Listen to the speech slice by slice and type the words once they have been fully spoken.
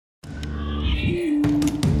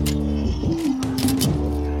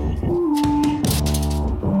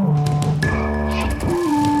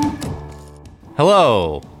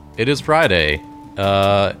Hello, it is Friday.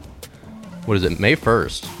 What is it, May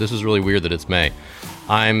 1st? This is really weird that it's May.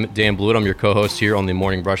 I'm Dan Blewett. I'm your co-host here on the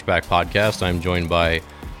Morning Brushback podcast. I'm joined by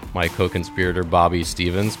my co-conspirator, Bobby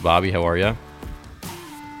Stevens. Bobby, how are you?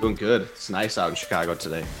 Doing good. It's nice out in Chicago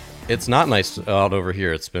today. It's not nice out over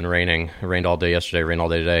here. It's been raining. It rained all day yesterday, rained all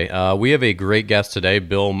day today. We have a great guest today,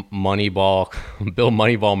 Bill Moneyball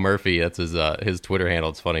Murphy. That's his Twitter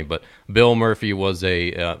handle. It's funny, but Bill Murphy was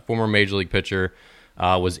a former Major League pitcher,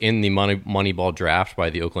 was in the Moneyball draft by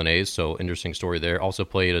the Oakland A's, so interesting story there. Also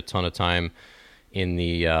played a ton of time in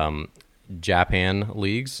the Japan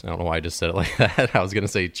leagues. I don't know why I just said it like that. I was going to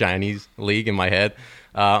say Chinese league in my head.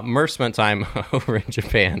 Murph spent time over in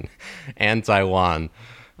Japan and Taiwan.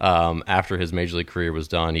 After his Major League career was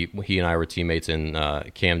done, he and I were teammates in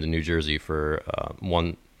Camden, New Jersey for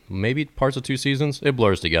maybe parts of 2 seasons. It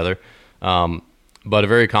blurs together. But a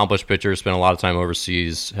very accomplished pitcher, spent a lot of time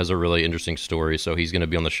overseas, has a really interesting story, so he's going to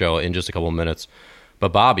be on the show in just a couple of minutes.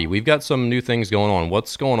 But Bobby, we've got some new things going on.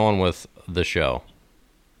 What's going on with the show?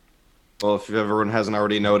 Well, if everyone hasn't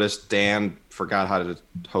already noticed, Dan forgot how to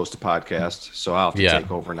host a podcast, so I'll have to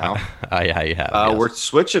take over now. I have. Yes. We're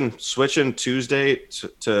switching Tuesday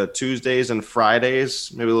to Tuesdays and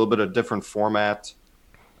Fridays, maybe a little bit of different format.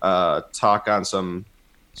 Talk on some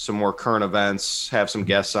more current events, have some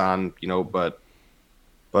guests on, but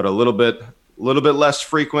a little bit less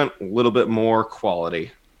frequent, a little bit more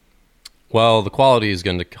quality. Well, the quality is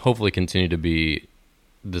going to hopefully continue to be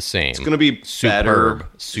the same. It's going to be better. Superb.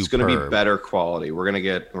 It's going to be better quality. We're going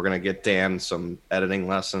to get Dan some editing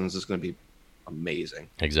lessons. It's going to be amazing.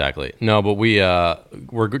 Exactly. No, but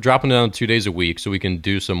we're dropping down 2 days a week so we can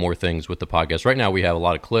do some more things with the podcast. Right now we have a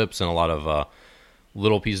lot of clips and a lot of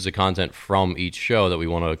little pieces of content from each show that we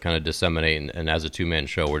want to kind of disseminate. And as a two-man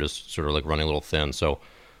show, we're just sort of like running a little thin. So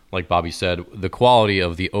like Bobby said, the quality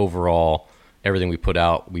of the overall everything we put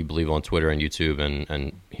out, we believe on Twitter and YouTube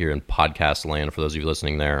and here in podcast land, for those of you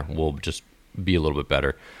listening there, will just be a little bit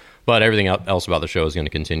better. But everything else about the show is going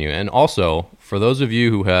to continue. And also, for those of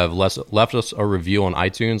you who have left us a review on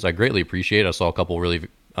iTunes, I greatly appreciate it. I saw a couple really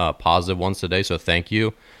positive ones today, so thank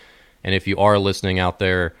you. And if you are listening out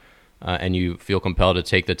there and you feel compelled to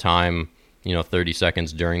take the time, 30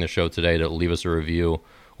 seconds during the show today to leave us a review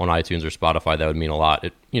on iTunes or Spotify, that would mean a lot.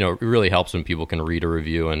 It really helps when people can read a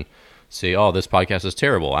review and say, oh, this podcast is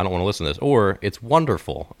terrible, I don't want to listen to this, or it's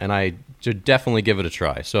wonderful, and I should definitely give it a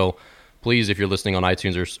try. So please, if you're listening on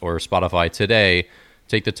iTunes or Spotify today,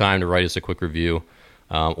 take the time to write us a quick review,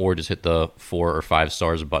 or just hit the 4 or 5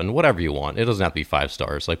 stars button, whatever you want. It doesn't have to be 5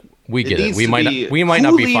 stars. Like, we get it. We might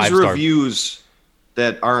not be 5 stars. Reviews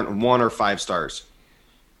that aren't 1 or 5 stars.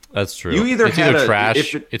 That's true. It's either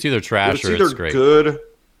trash or it's great. Good,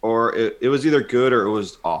 or it was either good or it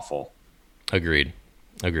was awful. Agreed.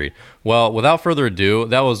 Well, without further ado,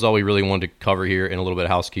 that was all we really wanted to cover here in a little bit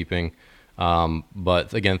of housekeeping.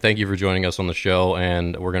 But again, thank you for joining us on the show,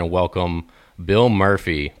 and we're going to welcome Bill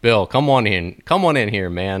Murphy. Bill, come on in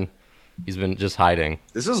here, man. He's been just hiding.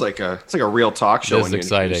 This is it's like a real talk show. This is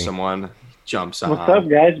exciting. Someone jumps on. What's up,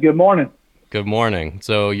 guys? Good morning. Good morning.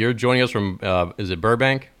 So you're joining us from, is it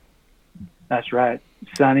Burbank? That's right.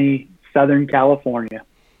 Sunny Southern California.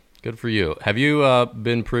 Good for you. Have you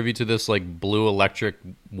been privy to this like blue electric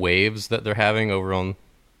waves that they're having over in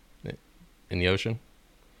the ocean? Do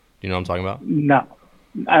you know what I'm talking about? No,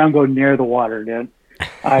 I don't go near the water, dude.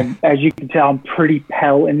 As you can tell, I'm pretty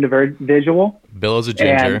pale individual. Bill is a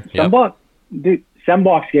ginger.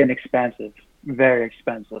 Sunblock's getting expensive, very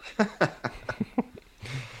expensive.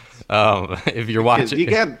 If you're watching, you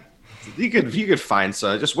could find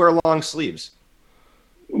some. Just wear long sleeves.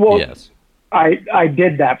 Well, yes. I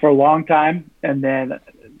did that for a long time, and then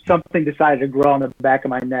something decided to grow on the back of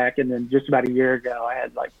my neck, and then just about a year ago, I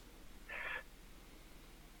had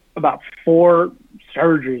about 4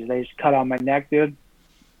 surgeries. They just cut on my neck, dude.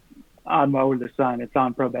 I'm over the sun. It's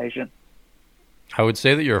on probation. I would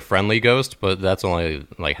say that you're a friendly ghost, but that's only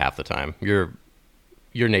like half the time. Your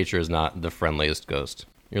nature is not the friendliest ghost.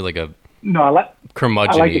 You're like a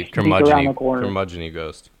curmudgeon-y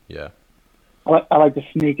ghost. Yeah. I like to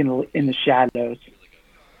sneak in the shadows.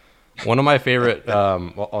 One of my favorite,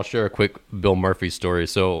 I'll share a quick Bill Murphy story.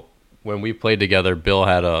 So when we played together, Bill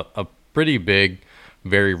had a pretty big,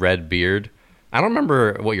 very red beard. I don't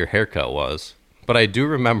remember what your haircut was, but I do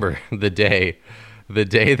remember the day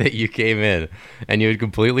that you came in and you had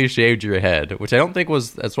completely shaved your head, which I don't think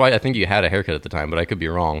was, that's why I think you had a haircut at the time, but I could be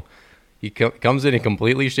wrong. He comes in and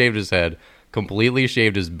completely shaved his head, completely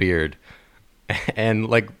shaved his beard, and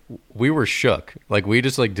like we were shook. Like we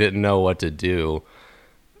just like didn't know what to do.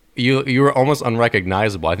 You were almost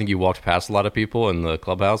unrecognizable. I think you walked past a lot of people in the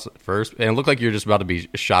clubhouse at first, and it looked like you were just about to be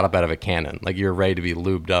shot up out of a cannon. Like you're ready to be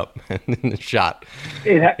lubed up and shot.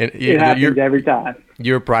 It happens every time.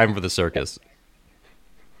 You're primed for the circus.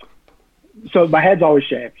 So my head's always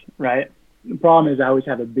shaved, right? The problem is I always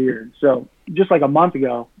have a beard. So just like a month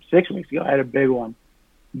ago, 6 weeks ago, I had a big one,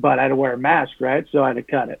 but I had to wear a mask, right? So I had to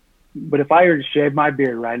cut it. But if I were to shave my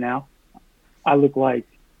beard right now, I look like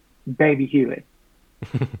Baby Huey.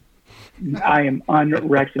 I am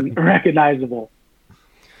unrecognizable.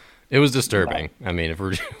 It was disturbing. I mean, if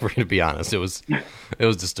we're going to be honest, it was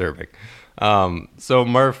disturbing. So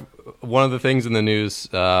Murph, one of the things in the news,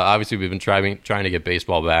 obviously we've been trying to get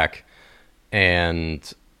baseball back,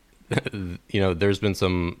 and there's been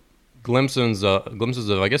some glimpses of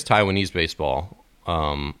I guess Taiwanese baseball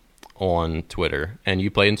on Twitter, and you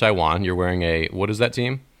played in Taiwan. You're wearing what is that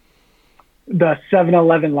team? The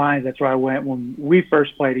 7-Eleven Lions. That's where I went when we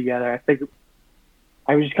first played together. I think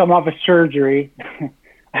I was just coming off of surgery.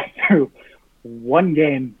 I threw one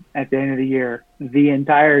game at the end of the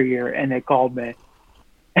entire year, and they called me.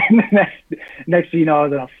 And the next thing you know, I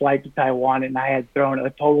was on a flight to Taiwan, and I had thrown a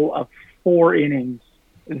total of 4 innings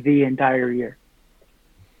the entire year.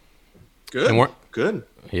 Good.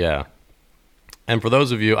 Yeah. And for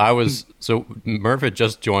those of you, so Murph had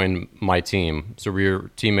just joined my team. So we were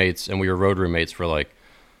teammates and we were road roommates for like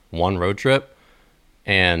one road trip.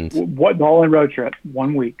 And all in road trip,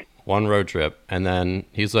 1 week. One road trip. And then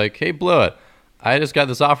he's like, hey, Blewett, I just got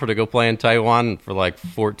this offer to go play in Taiwan for like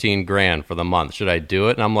 $14,000 for the month. Should I do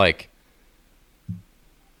it? And I'm like,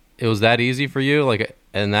 it was that easy for you? Like,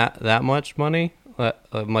 and that much money?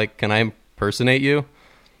 I'm like, can I impersonate you?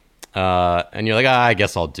 And you're like, I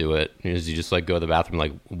guess I'll do it. You just like go to the bathroom,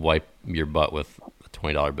 like wipe your butt with a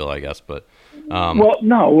 $20 bill, I guess. But well,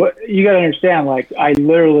 no, you got to understand. Like, I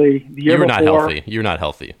literally the year you were before, not healthy. You're not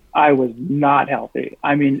healthy. I was not healthy.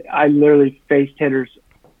 I mean, I literally faced hitters.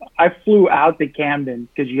 I flew out to Camden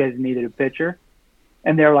because you guys needed a pitcher,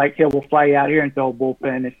 and they're like, "Hey, we'll fly you out here and throw a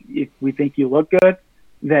bullpen. If we think you look good,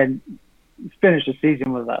 then finish the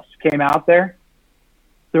season with us." Came out there.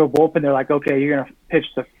 Through a bullpen, they're like, okay, you're going to pitch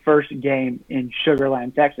the first game in Sugar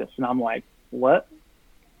Land, Texas. And I'm like, what?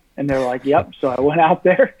 And they're like, yep. So I went out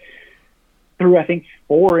there, threw, I think,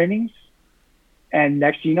 4 innings. And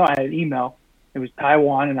next thing you know, I had an email. It was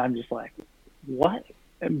Taiwan. And I'm just like, what?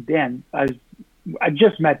 And Dan, I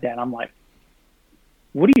just met Dan. I'm like,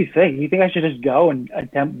 what do you think? You think I should just go and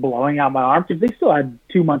attempt blowing out my arm? Because they still had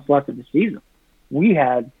 2 months left of the season. We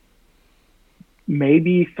had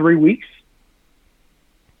maybe 3 weeks.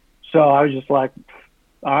 So I was just like,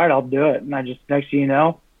 all right, I'll do it. And I just, next thing you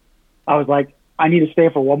know, I was like, I need to stay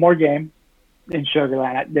for one more game in Sugar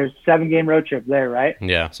Land. There's a 7-game road trip there, right?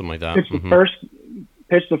 Yeah, something like that.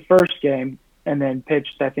 Pitched the first game, and then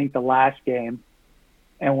pitched, I think, the last game,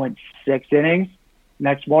 and went 6 innings.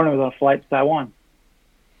 Next morning, I was on a flight to Taiwan.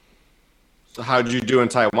 So how did you do in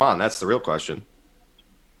Taiwan? That's the real question.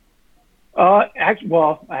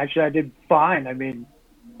 Actually, I did fine. I mean,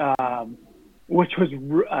 which was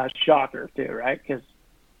a shocker too, right? Because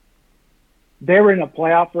they were in a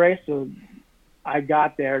playoff race, so I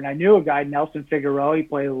got there, and I knew a guy, Nelson Figueroa. He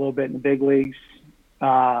played a little bit in the big leagues.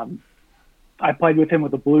 I played with him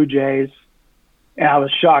with the Blue Jays, and I was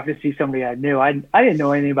shocked to see somebody I knew. I didn't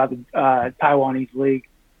know anything about the Taiwanese league,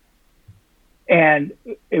 and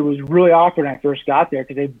it was really awkward when I first got there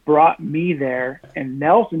because they brought me there, and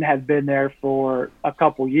Nelson had been there for a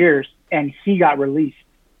couple years, and he got released.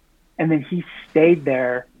 And then he stayed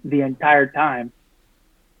there the entire time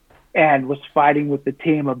and was fighting with the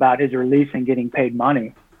team about his release and getting paid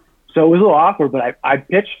money. So it was a little awkward, but I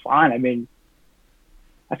pitched fine. I mean,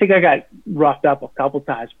 I think I got roughed up a couple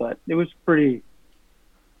times, but it was pretty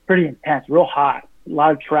intense, real hot, a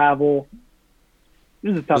lot of travel. It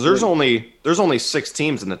was a tough there's only 6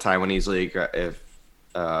 teams in the Taiwanese league. If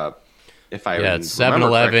I it's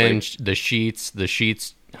 7-Eleven, the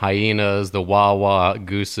Sheets Hyenas, the Wawa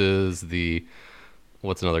Gooses, the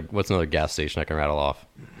what's another gas station I can rattle off?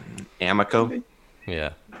 Amoco.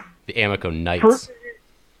 Yeah, the Amoco Knights.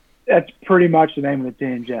 That's pretty much the name of the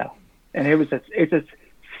team, yeah. And it's a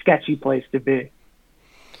sketchy place to be.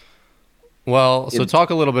 Well, so talk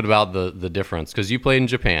a little bit about the difference, because you played in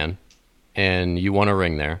Japan and you won a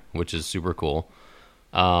ring there, which is super cool.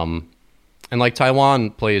 And like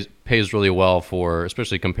Taiwan pays really well for,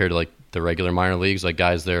 especially compared to like the regular minor leagues, like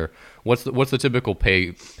guys there. What's the typical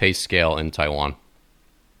pay scale in Taiwan?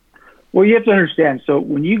 Well, you have to understand. So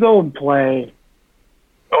when you go and play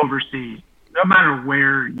overseas, no matter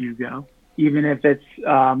where you go, even if it's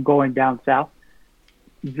going down south,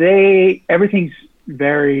 everything's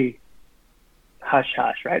very hush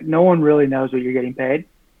hush, right? No one really knows what you're getting paid.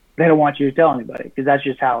 They don't want you to tell anybody because that's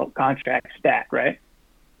just how contracts stack, right?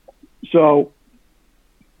 So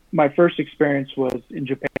my first experience was in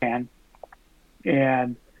Japan,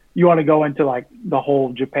 and you want to go into like the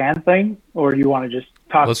whole Japan thing, or do you want to just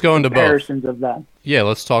talk? Let's go into comparisons both. Of them? Yeah,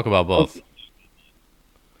 let's talk about both. Okay.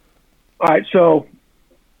 All right, so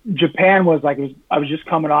Japan was like I was just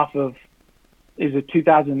coming off of it was a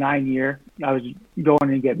 2009 year. I was going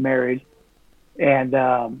to get married, and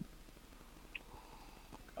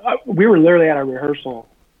we were literally at a rehearsal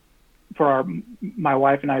for my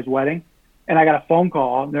wife and I's wedding, and I got a phone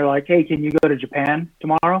call, and they're like, "Hey, can you go to Japan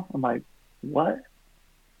tomorrow?" I'm like, "What?"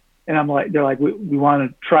 And I'm like, they're like, we want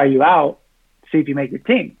to try you out, see if you make the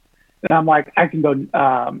team. And I'm like, I can go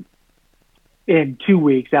in 2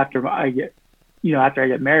 weeks after I get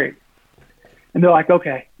married. And they're like,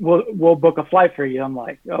 okay, we'll book a flight for you. I'm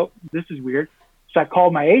like, oh, this is weird. So I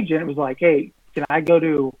called my agent. It was like, hey, can I go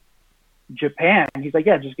to Japan? And he's like,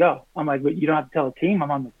 yeah, just go. I'm like, but you don't have to tell the team.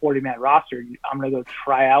 I'm on the 40-man roster. I'm going to go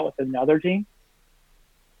try out with another team.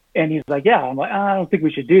 And he's like, yeah. I'm like, I don't think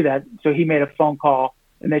we should do that. So he made a phone call.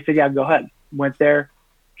 And they said, yeah, go ahead. Went there,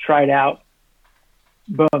 tried out.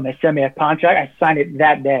 Boom, they sent me a contract. I signed it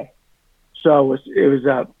that day. So it was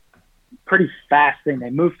a pretty fast thing.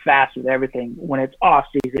 They move fast with everything when it's off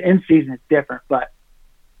season. In season, it's different. But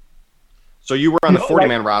so you were on the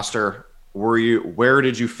 40-man roster. Where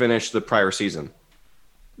did you finish the prior season?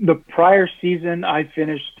 The prior season, I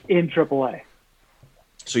finished in AAA.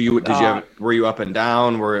 So were you up and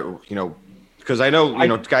down? Because I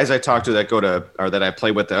know, guys I talk to that go to, or that I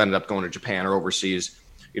play with that ended up going to Japan or overseas,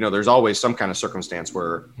 there's always some kind of circumstance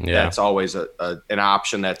where that's always an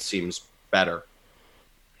option that seems better.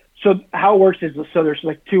 So how it works is, there's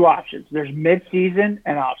like two options. There's mid-season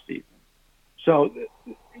and off-season. So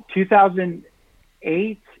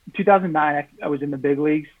 2008, 2009, I was in the big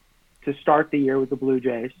leagues to start the year with the Blue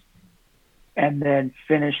Jays, and then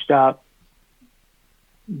finished up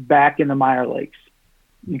back in the minor leagues.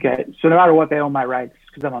 Okay, so no matter what, they own my rights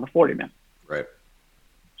because I'm on the 40-man. Right.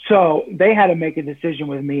 So they had to make a decision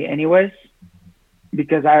with me anyways,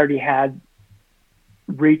 because I already had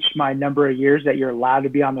reached my number of years that you're allowed to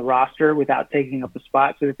be on the roster without taking up a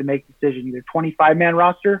spot. So they have to make a decision, either 25-man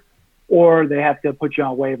roster, or they have to put you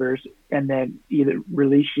on waivers and then either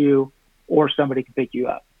release you or somebody can pick you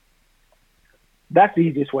up. That's the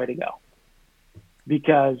easiest way to go,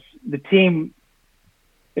 because the team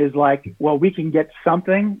is like, well, we can get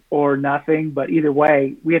something or nothing, but either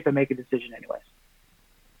way, we have to make a decision anyways.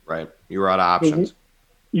 Right. You were out of options.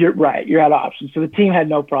 You're right. You're out of options. So the team had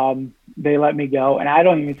no problem. They let me go. And I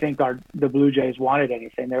don't even think the Blue Jays wanted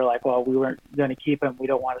anything. They were like, well, we weren't going to keep him. We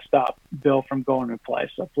don't want to stop Bill from going to play.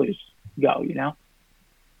 So please go,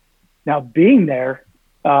 Now being there,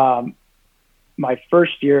 my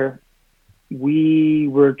first year, we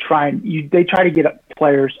were they try to get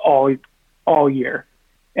players all year.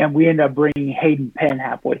 And we ended up bringing Hayden Penn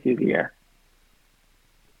halfway through the year.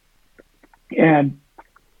 And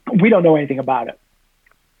we don't know anything about it.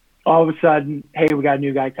 All of a sudden, hey, we got a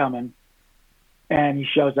new guy coming. And he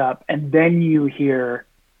shows up. And then you hear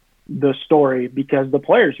the story because the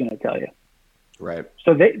player's going to tell you. Right.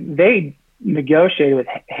 So they negotiated with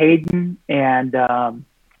Hayden and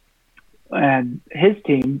his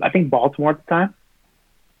team, I think Baltimore at the time,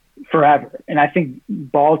 forever. And I think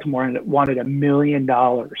Baltimore wanted $1 million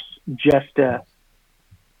just to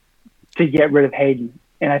get rid of Hayden.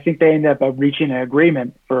 And I think they ended up reaching an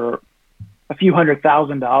agreement for a few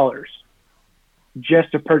 $100,000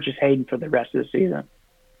 just to purchase Hayden for the rest of the season.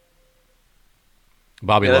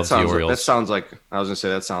 Bobby loves the Orioles. That sounds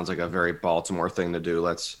like a very Baltimore thing to do.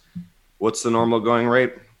 What's the normal going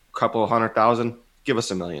rate? A couple of 100,000? Give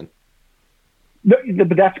us $1 million.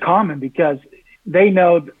 But that's common because they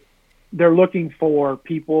know they're looking for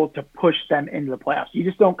people to push them into the playoffs. You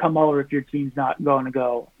just don't come over if your team's not going to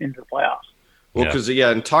go into the playoffs. Well,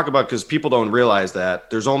 because people don't realize that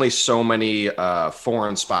there's only so many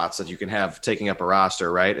foreign spots that you can have taking up a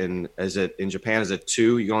roster, right? And in Japan, is it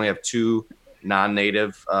 2? You can only have 2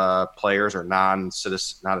 non-native players or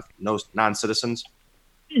non-citizens.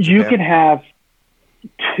 You can have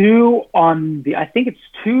 2 on the. I think it's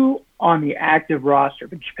 2 on the active roster,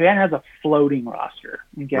 but Japan has a floating roster.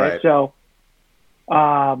 Okay, right. So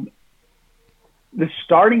the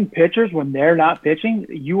starting pitchers, when they're not pitching,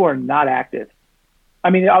 you are not active. I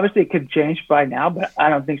mean, obviously it could change by now, but I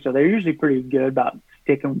don't think so. They're usually pretty good about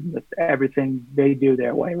sticking with everything they do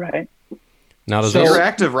their way, right? Now, your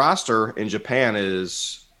active roster in Japan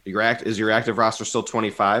is your active roster still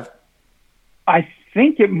 25? I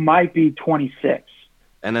think it might be 26.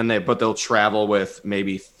 And then they'll travel with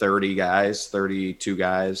maybe 32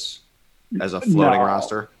 guys as a floating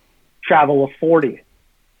roster. Travel with 40.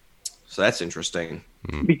 So that's interesting.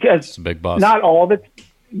 Because it's a big bus. Not all the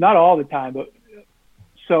time, but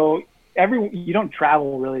so you don't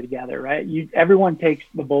travel really together, right? Everyone takes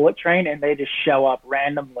the bullet train and they just show up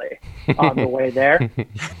randomly on the way there.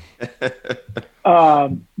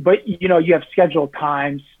 But you have scheduled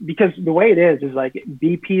times, because the way it is like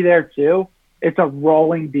BP there too. It's a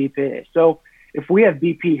rolling BP. So if we have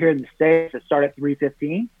BP here in the States that start at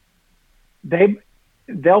 3:15,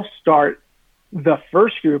 they'll start the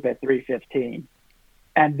first group at 3:15,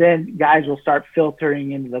 and then guys will start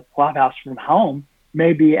filtering into the clubhouse from home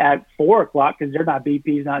maybe at 4 o'clock, because they're not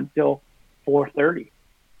BPs not until 4:30.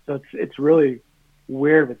 So it's really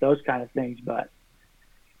weird with those kind of things, but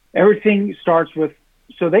everything starts with,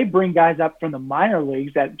 so they bring guys up from the minor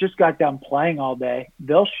leagues that just got done playing all day.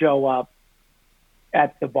 They'll show up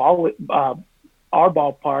at the our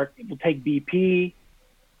ballpark. We'll take BP,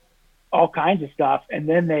 all kinds of stuff, and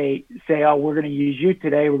then they say, "Oh, we're going to use you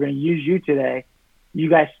today. We're going to use you today. You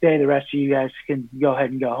guys stay. The rest of you guys can go ahead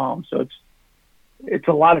and go home." So it's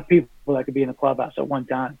a lot of people that could be in the clubhouse at one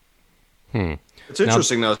time. It's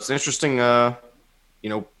interesting though. It's an interesting,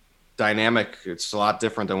 dynamic. It's a lot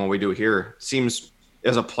different than what we do here. It seems,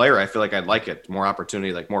 as a player, I feel like I'd like it. More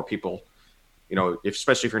opportunity, like more people.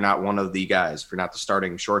 Especially if you're not one of the guys, if you're not the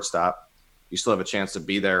starting shortstop, you still have a chance to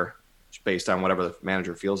be there based on whatever the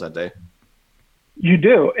manager feels that day. You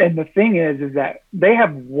do. And the thing is that they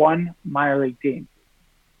have one minor league team.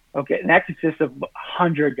 Okay. And that consists of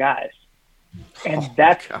 100 guys. And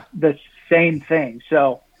that's the same thing.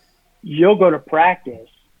 So you'll go to practice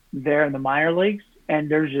there in the minor leagues, and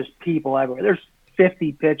there's just people everywhere. There's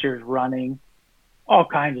 50 pitchers running, all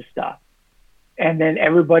kinds of stuff. And then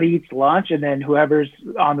everybody eats lunch, and then whoever's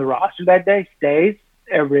on the roster that day stays.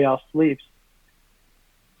 Everybody else sleeps.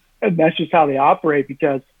 And that's just how they operate,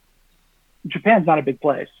 because Japan's not a big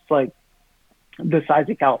place. It's like the size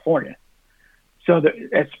of California. So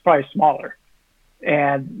it's probably smaller.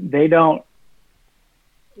 And there's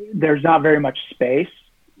not very much space.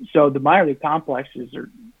 So the minor league complexes are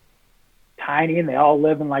tiny, and they all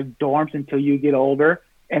live in like dorms until you get older.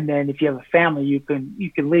 And then if you have a family, you can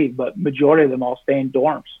leave, but majority of them all stay in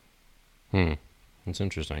dorms. That's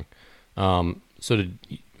interesting. So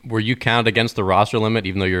were you counted against the roster limit,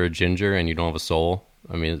 even though you're a ginger and you don't have a soul?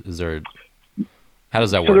 I mean, how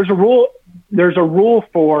does that work? So there's a rule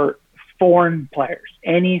for foreign players,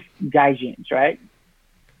 any gaijins, right?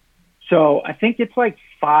 So I think it's like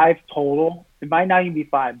 5 total. It might not even be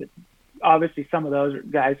 5, but obviously some of those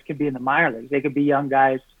guys could be in the minor leagues. They could be young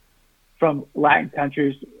guys from Latin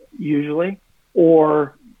countries usually,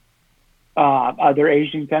 or other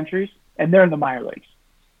Asian countries, and they're in the minor leagues.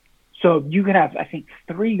 So you can have, I think,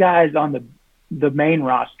 3 guys on the main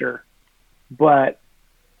roster, but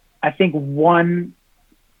I think 1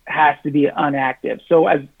 has to be inactive. So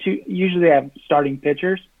usually they have starting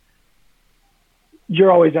pitchers.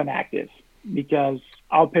 You're always inactive, because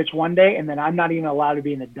I'll pitch one day and then I'm not even allowed to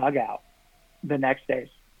be in the dugout the next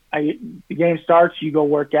day. The game starts, you go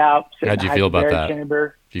work out. How'd you feel about that?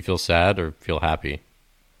 Chamber. Do you feel sad or feel happy?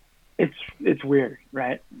 It's weird,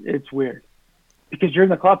 right? It's weird, because you're in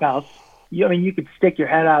the clubhouse. You could stick your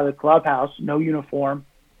head out of the clubhouse, no uniform,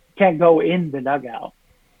 can't go in the dugout.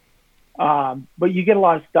 But you get a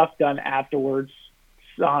lot of stuff done afterwards,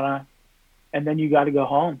 sauna, and then you got to go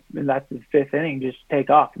home. And that's the 5th inning. Just take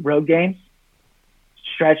off. Road games,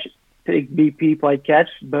 stretch, take BP, play catch,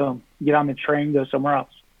 boom, get on the train, go somewhere else.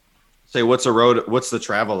 Say, what's the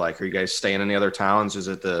travel like? Are you guys staying in the other towns? Is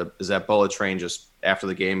that bullet train just after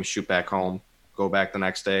the game, shoot back home, go back the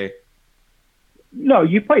next day? No,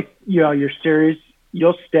 you play, your series,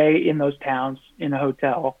 you'll stay in those towns in a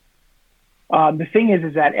hotel. The thing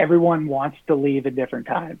is that everyone wants to leave at different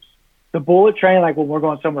times. The bullet train, like when we're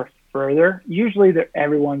going somewhere further, usually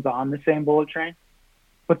everyone's on the same bullet train,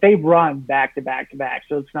 but they run back to back to back.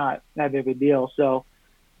 So it's not that big of a deal. So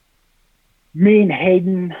me and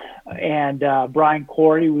Hayden and Brian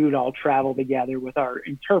Corey, we would all travel together with our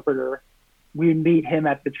interpreter. We would meet him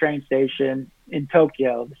at the train station in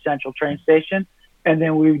Tokyo, the central train station, and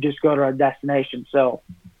then we would just go to our destination. So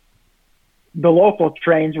the local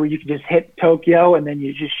trains where you can just hit Tokyo and then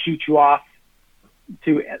you just shoot you off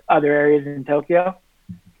to other areas in Tokyo,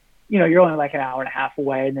 you're only like an hour and a half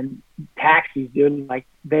away. And then taxis, dude, like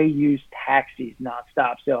they use taxis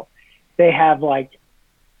nonstop. So they have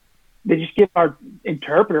they just give our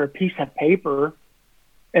interpreter a piece of paper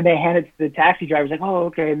and they hand it to the taxi driver. Like, oh,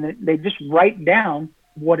 okay. And they just write down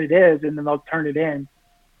what it is, and then they'll turn it in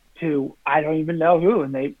to, I don't even know who.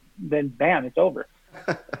 And then bam, it's over.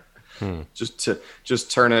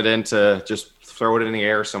 Just turn it into, just throw it in the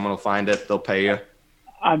air. Someone will find it. They'll pay you.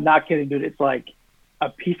 I'm not kidding, dude. It's like a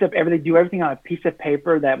piece of they do everything on a piece of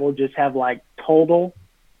paper that will just have like total,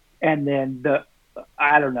 and then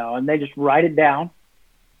I don't know, and they just write it down.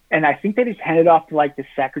 And I think they just hand it off to like the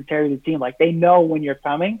secretary of the team. Like they know when you're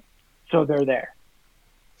coming, so they're there.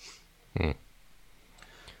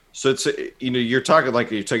 So it's, you're talking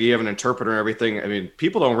like you have an interpreter and everything. I mean,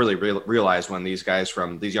 people don't really realize when these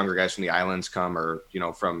younger guys from the islands come, or,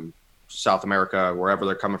 from South America, wherever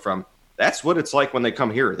they're coming from. That's what it's like when they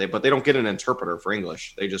come here. But they don't get an interpreter for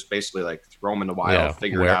English. They just basically like throw them in the wild,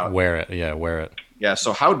 figure it out. Wear it. Yeah, wear it. Yeah.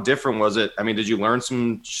 So how different was it? I mean, did you learn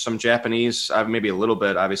some Japanese? Maybe a little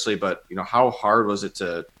bit, obviously, but how hard was it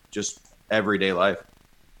to just everyday life?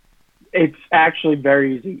 It's actually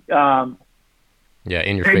very easy. Yeah,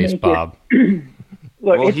 in your face, Bob. Look,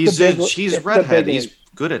 well, he's redhead. He's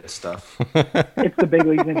good at stuff. It's the big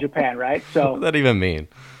leagues in Japan, right? So what does that even mean?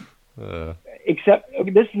 Except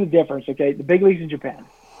this is the difference, okay? The big leagues in Japan,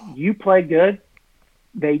 you play good,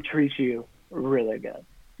 they treat you really good.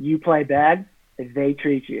 You play bad, they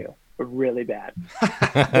treat you really bad.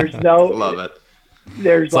 There's no love it.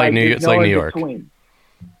 It's like New York. Between.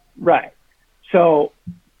 Right. So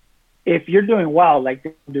if you're doing well, like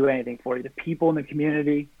they'll do anything for you. The people in the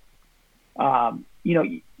community,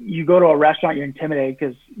 you go to a restaurant, you're intimidated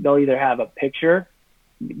because they'll either have a picture,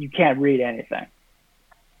 you can't read anything.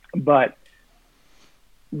 But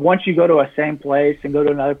once you go to a same place and go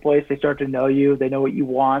to another place, they start to know you. They know what you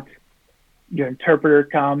want. Your interpreter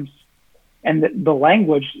comes. And the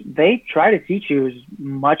language, they try to teach you as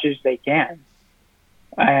much as they can.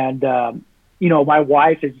 And, my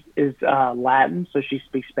wife is Latin, so she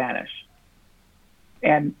speaks Spanish.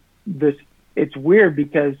 And it's weird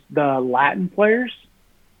because the Latin players,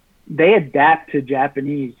 they adapt to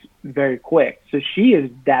Japanese very quick. So she is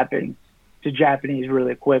adapting to Japanese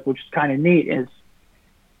really quick, which is kind of neat. Is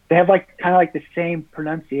they have kind of the same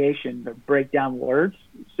pronunciation to break down words,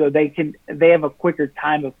 so they have a quicker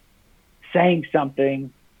time of saying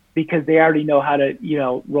something because they already know how to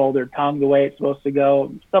roll their tongue the way it's supposed to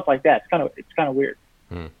go, stuff like that. It's kind of weird.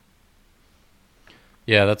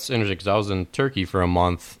 Yeah, that's interesting because I was in Turkey for a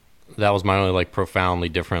month. That was my only profoundly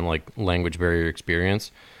different language barrier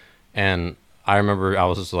experience, and I remember I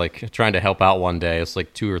was just trying to help out one day. It's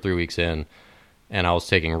 2 or 3 weeks in, and I was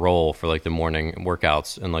taking roll for the morning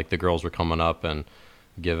workouts, and the girls were coming up and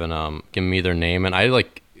giving me their name, and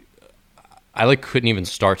I couldn't even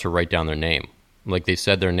start to write down their name. They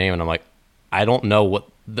said their name, and I'm like, I don't know what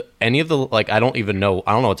any of the I don't know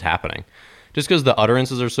what's happening, just because the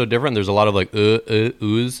utterances are so different. There's a lot of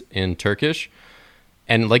oohs in Turkish,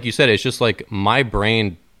 and like you said, it's just my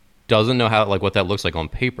brain doesn't know how what that looks like on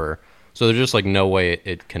paper. So there's just no way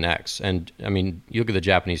it connects. And I mean, you look at the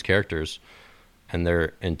Japanese characters, and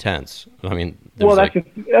they're intense. I mean,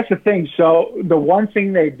 that's the thing. So the one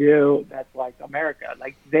thing they do that's like America,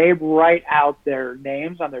 they write out their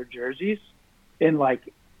names on their jerseys in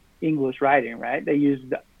English writing, right? They use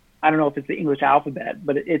I don't know if it's the English alphabet,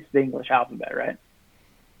 but it's the English alphabet, right?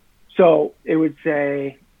 So it would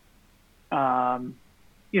say, Ichiro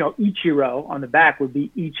on the back would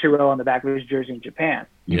be Ichiro on the back of his jersey in Japan.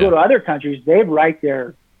 You go to other countries, they write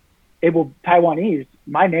Taiwanese.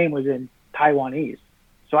 My name was in Taiwanese.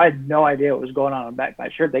 So I had no idea what was going on the back of my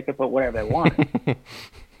shirt. They could put whatever they wanted.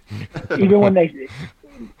 Even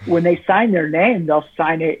when they sign their name, they'll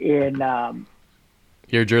sign it in...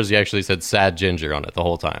 your jersey actually said Sad Ginger on it the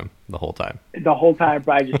whole time. The whole time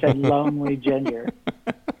probably just said Lonely Ginger.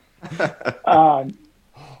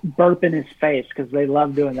 Burp in his face because they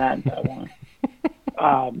love doing that in Taiwan.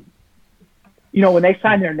 When they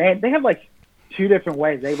sign their name, they have 2 different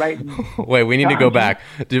ways. They write. Wait, we need to go back.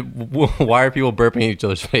 Why are people burping in each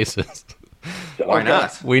other's faces? Why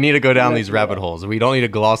not? We need to go down these rabbit holes. We don't need to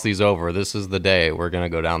gloss these over. This is the day we're going to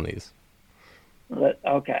go down these.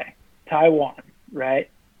 Okay. Taiwan, right?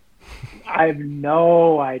 I have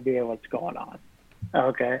no idea what's going on.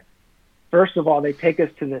 Okay. First of all, they take us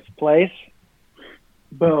to this place.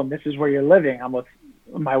 Boom, this is where you're living. I'm with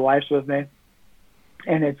my wife's with me.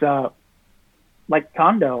 And it's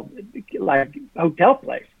condo, hotel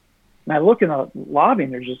place. And I look in the lobby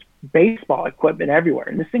and there's just baseball equipment everywhere.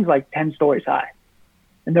 And this thing's 10 stories high.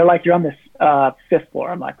 And they're you're on this 5th floor.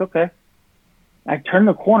 I'm like, okay. I turn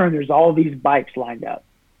the corner and there's all these bikes lined up.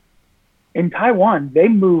 In Taiwan, they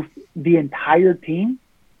moved the entire team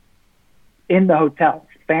in the hotel.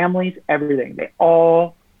 Families, everything. They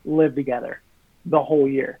all live together the whole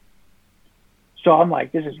year. So I'm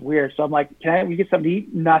like, this is weird. So I'm like, we get something to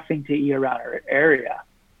eat? Nothing to eat around our area.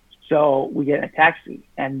 So we get in a taxi,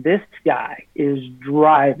 and this guy is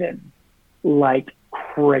driving like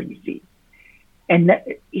crazy. And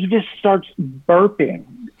he just starts burping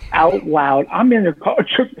out loud. I'm in the car,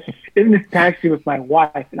 in this taxi with my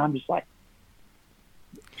wife, and I'm just like,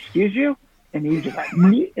 excuse you? And he just like,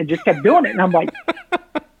 and just kept doing it. And I'm like,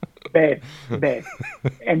 babe.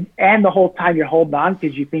 And the whole time you're holding on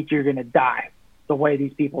because you think you're going to die the way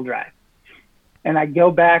these people drive. And I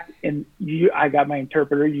go back, and I got my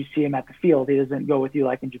interpreter. You see him at the field. He doesn't go with you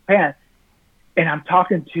like in Japan. And I'm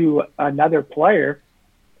talking to another player,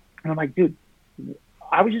 and I'm like, dude,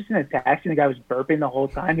 I was just in a taxi, and the guy was burping the whole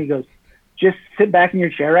time. He goes, just sit back in your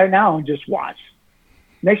chair right now and just watch.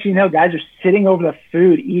 Next thing you know, guys are sitting over the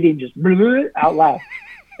food, eating just out loud.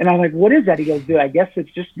 And I'm like, what is that? He goes, dude, I guess it's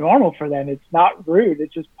just normal for them. It's not rude.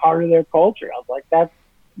 It's just part of their culture. I was like, that's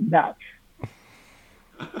nuts.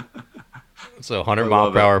 So 100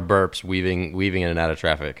 mile per hour burps weaving in and out of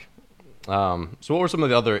traffic. So what were some of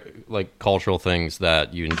the other like cultural things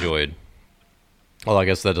that you enjoyed? Well, I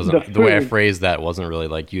guess that doesn't. The way I phrased that wasn't really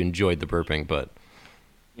like you enjoyed the burping, but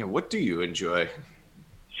yeah, what do you enjoy?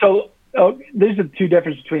 So there's the two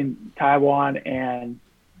differences between Taiwan and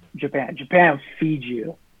Japan. Japan feeds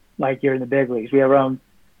you like you're in the big leagues. We have our own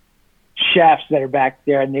chefs that are back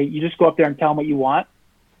there, and you just go up there and tell them what you want.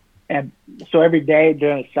 And so every day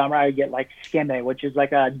during the summer, I would get like skime, which is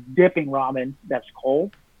like a dipping ramen that's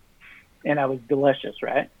cold, and it was delicious,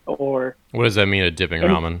 right? Or what does that mean, a dipping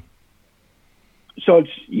ramen? So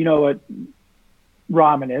it's, you know what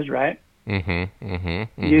ramen is, right?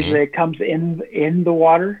 Usually it comes in the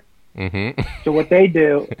water. So what they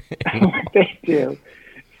do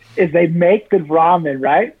is they make the ramen,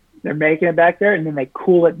 right? They're making it back there, and then they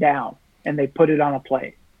cool it down, and they put it on a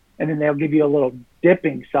plate, and then they'll give you a little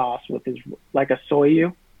dipping sauce with like a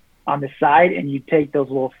soyu on the side, and you take those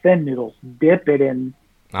little thin noodles, dip it in.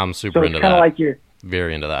 I'm super into that. So it's kind of like you're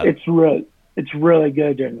very into that. It's really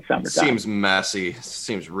good during the summertime. Seems messy.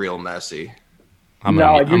 Seems real messy. I'm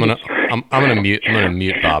gonna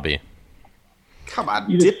mute Bobby. Come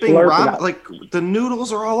on, dipping ramen, like the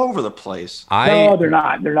noodles are all over the place. No, they're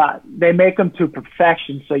not. They're not. They make them to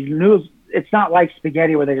perfection. So your noodles, it's not like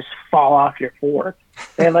spaghetti where they just fall off your fork.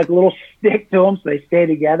 They have like a little stick to them, so they stay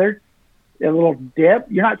together. A little dip.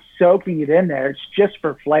 You're not soaking it in there. It's just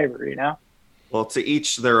for flavor, you know. Well, to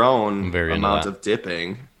each their own amount of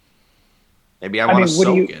dipping. Maybe I want to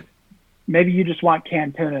soak it. Maybe you just want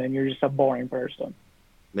canned tuna and you're just a boring person.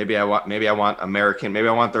 Maybe I want American. Maybe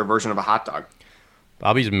I want their version of a hot dog.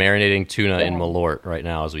 Bobby's marinating tuna in Malort right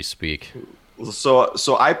now as we speak.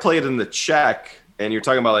 So I played in the Czech, and you're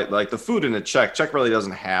talking about like the food in the Czech. Czech really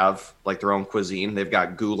doesn't have like their own cuisine. They've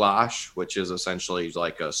got goulash, which is essentially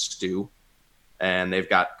like a stew, and they've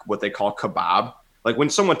got what they call kebab. Like when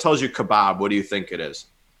someone tells you kebab, what do you think it is?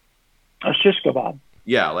 A shish kebab.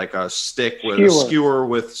 Yeah, like a stick with a skewer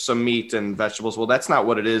with some meat and vegetables. Well, that's not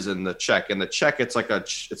what it is in the Czech. In the Czech, it's like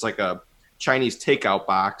a Chinese takeout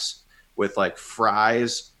box with like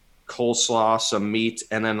fries, coleslaw, some meat,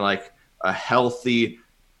 and then like a healthy,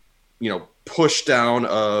 push down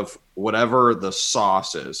of whatever the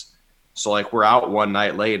sauce is. So like we're out one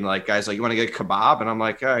night late, and like guys like, you want to get a kebab? And I'm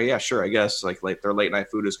like, oh yeah, sure, I guess. Like their late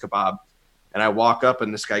night food is kebab. And I walk up,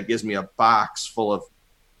 and this guy gives me a box full of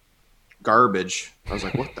garbage. I was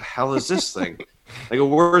like, what the hell is this thing? I go,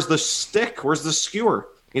 where's the stick? Where's the skewer?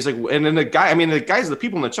 He's like, and then the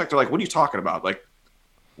people in the Czech, they're like, what are you talking about? Like,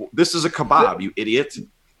 this is a kebab, you idiot.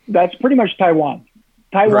 That's pretty much Taiwan.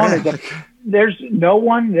 Taiwan is there's no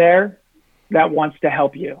one there that wants to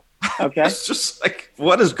help you. Okay. It's just like,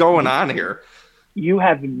 what is going on here? You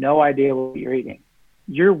have no idea what you're eating.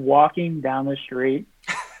 You're walking down the street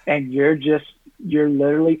and you're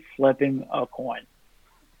literally flipping a coin.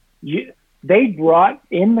 They brought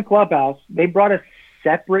in the clubhouse, they brought us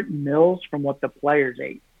separate meals from what the players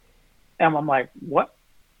ate. And I'm like, what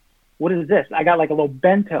is this? I got like a little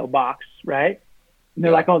bento box, right? And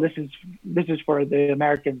they're like, oh, this is for the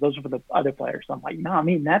Americans. Those are for the other players. So I'm like, no, I'm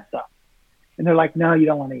eating that stuff. And they're like, no, you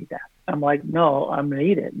don't want to eat that. I'm like, no, I'm going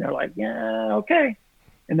to eat it. And they're like, yeah, okay.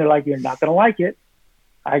 And they're like, you're not going to like it.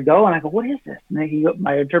 I go, what is this? And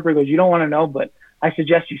my interpreter goes, you don't want to know, but I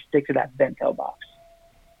suggest you stick to that bento box.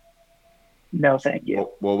 No, thank you.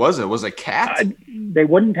 What was it? Was it a cat? They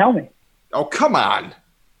wouldn't tell me. Oh, come on.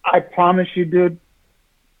 I promise you, dude.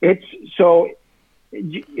 It's so. Do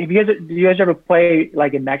you guys ever play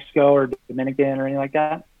like in Mexico or Dominican or anything like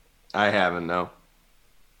that? I haven't, no.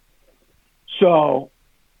 So,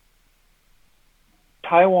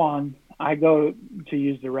 Taiwan, I go to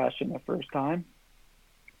use the restroom the first time.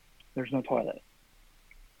 There's no toilet.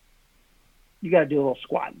 You got to do a little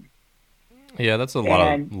squatting. Yeah, that's a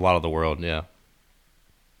lot of the world. Yeah.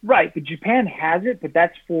 Right, but Japan has it, but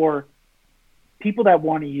that's for people that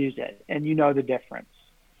want to use it, and you know the difference.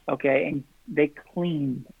 Okay, and they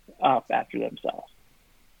clean up after themselves.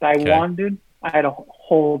 Taiwan, dude, I had to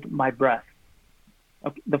hold my breath.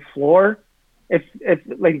 Okay, the floor, it's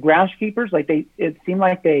like groundskeepers, like it seemed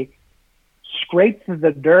like they scraped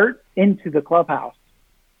the dirt into the clubhouse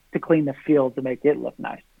to clean the field to make it look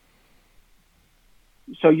nice.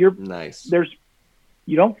 So you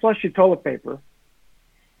don't flush your toilet paper,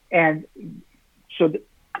 and so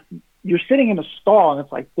you're sitting in a stall and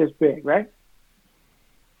it's like this big, right?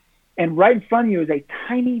 And right in front of you is a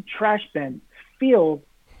tiny trash bin filled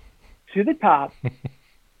to the top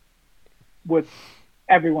with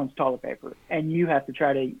everyone's toilet paper, and you have to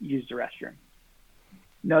try to use the restroom.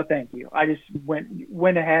 No, thank you. I just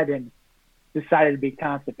went ahead and decided to be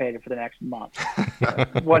constipated for the next month.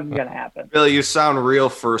 It wasn't going to happen. Billy, you sound real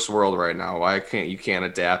first world right now. Why can't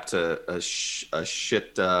adapt to a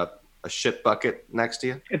shit bucket next to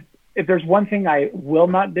you? If there's one thing I will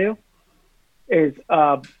not do is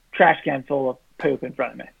trash can full of poop in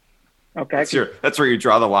front of me. Okay, that's where you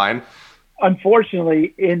draw the line.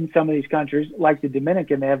 Unfortunately, in some of these countries, like the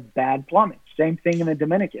Dominican, they have bad plumbing. Same thing in the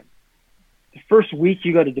Dominican. The first week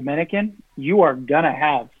you go to Dominican, you are gonna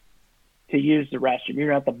have to use the restroom. You're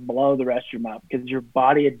gonna have to blow the restroom up because your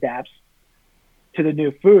body adapts to the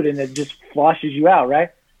new food and it just flushes you out. Right?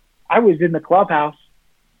 I was in the clubhouse;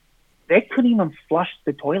 they couldn't even flush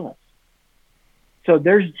the toilets. So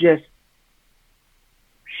there's just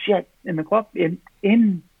shit in the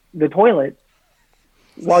in the toilet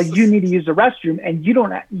while you need to use the restroom, and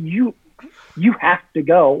you have to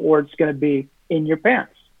go, or it's going to be in your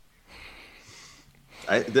pants.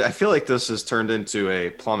 I feel like this has turned into a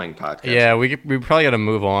plumbing podcast. Yeah, we probably got to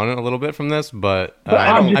move on a little bit from this, but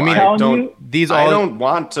I don't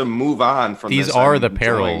want to move on from these. These are the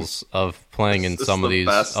perils of playing in some of these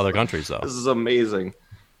other countries, though. This is amazing.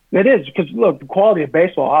 It is, because look, the quality of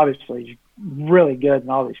baseball obviously is really good in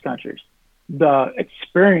all these countries. The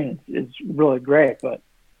experience is really great, but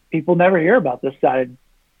people never hear about this side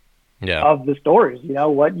of the stories,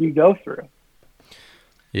 what you go through.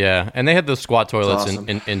 Yeah, and they had the squat toilets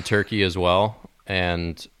in Turkey as well,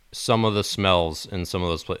 and some of the smells in some of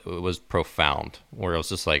those was profound, where it was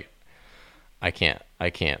just like, I can't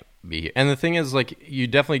be here. And the thing is, like, you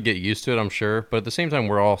definitely get used to it, I'm sure, but at the same time,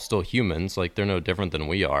 we're all still humans. Like, they're no different than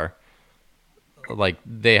we are. Like,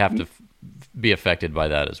 they have to be affected by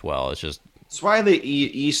that as well. It's why the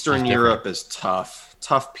Eastern Europe is tough.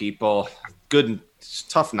 Tough people, good,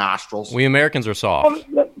 tough nostrils. We Americans are soft.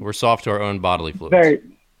 We're soft to our own bodily fluids. Very,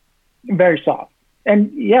 very soft.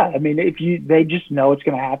 And yeah, I mean, they just know it's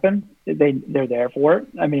going to happen. They're there for it.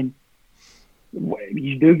 I mean,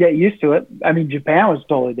 you do get used to it. I mean, Japan was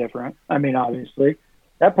totally different. I mean, obviously,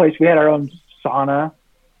 that place, we had our own sauna.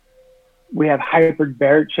 We have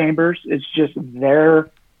hyperbaric chambers. It's just there.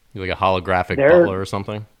 Like a holographic butler or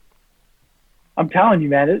something. I'm telling you,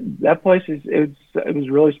 man, that place it was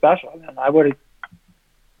really special. Man. I would have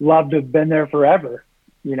loved to have been there forever,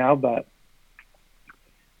 but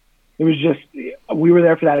it was just, we were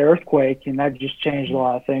there for that earthquake, and that just changed a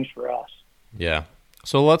lot of things for us. Yeah.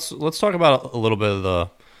 So let's talk about a little bit of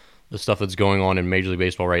the stuff that's going on in Major League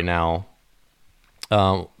Baseball right now.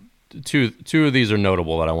 Two of these are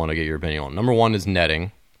notable that I want to get your opinion on. Number one is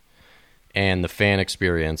netting and the fan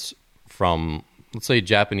experience from, let's say,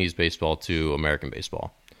 Japanese baseball to American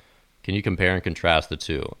baseball. Can you compare and contrast the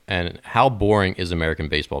two? And how boring is American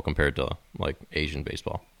baseball compared to, like, Asian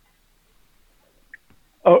baseball?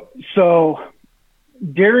 Oh, so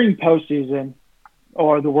during postseason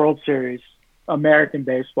or the World Series, American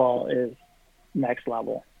baseball is next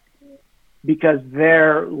level because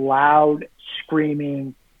they're loud,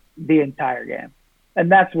 screaming the entire game. And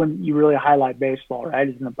that's when you really highlight baseball, right,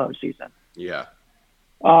 is in the postseason. Yeah.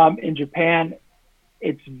 In Japan,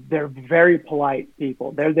 they're very polite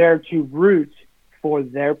people. They're there to root for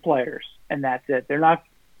their players, and that's it. They're not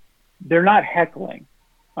heckling,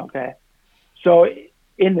 okay? So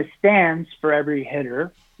in the stands, for every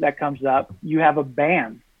hitter that comes up, you have a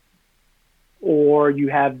band, or you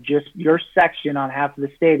have just your section on half of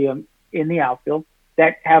the stadium in the outfield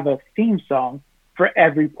that have a theme song for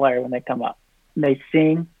every player when they come up. And they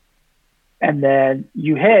sing, and then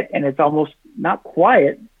you hit, and it's almost not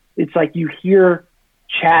quiet. It's like you hear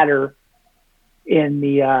chatter in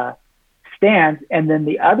the stands, and then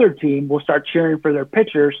the other team will start cheering for their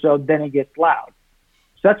pitcher, so then it gets loud.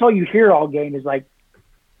 So that's all you hear all game is like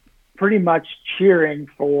pretty much cheering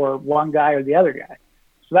for one guy or the other guy.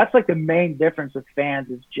 So that's like the main difference with fans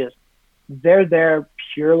is just they're there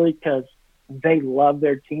purely because they love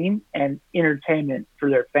their team and entertainment for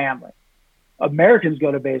their family. Americans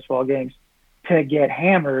go to baseball games to get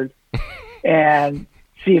hammered and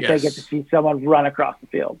see if they get to see someone run across the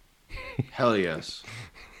field. Hell yes.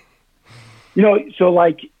 So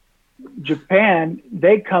like Japan,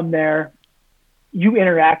 they come there, you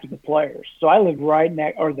interact with the players. So I live right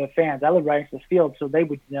next, or the fans, I live right next to the field, so they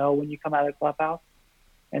would know when you come out of the clubhouse,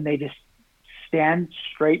 and they just stand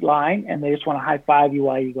straight line, and they just want to high five you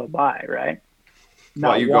while you go by, right?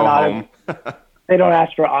 While you go home. They don't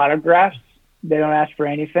ask for autographs. They don't ask for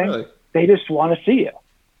anything. Really? They just want to see you.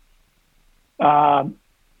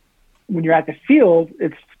 When you're at the field,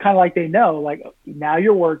 it's kind of like they know, like, now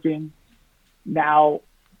you're working. Now,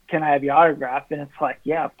 can I have your autograph? And it's like,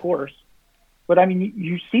 yeah, of course. But, I mean,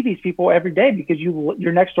 you see these people every day because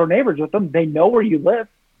you're next-door neighbors with them. They know where you live.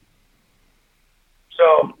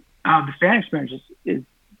 So the fan experience is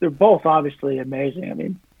they're both obviously amazing. I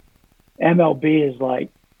mean, MLB is like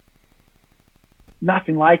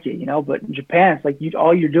nothing like it, but in Japan, it's like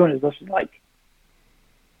all you're doing is listening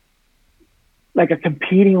like a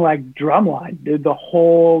competing like drum line, dude, the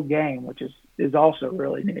whole game, which is also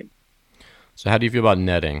really neat. So how do you feel about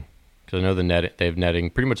netting? Because I know they have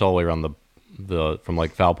netting pretty much all the way around the from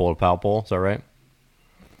like foul pole to foul pole. Is that right?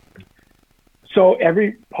 So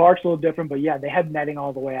every part's a little different, but yeah, they have netting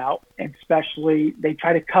all the way out, and especially they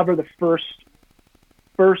try to cover the first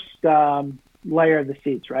layer of the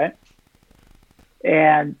seats, right?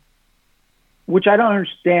 And which I don't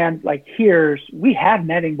understand. Like we have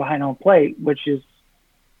netting behind home plate, which is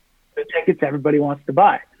the tickets everybody wants to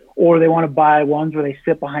buy, or they want to buy ones where they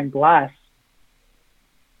sit behind glass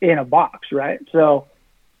in a box, right? So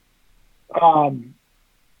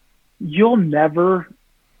you'll never,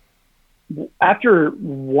 after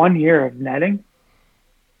 1 year of netting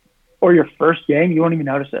or your first game, you won't even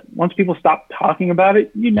notice it. Once people stop talking about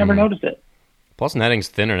it, you never notice it. Plus, netting's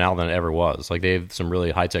thinner now than it ever was. Like, they have some really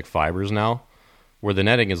high-tech fibers now where the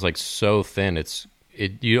netting is, like, so thin,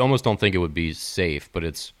 you almost don't think it would be safe, but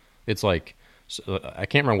it's like, I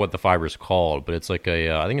can't remember what the fiber is called, but it's like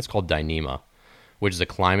I think it's called Dyneema, which is a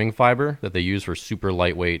climbing fiber that they use for super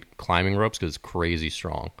lightweight climbing ropes because it's crazy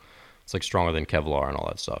strong. It's, like, stronger than Kevlar and all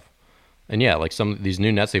that stuff. And, yeah, like, some of these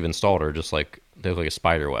new nets they've installed are just, like, they look like a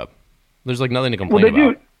spider web. There's, like, nothing to complain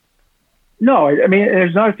about. No, I mean,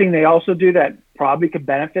 there's another thing they also do that probably could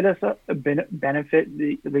benefit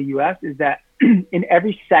the U.S. is that in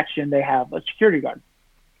every section they have a security guard,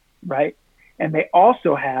 right? And they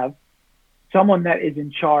also have someone that is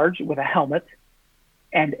in charge with a helmet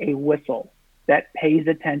and a whistle that pays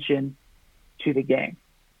attention to the game.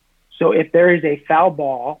 So if there is a foul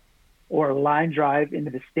ball or a line drive into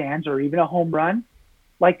the stands or even a home run,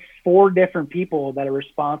 like 4 different people that are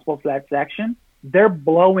responsible for that section, they're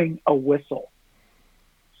blowing a whistle.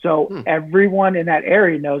 So everyone in that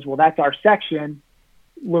area knows, well, that's our section.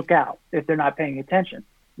 Look out if they're not paying attention,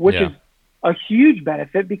 which is a huge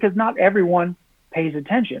benefit because not everyone pays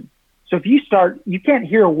attention. So if you can't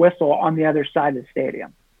hear a whistle on the other side of the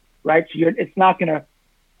stadium, right? So it's not going to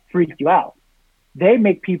freak you out. They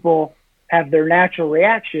make people have their natural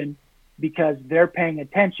reaction because they're paying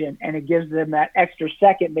attention, and it gives them that extra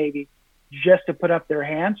second maybe just to put up their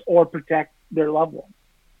hands or protect their loved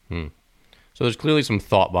one. So there's clearly some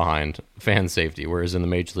thought behind fan safety, whereas in the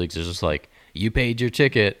major leagues, it's just like, you paid your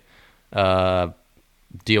ticket,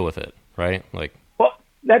 deal with it, right? Like, well,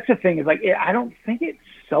 that's the thing is like, I don't think it's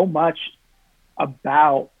so much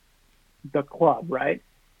about the club, right?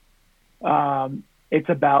 It's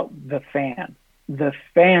about the fan. The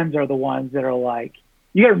fans are the ones that are like,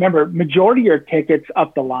 you got to remember, majority of your tickets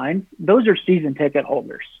up the line, those are season ticket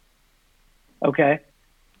holders. Okay.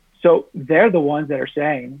 So they're the ones that are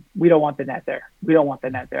saying, we don't want the net there. We don't want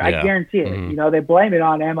the net there. Yeah. I guarantee it. They blame it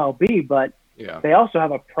on MLB, but they also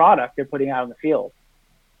have a product they're putting out on the field.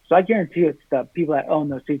 So I guarantee it's the people that own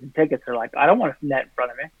those season tickets are like, I don't want a net in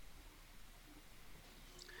front of me.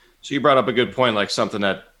 So you brought up a good point, like something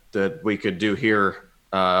that we could do here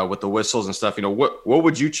with the whistles and stuff. What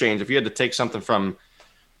would you change if you had to take something from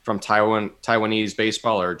Taiwanese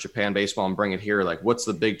baseball or Japan baseball and bring it here? Like, what's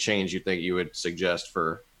the big change you think you would suggest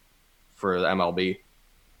for the MLB?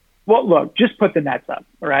 Well, look, just put the nets up,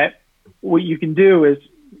 all right? What you can do is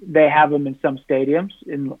they have them in some stadiums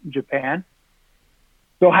in Japan.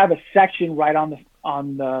 They'll have a section right on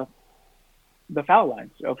the foul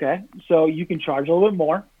lines, okay? So you can charge a little bit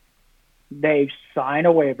more. They sign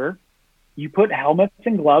a waiver. You put helmets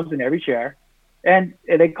and gloves in every chair, and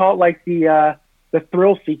they call it like the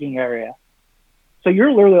thrill-seeking area. So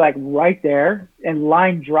you're literally like right there, and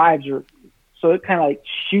line drives are, so it kind of like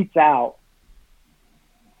shoots out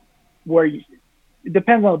where it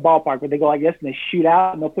depends on the ballpark, but they go like this and they shoot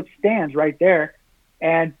out and they'll put stands right there,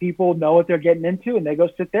 and people know what they're getting into and they go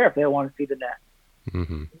sit there if they don't want to see the net.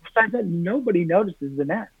 Mm-hmm. Besides that, nobody notices the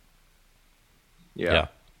net. Yeah.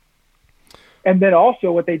 And then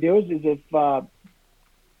also what they do is if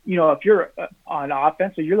if you're on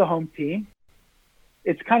offense or you're the home team,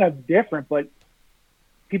 it's kind of different, but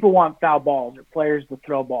people want foul balls or players to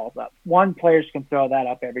throw balls up. Players can throw that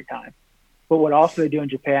up every time. But what also they do in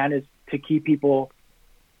Japan is to keep people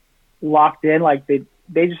locked in, like they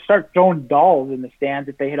just start throwing dolls in the stands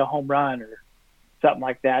if they hit a home run or something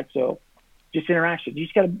like that. So just interaction. You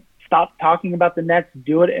just got to stop talking about the nets,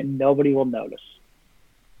 do it, and nobody will notice.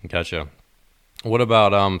 Gotcha. What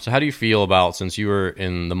about, so how do you feel about, since you were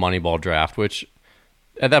in the Moneyball draft, which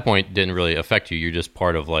at that point didn't really affect you, you're just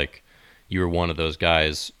part of like, you were one of those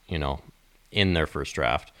guys, in their first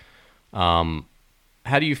draft.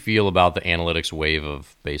 How do you feel about the analytics wave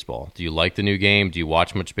of baseball? Do you like the new game? Do you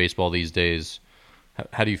watch much baseball these days?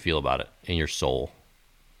 How do you feel about it in your soul?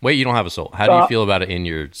 Wait, you don't have a soul. How do you feel about it in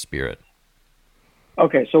your spirit?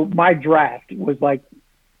 Okay, so my draft was like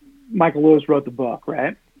Michael Lewis wrote the book,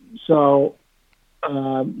 right? So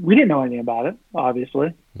we didn't know anything about it,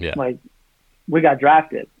 obviously. Yeah. Like, we got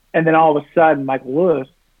drafted. And then all of a sudden, Michael Lewis,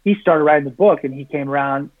 he started writing the book, and he came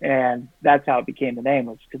around, and that's how it became the name,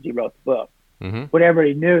 was because he wrote the book. Mm-hmm. What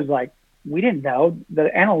everybody knew is, like, we didn't know.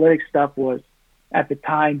 The analytics stuff was, at the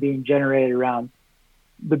time, being generated around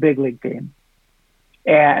the big league team.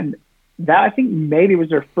 And that, I think, maybe was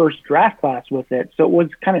their first draft class with it. So it was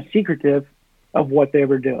kind of secretive of what they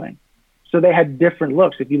were doing. So they had different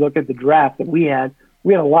looks. If you look at the draft that we had a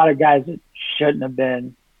lot of guys that shouldn't have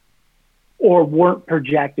been or weren't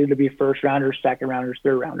projected to be first rounders, second rounders,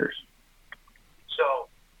 third rounders. So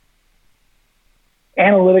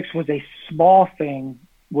analytics was a small thing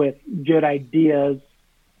with good ideas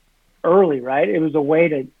early, right? It was a way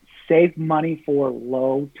to save money for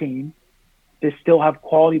low teams to still have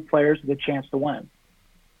quality players with a chance to win.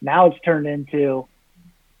 Now it's turned into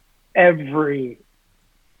every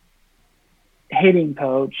hitting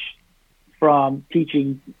coach, from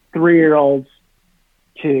teaching 3-year-olds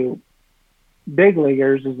to big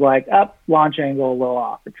leaguers, is like, launch angle a little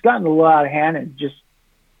off. It's gotten a little out of hand, and it's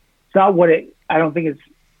not what I don't think it's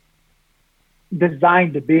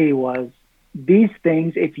designed to be. Was these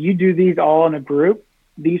things, if you do these all in a group,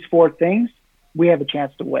 these 4 things, we have a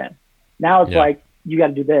chance to win. Now it's like, you got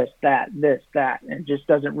to do this, that, and it just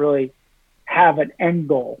doesn't really have an end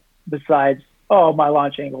goal besides, my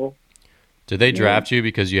launch angle. Did they draft you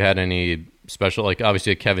because you had any special, like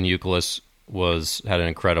obviously Kevin Youkilis had an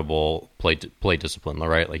incredible play discipline,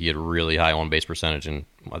 right? Like he had a really high on-base percentage in,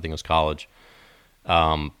 I think it was college.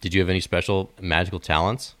 Did you have any special magical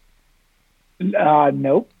talents?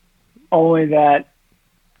 Nope. Only that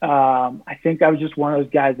I think I was just one of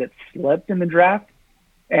those guys that slipped in the draft,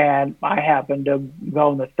 and I happened to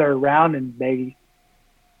go in the 3rd round, and they,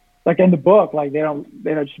 like in the book, like they don't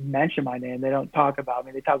just mention my name. They don't talk about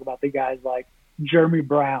me. They talk about the guys like Jeremy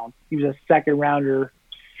Brown. He was a 2nd rounder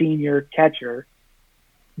senior catcher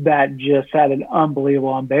that just had an unbelievable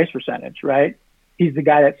on base percentage, right? He's the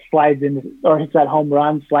guy that slides in, or hits that home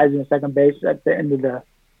run, slides into second base at the end of the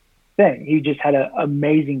thing. He just had an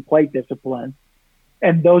amazing plate discipline.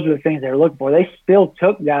 And those are the things they were looking for. They still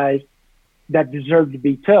took guys that deserved to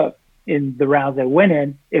be took in the rounds they went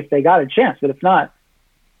in if they got a chance. But if not,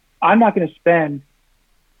 I'm not going to spend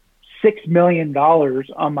 $6 million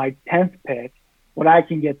on my 10th pick when I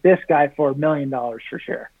can get this guy for $1 million for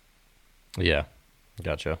sure. Yeah,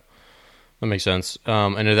 gotcha. That makes sense.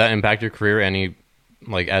 And did that impact your career any,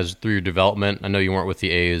 like as through your development? I know you weren't with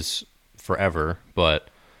the A's forever, but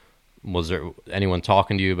was there anyone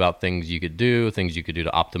talking to you about things you could do to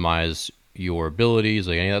optimize your abilities,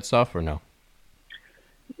 like any of that stuff, or no?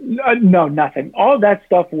 No, nothing. All of that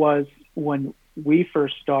stuff was when we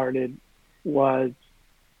first started was,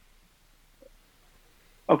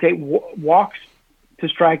 okay, walks to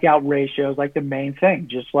strikeout ratio is like the main thing,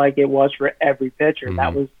 just like it was for every pitcher. Mm-hmm.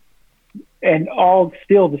 That was, and all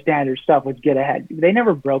still the standard stuff was get ahead. They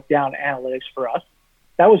never broke down analytics for us.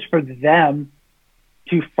 That was for them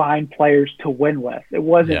to find players to win with. It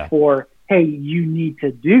wasn't for, hey, you need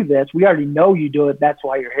to do this. We already know you do it. That's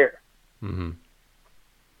why you're here. Mm-hmm.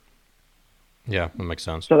 Yeah, that makes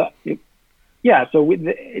sense. So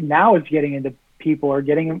now it's getting into people are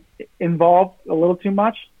getting involved a little too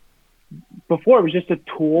much. Before it was just a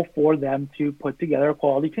tool for them to put together a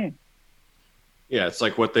quality team. Yeah, it's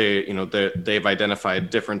like what they've identified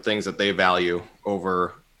different things that they value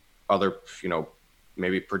over other,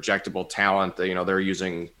 maybe projectable talent. They're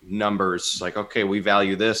using numbers like, okay, we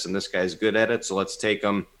value this and this guy's good at it, so let's take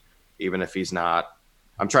him, even if he's not.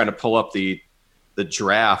 I'm trying to pull up the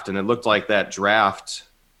draft, and it looked like that draft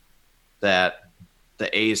that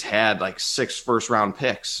the A's had like 6 first-round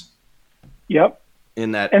picks. Yep.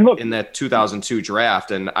 In that and look, in that 2002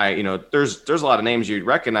 draft, and there's a lot of names you'd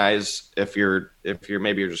recognize if you're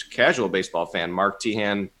maybe you're just a casual baseball fan. Mark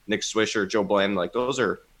Tehan, Nick Swisher, Joe Bland, like those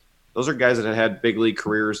are guys that had big league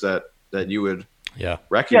careers that you would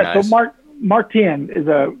recognize. Yeah, so Mark Tehan is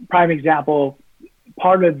a prime example of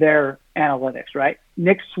part of their analytics, right?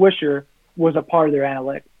 Nick Swisher was a part of their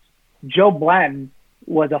analytics. Joe Blanton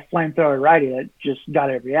was a flamethrower righty that just got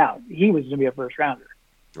every out. He was going to be a first rounder.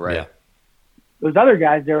 Right. Yeah. Those other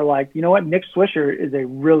guys, they were like, you know what? Nick Swisher is a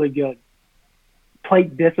really good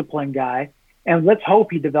plate discipline guy, and let's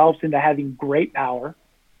hope he develops into having great power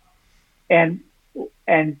and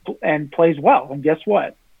plays well. And guess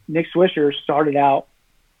what? Nick Swisher started out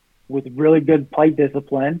with really good plate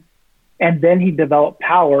discipline, and then he developed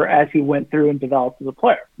power as he went through and developed as a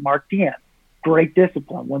player. Mark Tehan, great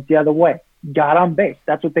discipline, went the other way, got on base.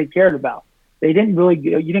 That's what they cared about. You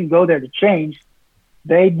didn't go there to change.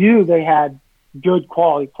 They knew they had good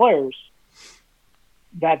quality players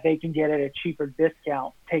that they can get at a cheaper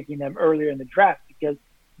discount, taking them earlier in the draft, because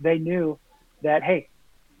they knew that, hey,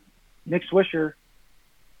 Nick Swisher,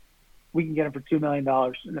 we can get him for $2 million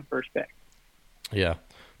in the first pick. Yeah.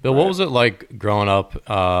 Bill, what was it like growing up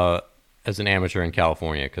as an amateur in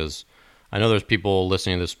California? Because I know there's people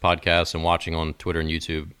listening to this podcast and watching on Twitter and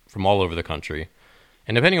YouTube from all over the country.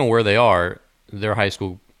 And depending on where they are, their high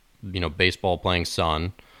school, baseball playing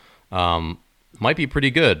son might be pretty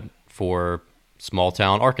good for small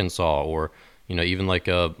town Arkansas, or even like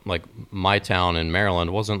my town in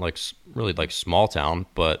Maryland wasn't really small town,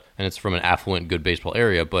 and it's from an affluent, good baseball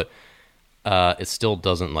area, but it still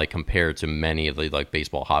doesn't compare to many of the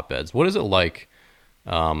baseball hotbeds. What is it like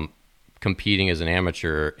competing as an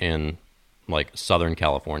amateur in Southern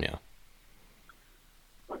California?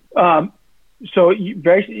 So you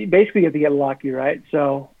basically have to get lucky, right?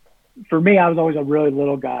 So for me, I was always a really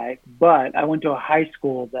little guy, but I went to a high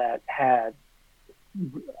school that had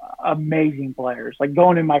amazing players. Like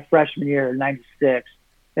going in my freshman year in '96,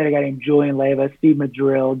 they had a guy named Julian Leyva, Steve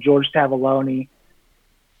Madrill, George Tavaloni.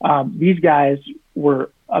 These guys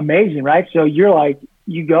were amazing, right? So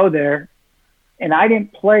you go there, and I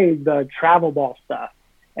didn't play the travel ball stuff.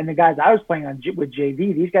 And the guys I was playing with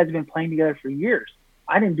JV, these guys have been playing together for years.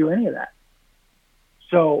 I didn't do any of that.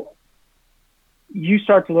 So you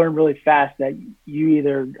start to learn really fast that you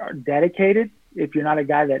either are dedicated, if you're not a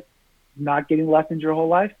guy that's not getting lessons your whole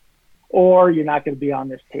life, or you're not going to be on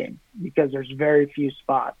this team, because there's very few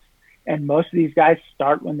spots. And most of these guys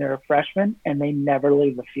start when they're a freshman and they never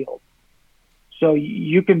leave the field. So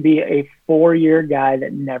you can be a 4-year guy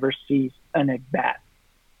that never sees an at-bat,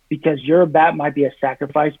 because your at-bat might be a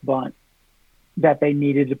sacrifice bunt that they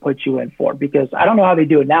needed to put you in for. Because I don't know how they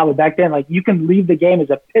do it now, but back then, you can leave the game as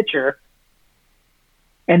a pitcher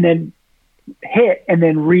and then hit and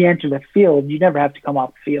then re-enter the field. You never have to come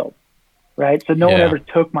off the field, right? So no one ever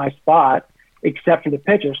took my spot except for the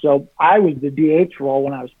pitcher. So I was the DH role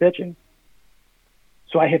when I was pitching.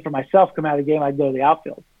 So I hit for myself, come out of the game, I'd go to the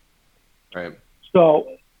outfield. Right.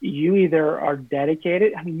 So you either are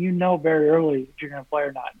dedicated, very early if you're going to play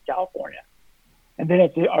or not in California. And then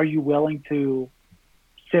are you willing to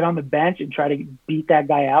sit on the bench and try to beat that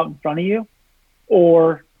guy out in front of you,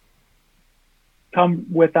 or come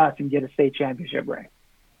with us and get a state championship ring?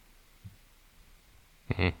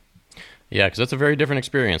 Mm-hmm. Yeah, because that's a very different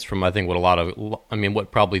experience from, I think,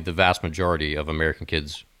 what probably the vast majority of American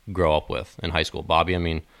kids grow up with in high school. Bobby,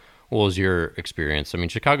 what was your experience?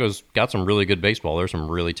 Chicago's got some really good baseball. There's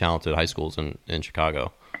some really talented high schools in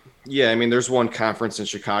Chicago. Yeah, there's one conference in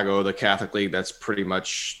Chicago, the Catholic League, that's pretty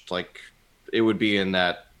much it would be in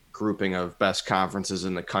that grouping of best conferences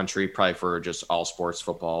in the country, probably for just all sports,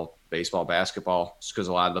 football, baseball, basketball, just because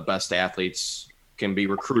a lot of the best athletes can be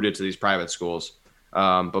recruited to these private schools.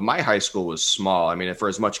 But my high school was small. For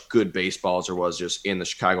as much good baseball as there was just in the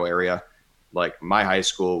Chicago area, my high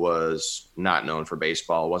school was not known for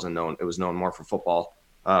baseball. It was known more for football,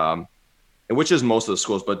 and which is most of the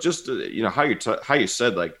schools. But just how you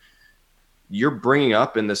said, you're bringing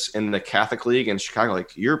up in the Catholic League in Chicago,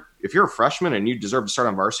 if you're a freshman and you deserve to start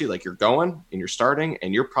on varsity, you're going and you're starting,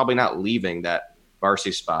 and you're probably not leaving that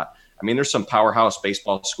varsity spot. There's some powerhouse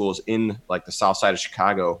baseball schools in the south side of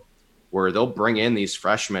Chicago where they'll bring in these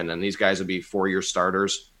freshmen, and these guys will be 4-year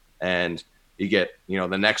starters, and you get,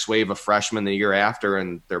 the next wave of freshmen the year after,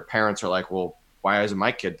 and their parents are like, well, why isn't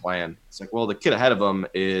my kid playing? It's well, the kid ahead of them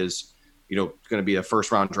is, going to be a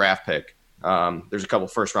first-round draft pick. There's a couple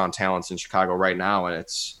first-round talents in Chicago right now, and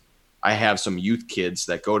it's I have some youth kids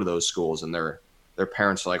that go to those schools, and their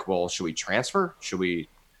parents are like, well, should we transfer?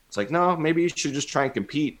 It's like, no, maybe you should just try and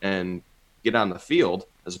compete and get on the field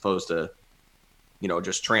as opposed to,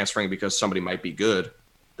 just transferring because somebody might be good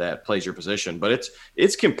that plays your position. But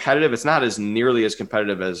it's competitive. It's not as nearly as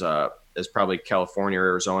competitive as probably California or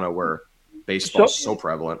Arizona, where baseball is so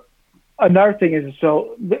prevalent. Another thing is,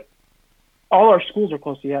 all our schools are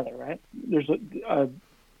close together, right? There's a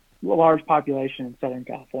large population in Southern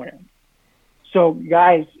California. So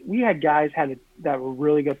we had guys that were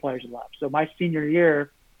really good players left. So my senior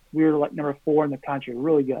year, we were like number 4 in the country,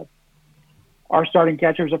 really good. Our starting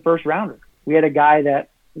catcher was a first rounder. We had a guy that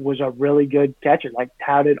was a really good catcher, like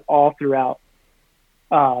touted all throughout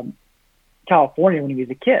California when he was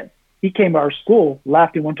a kid. He came to our school,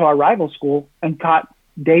 left and went to our rival school and caught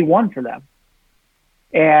day 1 for them.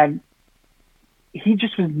 And he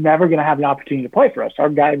just was never going to have an opportunity to play for us. Our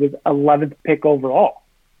guy was 11th pick overall,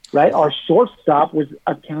 right? Our shortstop was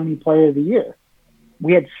a county player of the year.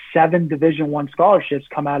 We had 7 Division I scholarships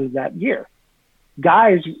come out of that year.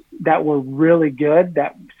 Guys that were really good,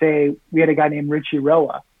 that say we had a guy named Richie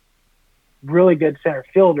Roa, really good center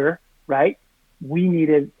fielder, right? We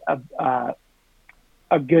needed a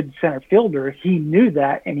good center fielder. He knew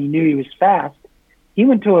that, and he knew he was fast. He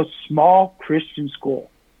went to a small Christian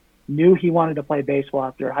school, knew he wanted to play baseball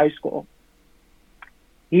after high school.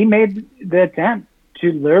 He made the attempt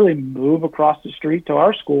to literally move across the street to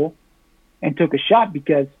our school and took a shot,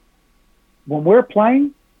 because when we're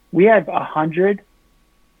playing, we have 100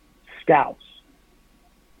 scouts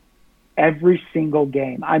every single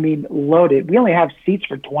game. I mean, loaded. We only have seats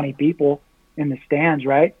for 20 people in the stands,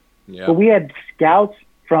 right? Yeah. But we had scouts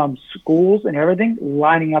from schools and everything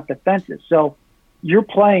lining up the fences. So you're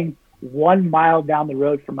playing 1 mile down the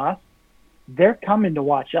road from us. They're coming to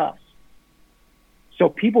watch us. So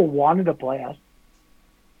people wanted to play us,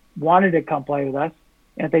 wanted to come play with us.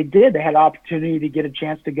 And if they did, they had an opportunity to get a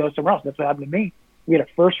chance to go somewhere else. That's what happened to me. We had a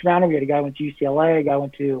first rounder. We had a guy who went to UCLA, a guy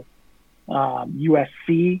went to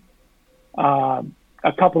USC,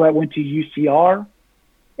 a couple that went to UCR.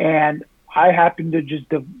 And I happened to just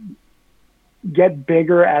get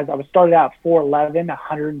bigger as I was started out 4'11",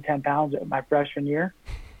 110 pounds at my freshman year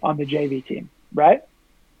on the JV team, right?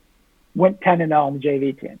 Went 10-0 on the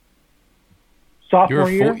JV team. Sophomore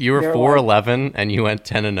year, you were 4'11", and you went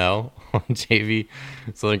 10-0 on JV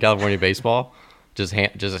Southern California baseball. Just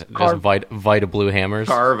Vita Blue hammers,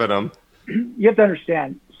 carving them. You have to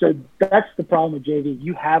understand. So that's the problem with JV.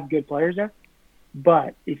 You have good players there,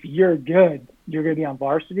 but if you're good, you're going to be on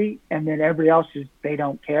varsity, and then everybody else they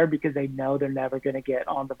don't care because they know they're never going to get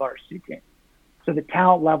on the varsity team. So the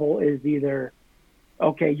talent level is either,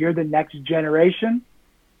 okay, you're the next generation,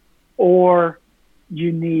 or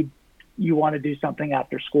you want to do something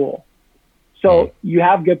after school. So you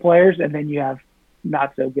have good players, and then you have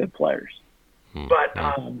not so good players. But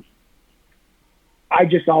I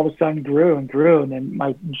just all of a sudden grew and grew. And then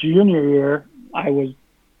my junior year, I was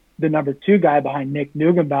the number 2 guy behind Nick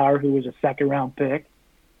Neugenbauer, who was a 2nd-round pick.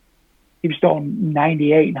 He was still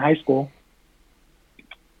 98 in high school.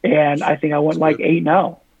 And I think I went like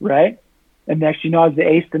 8-0, right? And next, I was the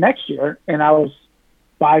ace the next year. And I was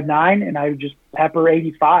 5'9", and I would just pepper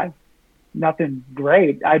 85. Nothing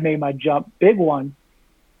great. I made my jump big one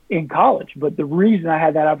in college. But the reason I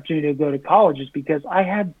had that opportunity to go to college is because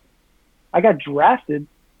I got drafted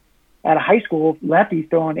at a high school lefty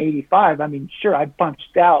throwing 85. I mean, sure, I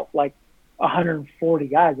punched out like 140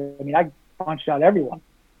 guys. I mean, I punched out everyone.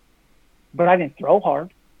 But I didn't throw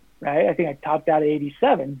hard, right? I think I topped out at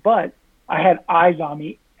 87. But I had eyes on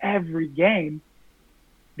me every game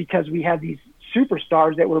because we had these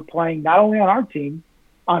superstars that were playing not only on our team,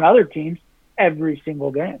 on other teams, every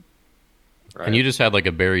single game. Right. And you just had like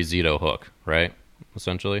a Barry Zito hook, right?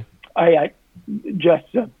 Essentially. I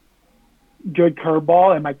just a good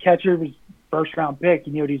curveball, and my catcher was first-round pick.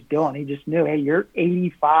 He knew what he's doing. He just knew, hey, you're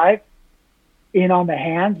 85 in on the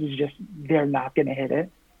hands is just they're not going to hit it.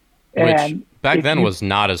 Which back then was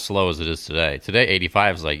not as slow as it is today. Today,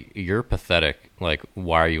 85 is like, you're pathetic. Like,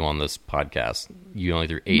 why are you on this podcast? You only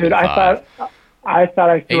threw 85. Dude, I thought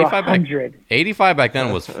I threw 100. 85 back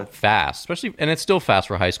then was fast, especially, and it's still fast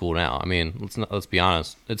for high school now. I mean, let's be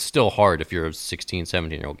honest. It's still hard if you're a 16,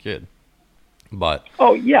 17-year-old kid. But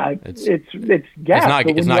it's gas. It's not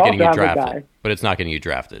getting you drafted. But it's not getting you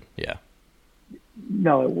drafted. Yeah.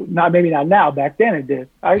 No, maybe not now. Back then it did.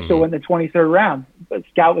 I still went in the 23rd round. But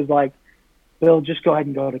Scout was like, Bill, just go ahead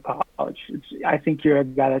and go to college. I think you're a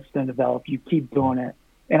guy that's going to develop. You keep doing it.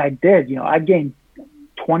 And I did. I gained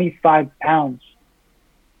 25 pounds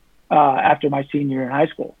after my senior year in high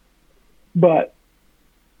school. But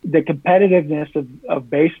the competitiveness of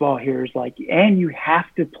baseball here is like, and you have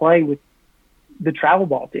to play with the travel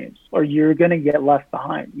ball teams or you're going to get left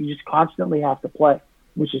behind. You just constantly have to play,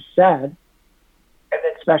 which is sad. And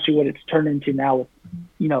then especially what it's turned into now with,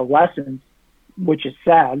 lessons, which is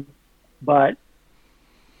sad, but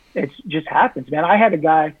it just happens, man. I had a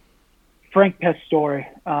guy, Frank Pastore,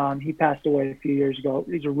 he passed away a few years ago.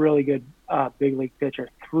 He's a really good big league pitcher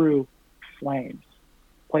through Flames,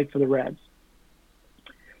 played for the Reds.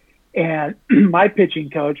 And my pitching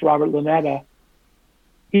coach, Robert Lunetta,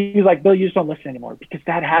 he's like, Bill, you just don't listen anymore because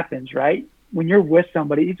that happens, right? When you're with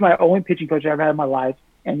somebody, he's my only pitching coach I ever had in my life.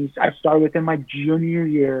 And I started with him my junior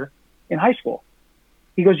year in high school.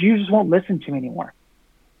 He goes, you just won't listen to me anymore.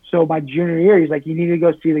 So my junior year, he's like, you need to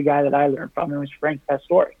go see the guy that I learned from. It was Frank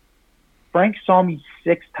Pastore. Frank saw me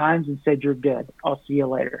 6 times and said, you're good. I'll see you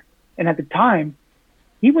later. And at the time,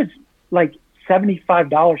 he was like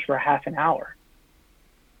 $75 for a half an hour.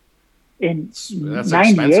 In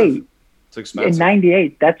 98, it's expensive. In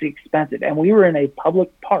 98, that's expensive. And we were in a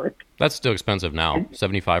public park. That's still expensive now.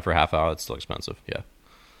 75 for a half hour, that's still expensive. Yeah.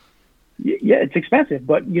 Yeah, it's expensive.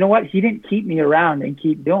 But you know what? He didn't keep me around and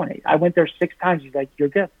keep doing it. I went there 6 times. He's like, you're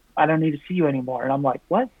good. I don't need to see you anymore. And I'm like,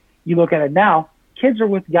 what? You look at it now, kids are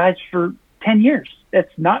with guys for 10 years.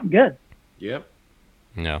 That's not good. Yep.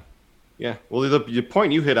 No. Yeah. Well, the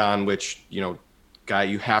point you hit on, which, guy,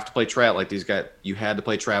 you have to play travel like these guys. You had to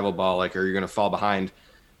play travel ball, like, or you're going to fall behind.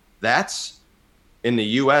 That's in the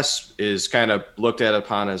U.S. is kind of looked at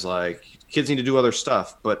upon as like kids need to do other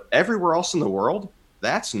stuff, but everywhere else in the world,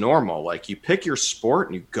 that's normal. Like you pick your sport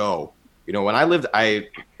and you go. When I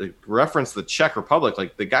referenced the Czech Republic.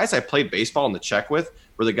 Like the guys I played baseball in the Czech with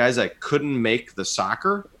were the guys that couldn't make the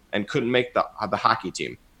soccer and couldn't make the hockey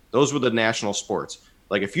team. Those were the national sports.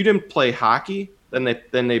 Like if you didn't play hockey, then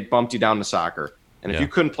they bumped you down to soccer. And if you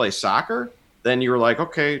couldn't play soccer, then you were like,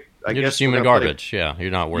 okay, I you're guess just human garbage. Yeah,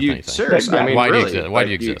 you're not worth anything. Serious. I mean, why really, do you exist? Why do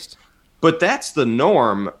you exist? But that's the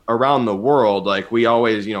norm around the world. Like we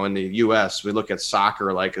always, in the U.S., we look at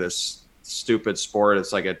soccer like this stupid sport.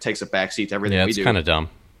 It's like it takes a backseat to everything we do. Yeah, it's kind of dumb.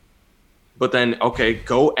 But then, okay,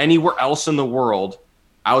 go anywhere else in the world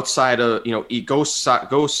outside of, go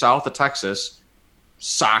south of Texas,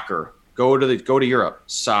 soccer. Go to Europe,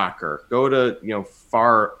 soccer. Go to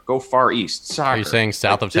far east, soccer. Are you saying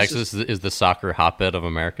south of Texas is the soccer hotbed of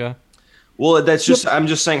America? Well, that's just I'm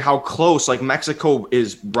just saying how close. Like Mexico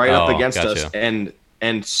is right up against us,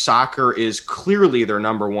 and soccer is clearly their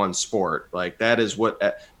number one sport. Like that is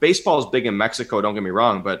what baseball is big in Mexico. Don't get me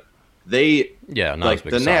wrong, but they like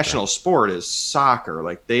the national sport is soccer.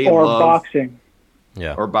 Like they love boxing,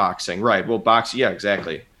 or boxing, right? Well, boxing, yeah,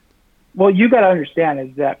 exactly. Well, you got to understand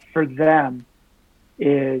is that for them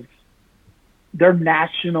is their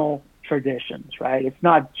national traditions, right? It's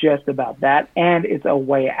not just about that, and it's a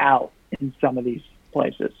way out in some of these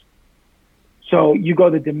places. So you go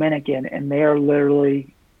to the Dominican, and they are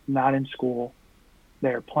literally not in school.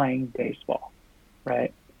 They're playing baseball,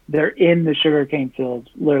 right? They're in the sugarcane fields,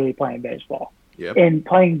 literally playing baseball. Yep. And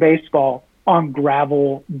playing baseball on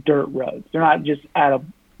gravel dirt roads. They're not just at a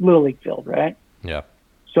Little League field, right? Yeah.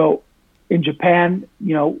 So in Japan,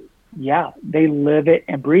 they live it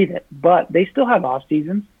and breathe it, but they still have off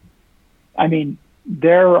seasons. I mean,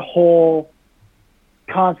 their whole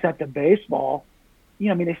concept of baseball,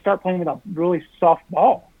 they start playing with a really soft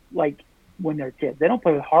ball, like when they're kids. They don't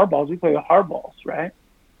play with hard balls. We play with hard balls, right?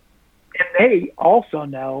 And they also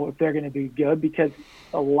know if they're going to be good because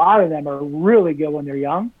a lot of them are really good when they're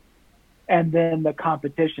young. And then the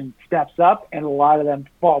competition steps up and a lot of them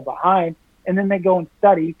fall behind. And then they go and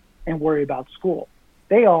study and worry about school.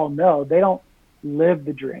 They all know they don't live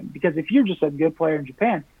the dream because if you're just a good player in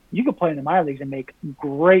Japan, you could play in the minor leagues and make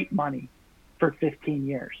great money for 15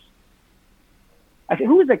 years. I said,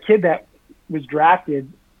 who was that kid that was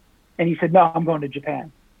drafted and he said, no, I'm going to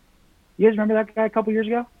Japan? You guys remember that guy a couple years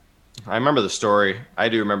ago? I remember the story. I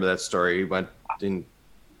do remember that story. He went in.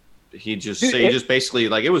 He just basically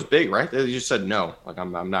like it was big, right? He just said no. Like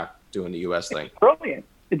I'm not doing the U.S. thing.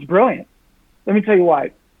 It's brilliant. Let me tell you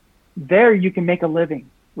why. There you can make a living,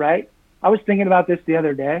 right? I was thinking about this the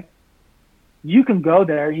other day. You can go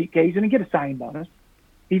there. He's going to get a signing bonus.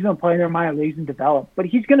 He's going to play in their minor leagues and develop, but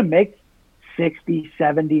he's going to make $60,000,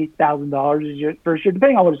 $70,000 a year, first year,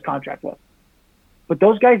 depending on what his contract was. But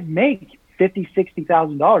those guys make $50,000,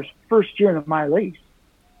 $60,000 first year in the minor leagues,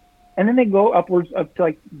 and then they go upwards up to,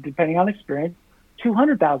 like, depending on experience,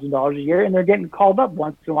 $200,000 a year, and they're getting called up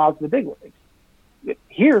once in a while to the big leagues.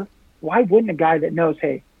 Here, why wouldn't a guy that knows,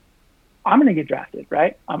 hey, I'm going to get drafted,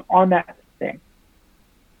 right? I'm on that thing.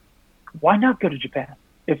 Why not go to Japan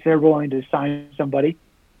if they're willing to sign somebody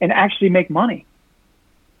and actually make money?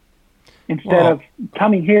 Instead of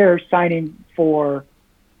coming here, signing for,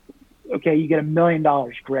 okay, you get $1 million,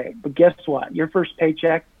 great. But guess what? Your first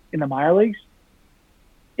paycheck in the minor leagues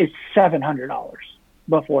is $700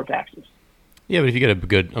 before taxes. Yeah, but if you get a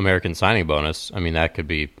good American signing bonus, I mean, that could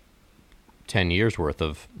be 10 years worth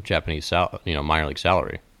of Japanese minor league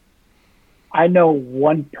salary. I know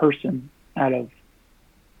one person out of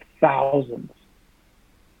thousands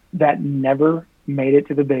that never made it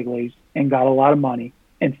to the big leagues and got a lot of money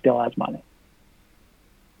and still has money.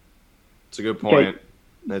 It's a good point.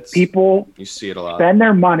 Okay. People you see it a lot. Spend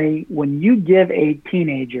their money. When you give a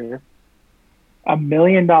teenager $1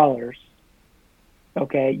 million,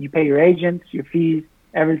 okay, you pay your agents, your fees,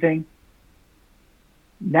 everything.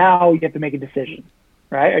 Now you have to make a decision,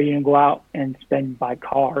 right? Are you going to go out and buy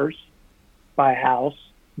cars, buy a house,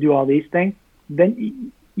 do all these things?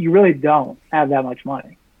 Then you really don't have that much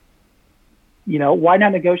money. Why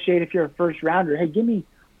not negotiate if you're a first rounder? Hey, give me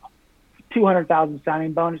 $200,000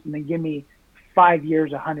 signing bonus and then give me 5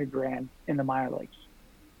 years, $100,000 in the minor leagues.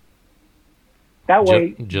 That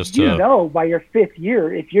way, by your 5th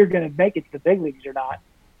year if you're going to make it to the big leagues or not,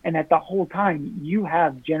 and that the whole time you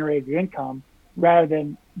have generated income rather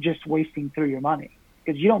than just wasting through your money,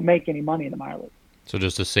 because you don't make any money in the minor leagues. So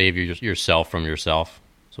just to save yourself from yourself,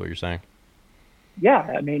 is what you're saying? Yeah,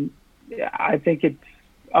 I mean, I think it's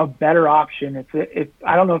a better option. If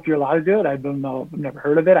I don't know if you're allowed to do it. I don't know. I've never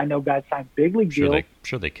heard of it. I know guys sign big league deals.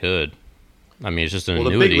 Sure they could. I mean, it's just an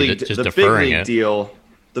annuity. Just deferring it.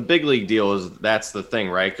 The big league deal that's the thing,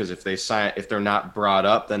 right? Because if they're not brought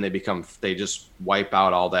up, then they just wipe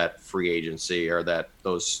out all that free agency or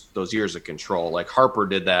those years of control. Like Harper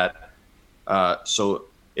did that, so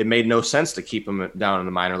it made no sense to keep him down in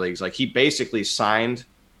the minor leagues. Like he basically signed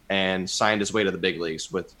his way to the big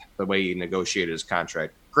leagues with the way he negotiated his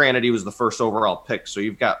contract. Granted, he was the first overall pick, so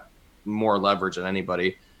you've got more leverage than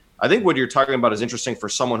anybody. I think what you're talking about is interesting for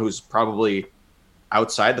someone who's probably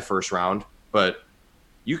outside the first round, but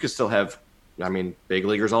you could still have, big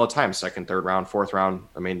leaguers all the time, 2nd, 3rd round, 4th round.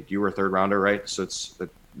 I mean, you were a 3rd rounder, right? So it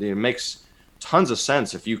makes tons of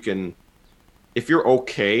sense if you're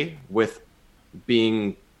okay with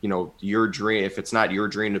being, your dream, if it's not your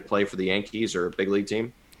dream to play for the Yankees or a big league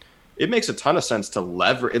team, it makes a ton of sense to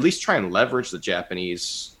at least try and leverage the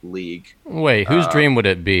Japanese league. Wait, whose dream would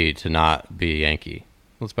it be to not be a Yankee?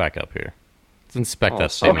 Let's back up here. Let's inspect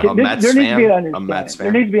that statement. Okay, there needs to be an understanding.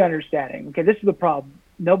 There needs to be understanding. Okay, this is the problem.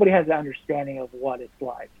 Nobody has an understanding of what it's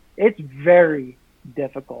like. It's very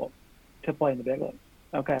difficult to play in the big leagues,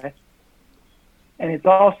 okay? And it's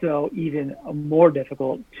also even more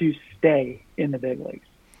difficult to stay in the big leagues.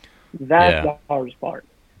 That's the hardest part.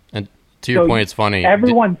 And to your point, it's funny.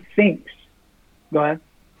 Everyone thinks. Go ahead.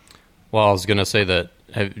 Well, I was going to say that,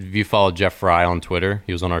 have you followed Jeff Fry on Twitter?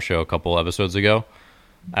 He was on our show a couple episodes ago.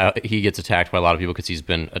 He gets attacked by a lot of people because he's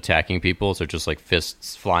been attacking people, so just like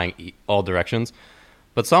fists flying all directions.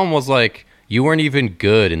 But someone was like, you weren't even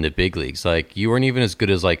good in the big leagues. Like, you weren't even as good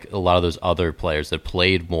as like a lot of those other players that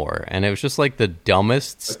played more. And it was just like the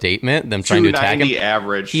dumbest statement, them trying to attack him.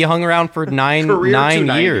 Average. He hung around for nine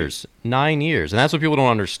years. 9 years. And that's what people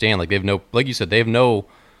don't understand. Like, like you said, they have no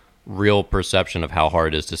real perception of how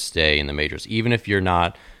hard it is to stay in the majors. Even if you're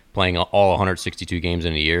not playing all 162 games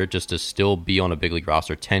in a year, just to still be on a big league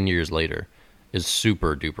roster 10 years later is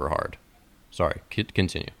super duper hard. Sorry,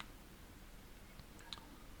 continue.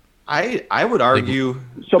 I would argue.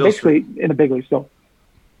 So basically, in the big leagues, still.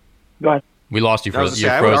 Go ahead. We lost you for a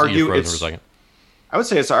second. I would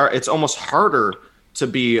say it's almost harder to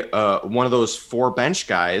be one of those 4 bench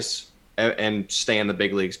guys and stay in the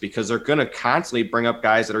big leagues because they're going to constantly bring up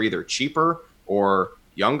guys that are either cheaper or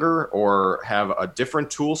younger or have a different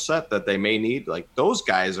tool set that they may need. Like those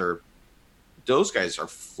guys are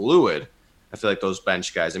fluid. I feel like those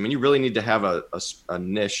bench guys. I mean, you really need to have a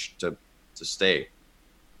niche to stay.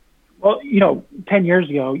 Well, 10 years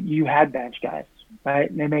ago, you had bench guys, right?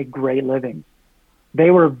 And they made great livings. They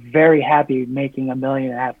were very happy making $1.5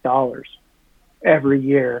 million every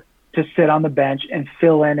year to sit on the bench and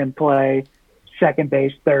fill in and play second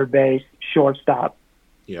base, third base, shortstop,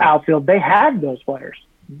 outfield. They had those players.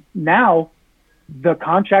 Now, the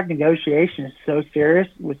contract negotiation is so serious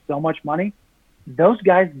with so much money, those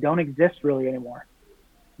guys don't exist really anymore.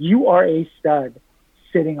 You are a stud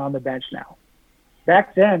sitting on the bench now.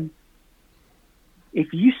 Back then,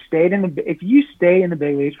 if you stay in the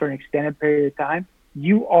big leagues for an extended period of time,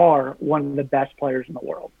 you are one of the best players in the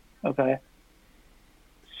world. Okay.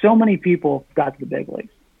 So many people got to the big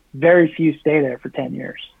leagues. Very few stay there for 10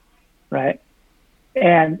 years. Right.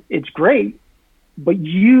 And it's great, but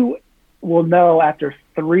you will know after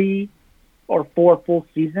 3 or 4 full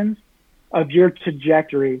seasons of your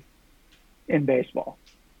trajectory in baseball.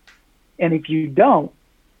 And if you don't,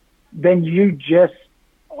 then you just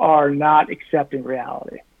are not accepting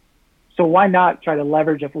reality. So why not try to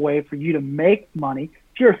leverage a way for you to make money?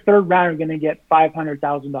 If you're a third rounder, going to get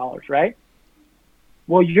 $500,000, right?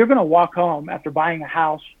 Well, you're going to walk home after buying a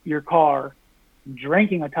house, your car,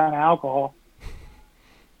 drinking a ton of alcohol.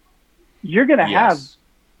 You're going to have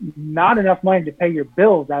not enough money to pay your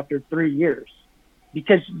bills after 3 years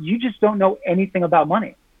because you just don't know anything about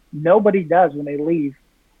money. Nobody does when they leave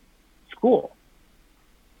school.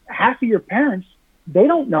 Half of your parents, they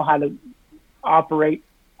don't know how to operate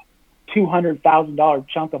 $200,000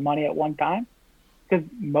 chunk of money at one time because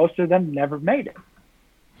most of them never made it.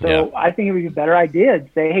 So I think it would be a better idea to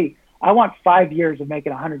say, hey, I want 5 years of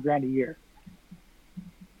making $100,000 a year.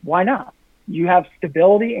 Why not? You have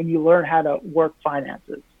stability and you learn how to work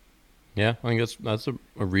finances. Yeah, I think that's a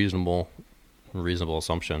reasonable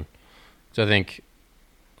assumption. So I think,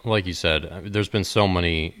 like you said, there's been so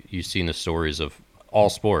many, you've seen the stories of all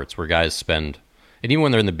sports where guys spend, and even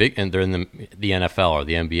when they're in the NFL or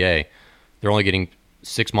the NBA, they're only getting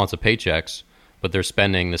 6 months of paychecks, but they're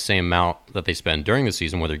spending the same amount that they spend during the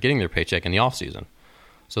season where they're getting their paycheck in the off season.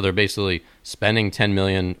 So they're basically spending $10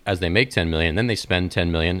 million as they make $10 million, then they spend $10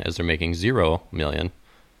 million as they're making $0 million,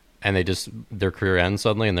 and their career ends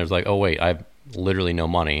suddenly, and there's like, oh wait, I have literally no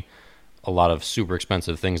money, a lot of super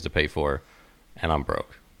expensive things to pay for, and I'm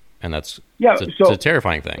broke, and it's a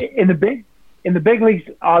terrifying thing. In the big leagues,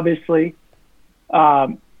 obviously,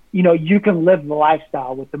 you can live the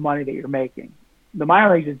lifestyle with the money that you're making. The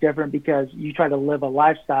minor leagues is different because you try to live a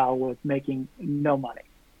lifestyle with making no money.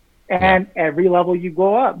 And every level you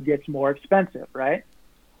go up gets more expensive, right?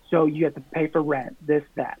 So you have to pay for rent, this,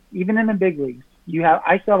 that. Even in the big leagues,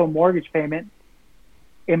 I still have a mortgage payment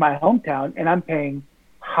in my hometown, and I'm paying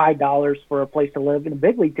high dollars for a place to live in a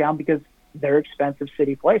big league town because they're expensive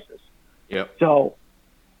city places. Yep. So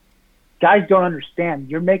guys don't understand.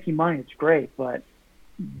 You're making money, it's great, but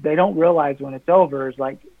they don't realize when it's over is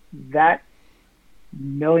like that $1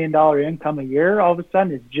 million income a year all of a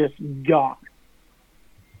sudden is just gone.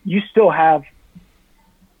 You still have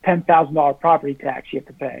 $10,000 property tax you have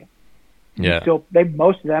to pay. Yeah.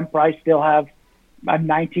 Most of them probably still have a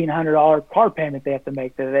 $1,900 car payment they have to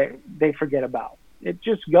make that they forget about. It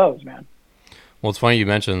just goes, man. Well, it's funny you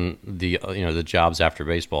mentioned the jobs after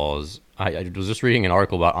baseball. I was just reading an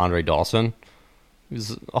article about Andre Dawson.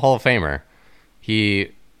 He's a Hall of Famer.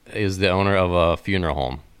 He is the owner of a funeral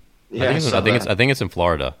home. Yeah, I think it's in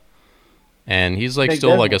Florida, and he's like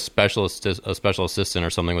still like a special assistant or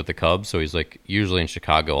something with the Cubs. So he's like usually in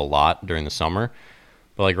Chicago a lot during the summer.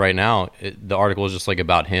 But like right now, the article is just like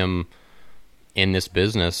about him in this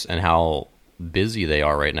business and how busy they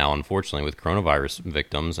are right now, unfortunately, with coronavirus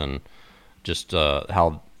victims, and just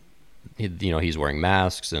how he's wearing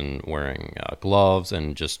masks and wearing gloves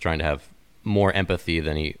and just trying to have more empathy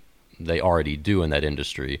than they already do in that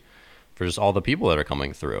industry for just all the people that are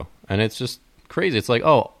coming through. And it's just crazy. It's like,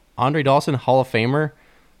 oh, Andre Dawson, Hall of Famer,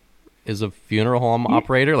 is a funeral home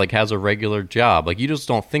operator, like has a regular job. Like you just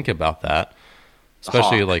don't think about that.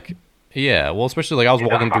 Especially especially like I was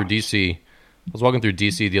walking through DC. I was walking through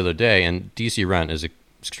DC the other day, and DC rent is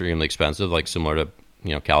extremely expensive, like similar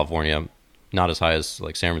to California, not as high as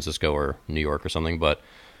like San Francisco or New York or something, but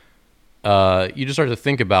you just start to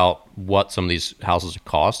think about what some of these houses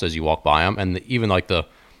cost as you walk by them, and even like the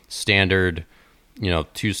standard,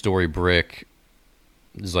 2-story brick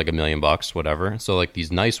is like $1 million, whatever. So like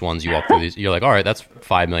these nice ones, you walk through these, you're like, all right, that's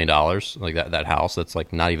 $5 million, like that house that's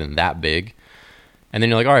like not even that big. And then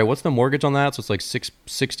you're like, all right, what's the mortgage on that? So it's like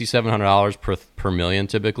 $6,700 per million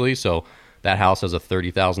typically. So that house has a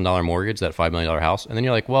 $30,000 mortgage, that $5 million house. And then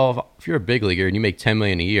you're like, well, if you're a big leaguer and you make $10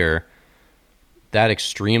 million a year, that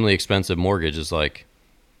extremely expensive mortgage is like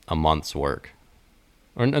a month's work,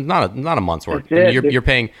 or not a month's work. You're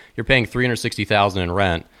paying $360,000 in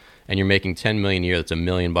rent, and you're making $10 million a year. That's $1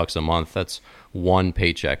 million a month. That's one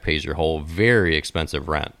paycheck pays your whole very expensive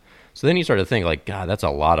rent. So then you start to think like, God, that's a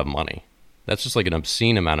lot of money. That's just like an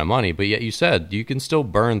obscene amount of money. But yet you said you can still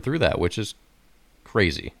burn through that, which is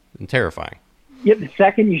crazy and terrifying. Yeah, the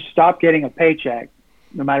second you stop getting a paycheck,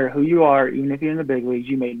 no matter who you are, even if you're in the big leagues,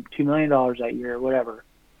 you made $2 million that year or whatever.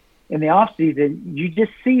 In the off season, you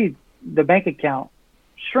just see the bank account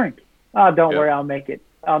shrink. Oh, don't worry, I'll make it.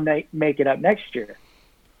 I'll make it up next year.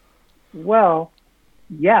 Well,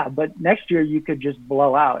 yeah, but next year you could just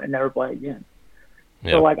blow out and never play again.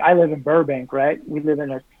 Yep. So like I live in Burbank, right? We live in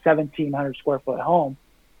a 1,700 square foot home.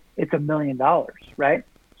 It's $1 million, right?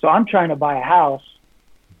 So I'm trying to buy a house,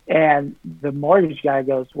 and the mortgage guy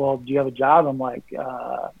goes, well, do you have a job? I'm like,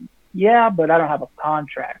 yeah, but I don't have a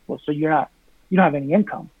contract. Well, so you don't have any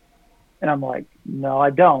income. And I'm like, no,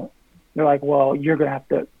 I don't. They're like, well,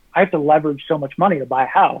 I have to leverage so much money to buy a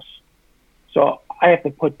house. So I have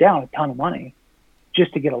to put down a ton of money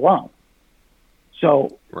just to get a loan.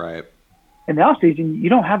 So right. in the off season, you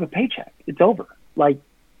don't have a paycheck. It's over. Like,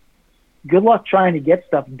 good luck trying to get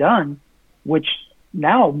stuff done, which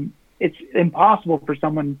now it's impossible for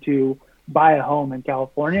someone to buy a home in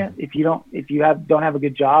California if you don't have a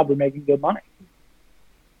good job or making good money.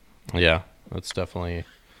 Yeah, that's definitely.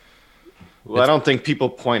 Well, I don't think people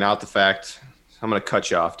point out the fact. I'm going to cut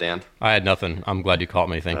you off, Dan. I had nothing. I'm glad you caught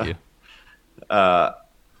me. Thank you.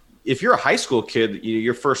 If you're a high school kid,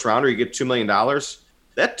 your first rounder, you get $2 million.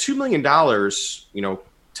 That $2 million,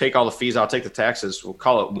 take all the fees out, take the taxes. We'll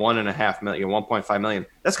call it $1.5 million, $1.5 million.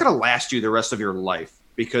 That's going to last you the rest of your life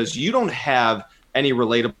because you don't have any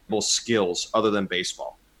relatable skills other than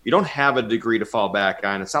baseball. You don't have a degree to fall back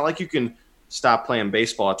on. It's not like you can stop playing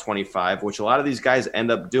baseball at 25, which a lot of these guys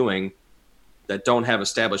end up doing that don't have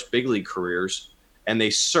established big league careers, and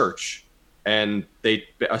they search and they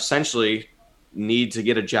essentially need to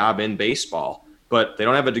get a job in baseball, but they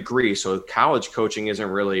don't have a degree. So college coaching isn't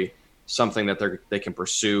really something that they can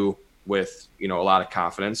pursue with, a lot of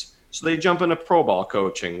confidence. So they jump into pro ball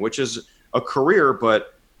coaching, which is a career,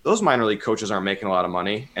 but those minor league coaches aren't making a lot of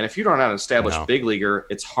money. And if you don't have an established big leaguer,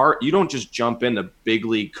 it's hard. You don't just jump into big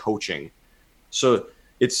league coaching. So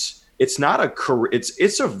it's not a career.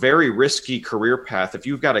 It's a very risky career path. If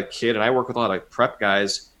you've got a kid, and I work with a lot of prep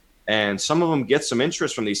guys, and some of them get some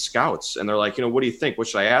interest from these scouts, and they're like, what do you think? What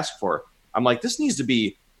should I ask for? I'm like, this needs to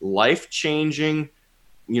be life-changing,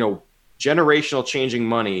 generational changing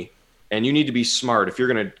money, and you need to be smart if you're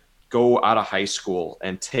going to go out of high school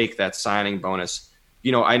and take that signing bonus.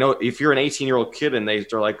 I know if you're an 18-year-old kid and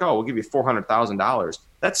they're like, oh, we'll give you $400,000.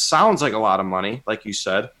 That sounds like a lot of money, like you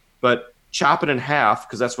said, but chop it in half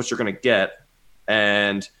because that's what you're going to get.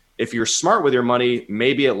 And if you're smart with your money,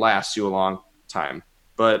 maybe it lasts you a long time.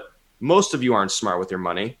 But most of you aren't smart with your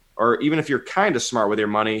money, or even if you're kind of smart with your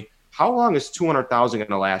money, how long is $200,000 going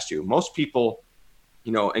to last you? Most people,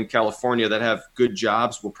 in California that have good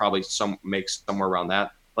jobs will probably make somewhere around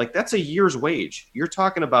that. Like that's a year's wage. You're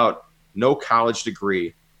talking about no college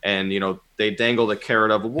degree, and they dangle the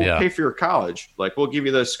carrot of we'll pay for your college, like we'll give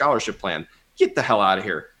you the scholarship plan. Get the hell out of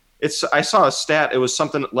here. I saw a stat. It was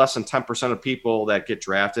something less than 10% of people that get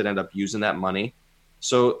drafted end up using that money.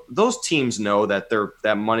 So those teams know that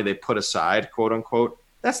that money they put aside, quote unquote,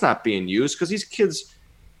 that's not being used because these kids,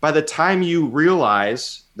 by the time you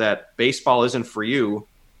realize that baseball isn't for you,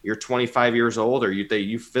 you're 25 years old or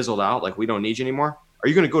you fizzled out, like we don't need you anymore. Are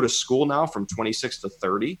you going to go to school now from 26 to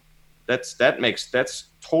 30? That's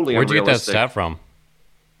totally unrealistic. Where'd you get that stat from?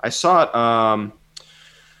 I saw it.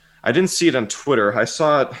 I didn't see it on Twitter. I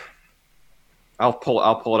saw it. I'll pull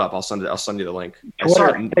it up. I'll send you the link. I saw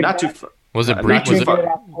it not too far. Was it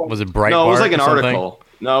Breitbart? No, it was like an article.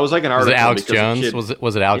 No, it was like an article. Was it Alex Jones?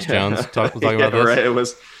 Was it Alex Jones talking about this? Right. It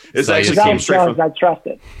was. It actually came straight from. I trust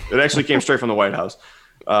it. It actually came straight from the White House.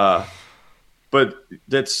 But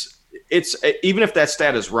it's even if that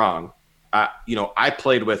stat is wrong, I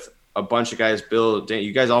played with a bunch of guys. Bill, Dan,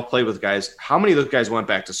 you guys all played with guys. How many of those guys went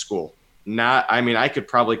back to school? I could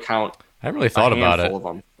probably count. I haven't really thought about it. Of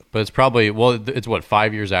them. But it's probably, it's what,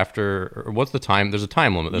 5 years after, or what's the time? There's a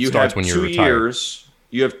time limit that starts when you're retired.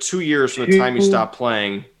 You have 2 years from the time you stop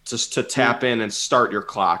playing to tap in and start your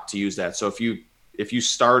clock to use that. So if you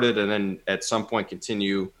started and then at some point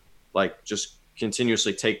continue, like just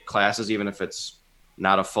continuously take classes, even if it's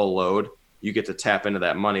not a full load, you get to tap into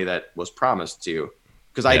that money that was promised to you.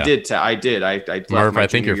 Because I did. Murph, I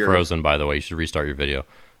think you're frozen, by the way. You should restart your video.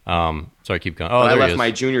 Sorry, keep going. Oh, I left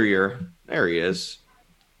my junior year. There he is.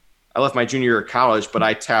 I left my junior year of college, but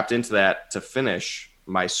I tapped into that to finish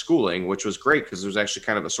my schooling, which was great because it was actually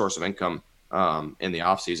kind of a source of income in the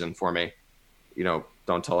off season for me.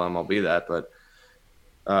 Don't tell MLB that, but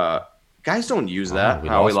guys don't use that. We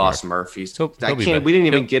lost Murph. We didn't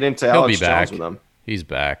even get into Alex Jones with him. He's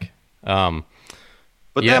back. But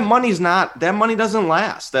that money doesn't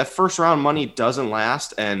last. That first round money doesn't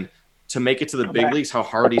last. And to make it to the big leagues, how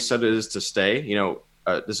hard he said it is to stay.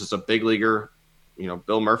 This is a big leaguer.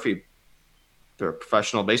 Bill Murphy, the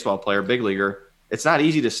professional baseball player, big leaguer. It's not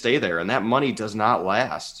easy to stay there, and that money does not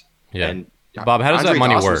last. Yeah. And Bob, how does that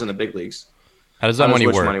money work? In the big leagues. How does that money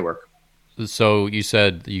work? So you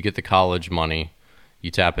said you get the college money,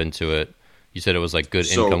 you tap into it. You said it was like good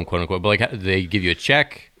income, quote unquote. But like, do they give you a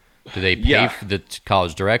check? Do they pay for the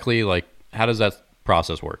college directly? Like, how does that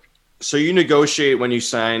process work? So you negotiate when you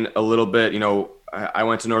sign a little bit. I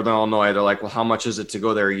went to Northern Illinois. They're like, well, how much is it to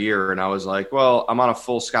go there a year? And I was like, well, I'm on a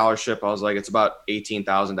full scholarship. I was like, it's about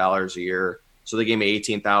 $18,000 a year. So they gave me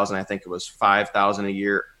 $18,000. I think it was $5,000 a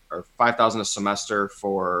year or $5,000 a semester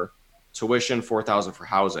for tuition, $4,000 for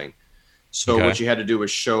housing. So what you had to do was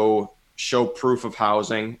show proof of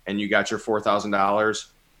housing, and you got your $4,000,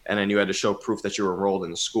 and then you had to show proof that you were enrolled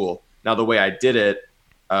in the school. Now, the way I did it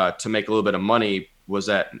to make a little bit of money was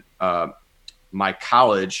that my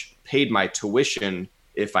college paid my tuition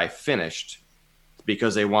if I finished,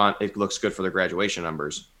 because it looks good for their graduation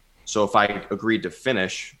numbers. So if I agreed to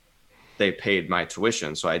finish, they paid my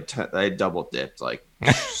tuition. So I double dipped, like,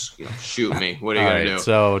 shoot me. What are you going to do?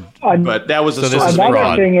 So, but that was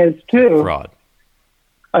another thing is too. Fraud.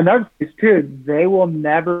 Another thing is too. They will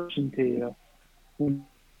never listen to you.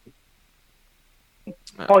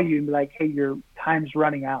 Call you and be like, "Hey, your time's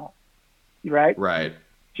running out." Right? Right.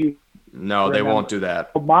 No, they won't do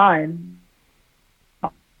that. Mine.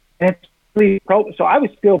 So I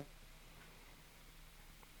was still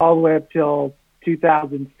all the way up till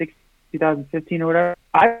 2006, 2015 or whatever.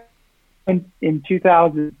 In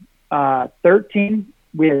 2013,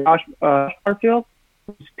 we had Josh Harfield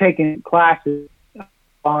was taking classes on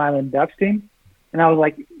Long Island Ducks team, and I was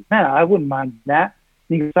like, man, I wouldn't mind that.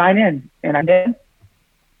 And you can sign in, and I did.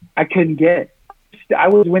 I couldn't get it. I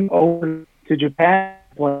went over to Japan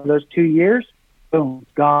for those 2 years. Boom,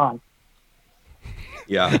 it's gone.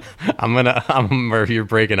 Yeah. Murphy, you're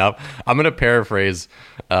breaking up. I'm gonna paraphrase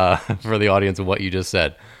for the audience of what you just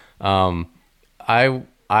said. I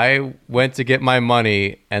went to get my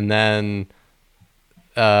money, and then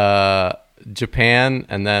Japan,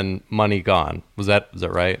 and then money gone. Was that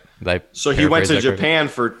right? So he went to Japan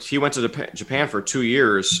for 2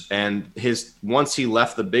 years, and once he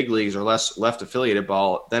left the big leagues or left affiliated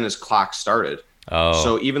ball, then his clock started. Oh.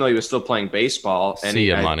 So even though he was still playing baseball, and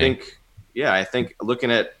I think looking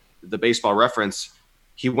at the Baseball Reference,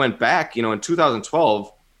 he went back, in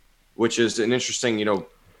 2012, which is an interesting,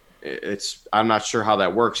 I'm not sure how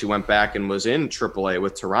that works. He went back and was in AAA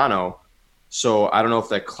with Toronto. So I don't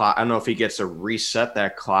know if he gets to reset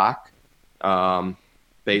that clock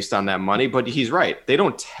based on that money, but he's right. They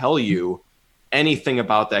don't tell you anything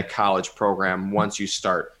about that college program once you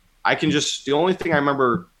start. The only thing I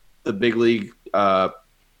remember the big league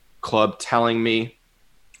club telling me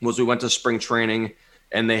was we went to spring training,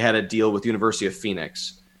 and they had a deal with University of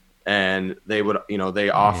Phoenix, and they would, they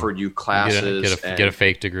offered you classes. Get a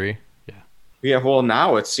fake degree. Yeah. Yeah. Well,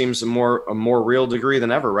 now it seems a more real degree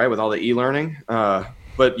than ever, right? With all the e-learning.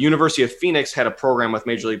 But University of Phoenix had a program with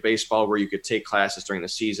Major League Baseball where you could take classes during the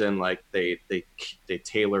season. Like they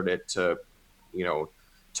tailored it to,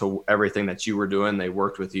 to everything that you were doing. They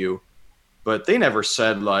worked with you. But they never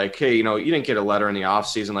said like, hey, you didn't get a letter in the off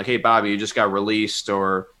season like, hey, Bobby, you just got released,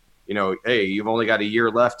 or, hey, you've only got a year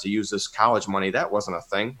left to use this college money. That wasn't a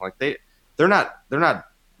thing. Like they're not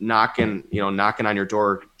knocking on your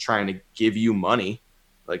door trying to give you money.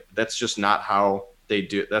 Like that's just not how they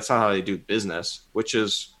do. That's not how they do business, which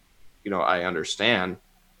is, I understand,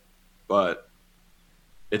 but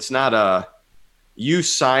it's not you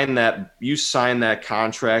sign that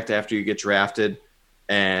contract after you get drafted,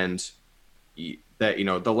 and that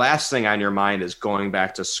the last thing on your mind is going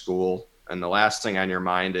back to school, and the last thing on your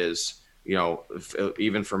mind is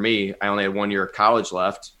even for me, I only had 1 year of college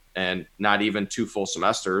left, and not even 2 full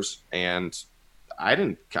semesters, and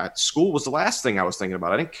school was the last thing I was thinking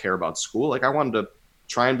about. I didn't care about school. Like I wanted to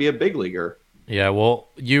try and be a big leaguer. Yeah, well,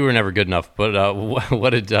 you were never good enough, but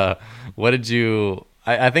what did you?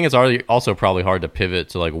 I think it's also probably hard to pivot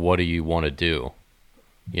to like, what do you want to do?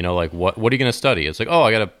 Like what are you going to study? It's like, oh,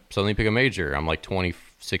 I got to suddenly pick a major. I'm like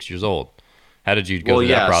 26 years old. How did you go through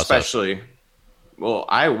that process?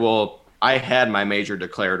 I had my major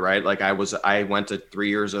declared, right? Like I went to 3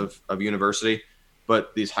 years of university,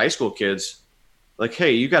 but these high school kids, like,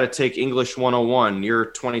 hey, you got to take English 101. You're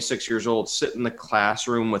 26 years old, sit in the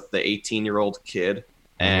classroom with the 18-year-old kid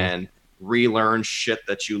and relearn shit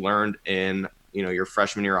that you learned in, your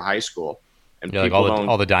freshman year of high school. And like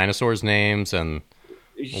all the dinosaurs' names and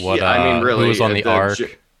what? Really, who was on the ark?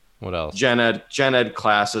 What else? Gen ed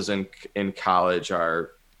classes in college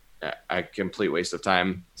are a complete waste of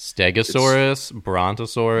time. Stegosaurus,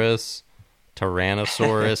 Brontosaurus,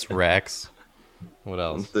 Tyrannosaurus Rex. What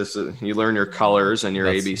else? You learn your colors and your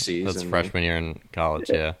ABCs. That's freshman year in college,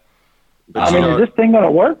 yeah. But is this thing going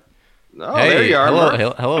to work? Oh, hey, there you are.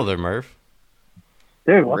 Hello there, Murph.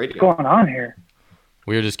 Dude, what's going on here?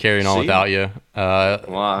 We were just carrying on without you.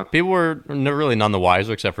 Wow. People were really none the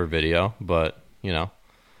wiser except for video, but,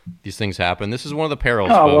 these things happen. This is one of the perils,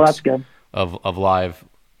 folks, well, that's good. Of live.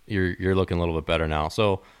 You're looking a little bit better now.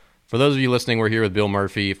 So for those of you listening, we're here with Bill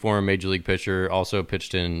Murphy, former Major League pitcher, also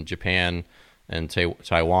pitched in Japan and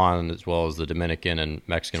Taiwan, as well as the Dominican and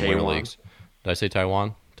Mexican winter leagues. Did I say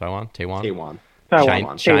Taiwan? Taiwan? Taiwan.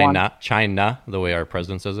 China, the way our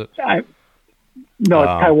president says it. No, it's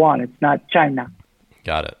Taiwan. It's not China.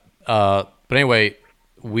 Got it. But anyway,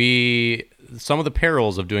 some of the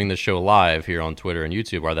perils of doing this show live here on Twitter and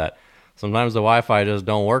YouTube are that sometimes the Wi-Fi just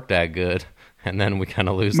don't work that good, and then we kind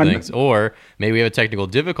of lose things. Or maybe we have a technical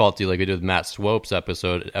difficulty like we did with Matt Swope's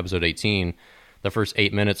episode 18. The first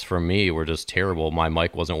 8 minutes for me were just terrible. My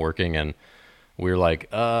mic wasn't working, and we were like,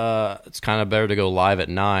 it's kind of better to go live at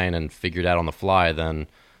 9 and figure it out on the fly than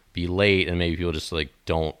be late, and maybe people just like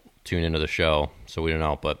don't tune into the show. So we don't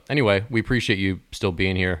know. But anyway, we appreciate you still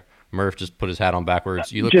being here. Murph just put his hat on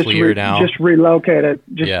backwards. You look clear now. Just relocated.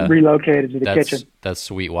 Relocated to the kitchen. That's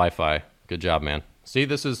sweet Wi-Fi. Good job, man. See,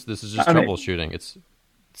 this is just troubleshooting.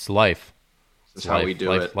 It's life. This is how we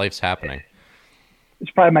do it. Life's happening.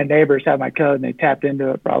 It's probably my neighbors have my code and they tapped into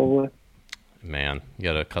it probably. Man, you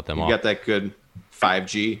got to cut them off. You got that good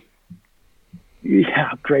 5G.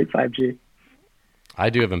 Yeah, great 5G. I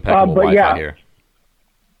do have impeccable Wi-Fi here.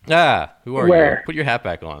 Who are you? Put your hat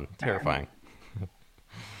back on. Terrifying.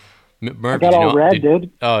 Murph, I got all red, dude.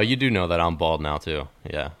 Oh, you do know that I'm bald now too.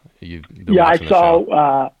 Yeah, I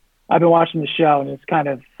saw. I've been watching the show, and it's kind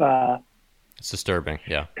of. It's disturbing.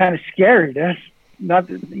 Yeah. Kind of scary. It's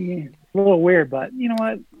a little weird, but you know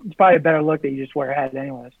what? It's probably a better look that you just wear a hat,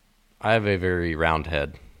 anyways. I have a very round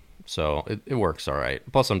head, so it works all right.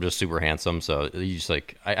 Plus, I'm just super handsome, so you just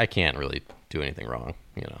like I can't really do anything wrong.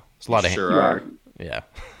 You know, it's a lot of are. Yeah.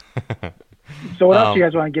 So what else do you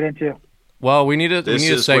guys want to get into? Well, we need a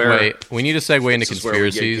segue. We need a segue into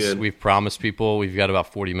conspiracies. We've promised people. We've got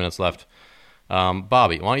about 40 minutes left.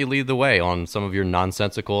 Bobby, why don't you lead the way on some of your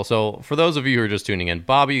nonsensical? So, for those of you who are just tuning in,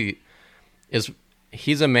 Bobby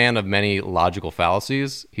he's a man of many logical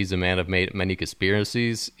fallacies. He's a man of many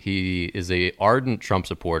conspiracies. He is a ardent Trump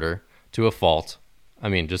supporter to a fault. I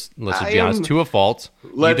mean, let's be honest, to a fault.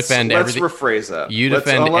 Let's rephrase that.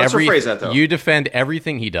 Let's rephrase that, though. You defend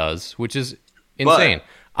everything he does, which is insane.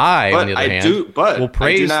 On the other hand, will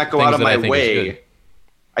praise I do not go out of my way.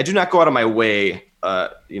 I do not go out of my way,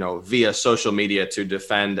 via social media to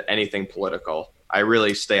defend anything political. I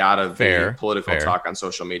really stay out of the political talk on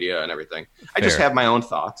social media and everything. I just have my own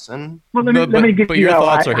thoughts. And let me get you how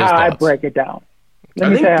I break it down.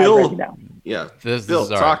 Let me say how I break it down. Yeah, Bill,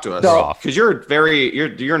 talk to us because you're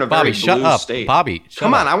in a very blue state. Bobby,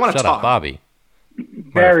 come on, I want to talk. Up, Bobby.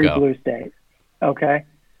 Very blue state. Okay,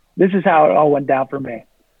 this is how it all went down for me.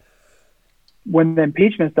 When the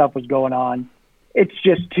impeachment stuff was going on, it's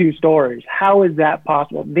just two stories. How is that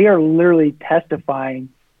possible? They are literally testifying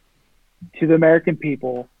to the American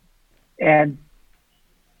people and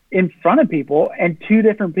in front of people, and two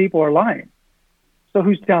different people are lying. So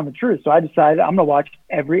who's telling the truth? So I decided I'm going to watch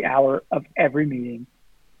every hour of every meeting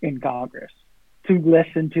in Congress to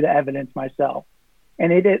listen to the evidence myself.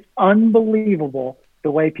 And it is unbelievable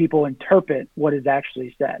the way people interpret what is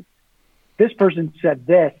actually said. This person said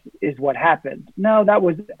this is what happened. No, that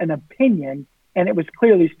was an opinion, and it was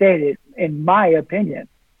clearly stated, in my opinion,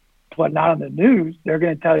 but not on the news. They're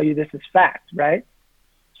going to tell you this is fact, right?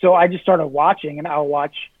 So I just started watching, and I'll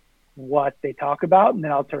watch what they talk about, and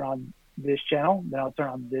then I'll turn on this channel, then I'll turn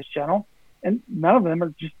on this channel, and none of them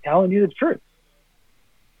are just telling you the truth.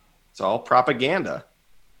 It's all propaganda.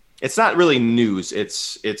 It's not really news.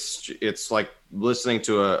 It's like listening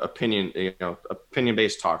to a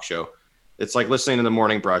opinion-based talk show. It's like listening to the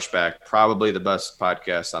Morning Brushback, probably the best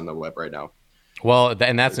podcast on the web right now. Well,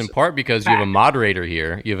 and that's in part because you have a moderator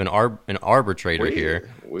here, you have an arbitrator here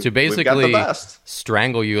to basically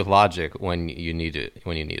strangle you with logic when you need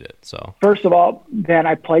it. So first of all, Dan,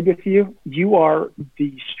 I played with you. You are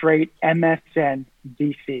the straight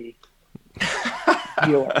MSNBC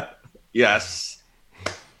viewer. Yes.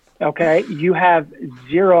 Okay, you have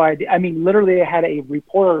zero idea. I mean, literally, I had a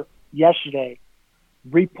reporter yesterday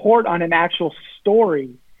report on an actual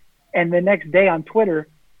story, and the next day on Twitter,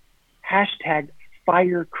 hashtag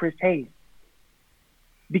fire Chris Hayes,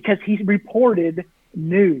 because he reported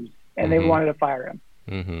news and they wanted to fire him.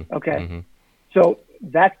 Mm-hmm. Okay. Mm-hmm. So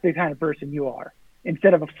that's the kind of person you are,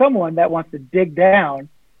 instead of someone that wants to dig down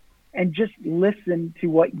and just listen to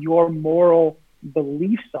what your moral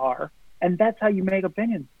beliefs are. And that's how you make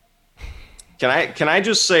opinions. Can I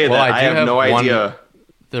just say that I have no idea.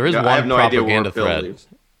 There is one propaganda thread.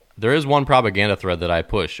 There is one propaganda thread that I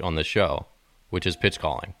push on the show, which is pitch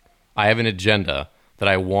calling. I have an agenda that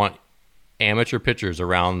I want amateur pitchers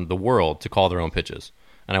around the world to call their own pitches,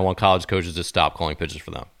 and I want college coaches to stop calling pitches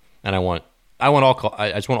for them. And I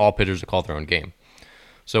just want all pitchers to call their own game.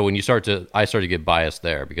 So when I start to get biased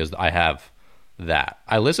there because I have that.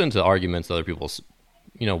 I listen to arguments that other people,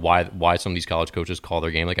 why some of these college coaches call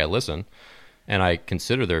their game. Like I listen, and I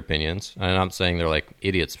consider their opinions. And I'm saying they're like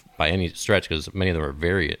idiots by any stretch, because many of them are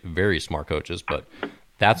very, very smart coaches. But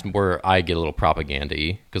that's where I get a little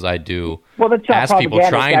propaganda-y, because I do ask people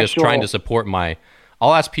trying to support my.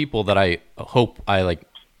 I'll ask people that I hope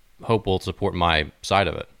will support my side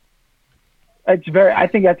of it. I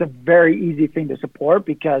think that's a very easy thing to support,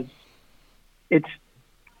 because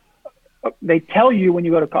they tell you when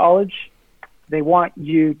you go to college, they want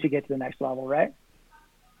you to get to the next level, right?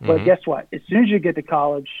 But guess what? As soon as you get to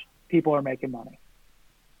college, people are making money.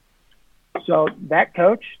 So that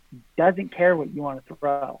coach doesn't care what you want to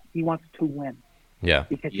throw. He wants to win. Yeah.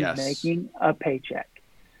 Because he's making a paycheck.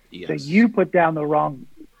 Yes. So you put down the wrong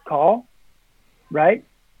call, right?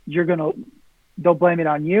 They'll blame it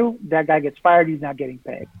on you. That guy gets fired. He's not getting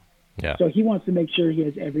paid. Yeah. So he wants to make sure he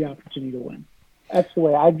has every opportunity to win. That's the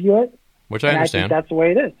way I view it. Which I understand. I think that's the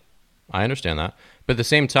way it is. I understand that. But at the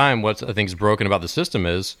same time, what I think is broken about the system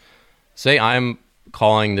is, say I'm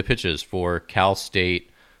calling the pitches for Cal State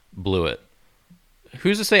Blewett.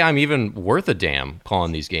 Who's to say I'm even worth a damn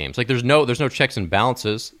calling these games? Like, there's no checks and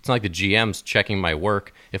balances. It's not like the GM's checking my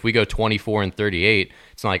work. If we go 24-38,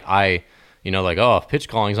 it's not like if pitch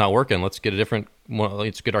calling's not working, let's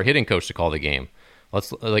get our hitting coach to call the game.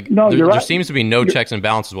 There seems to be no checks and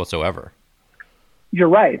balances whatsoever. You're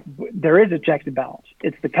right. There is a checks and balance.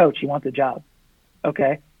 It's the coach. He wants a job.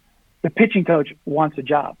 Okay. The pitching coach wants a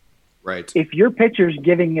job. Right. If your pitcher's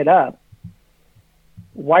giving it up,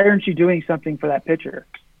 why aren't you doing something for that pitcher?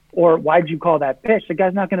 Or why'd you call that pitch? The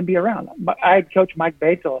guy's not going to be around. I coached Mike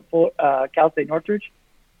Batesel at Cal State Northridge.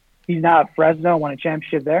 He's now at Fresno, won a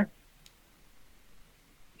championship there.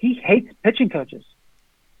 He hates pitching coaches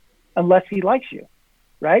unless he likes you,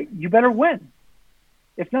 right? You better win.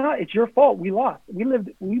 If not, it's your fault. We lost.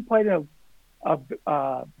 We played in a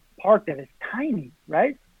park that is tiny,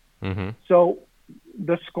 right? Mm-hmm. So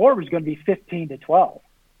the score was going to be 15-12.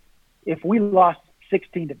 If we lost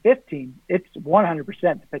 16-15, it's 100%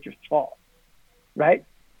 the pitcher's fault, right?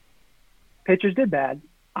 Pitchers did bad.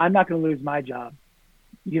 I'm not going to lose my job.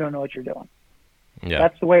 You don't know what you're doing. Yeah.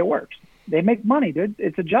 That's the way it works. They make money, dude.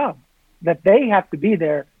 It's a job that they have to be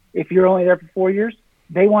there. If you're only there for 4 years,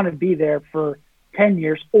 they want to be there for 10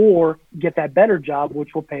 years or get that better job,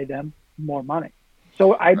 which will pay them more money.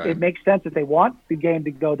 So it makes sense that they want the game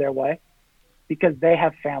to go their way because they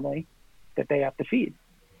have family that they have to feed.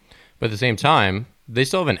 But at the same time, they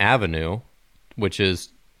still have an avenue, which is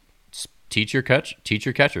teach your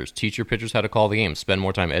catchers, teach your pitchers how to call the game, spend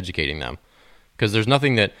more time educating them. Because there's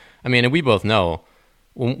nothing that, and we both know,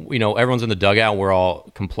 everyone's in the dugout, we're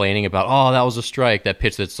all complaining about, oh, that was a strike, that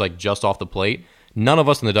pitch that's like just off the plate. None of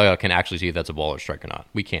us in the dugout can actually see if that's a ball or strike or not.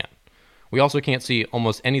 We can't. We also can't see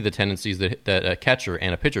almost any of the tendencies that a catcher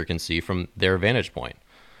and a pitcher can see from their vantage point.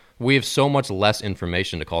 We have so much less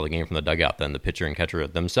information to call the game from the dugout than the pitcher and catcher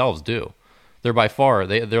themselves do. They're by far,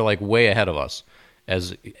 they're like way ahead of us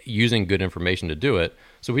as using good information to do it.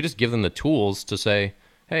 So we just give them the tools to say,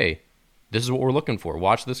 hey, this is what we're looking for.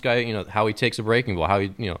 Watch this guy, how he takes a breaking ball, how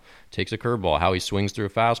he, takes a curveball, how he swings through a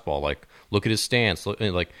fastball. Like, look at his stance.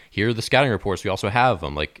 Here are the scouting reports. We also have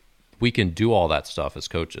them. Like, we can do all that stuff as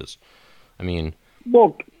coaches.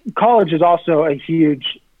 Well, college is also a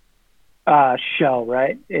huge show,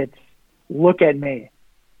 right? It's look at me,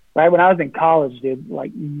 right? When I was in college, dude,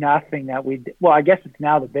 like nothing that we did. Well, I guess it's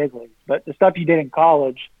now the big leagues, but the stuff you did in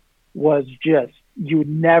college was just, you would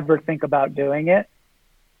never think about doing it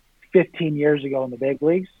 15 years ago in the big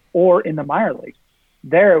leagues or in the minor leagues.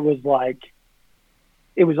 There it was like,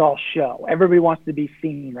 it was all show. Everybody wants to be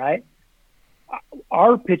seen, right?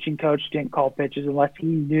 Our pitching coach didn't call pitches unless he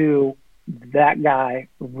knew that guy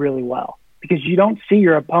really well, because you don't see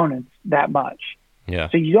your opponents that much. Yeah.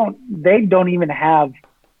 So they don't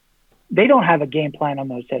have a game plan on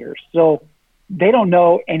those hitters. So they don't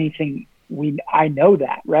know anything. I know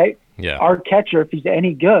that, right? Yeah. Our catcher, if he's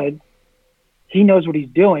any good, he knows what he's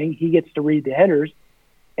doing. He gets to read the hitters,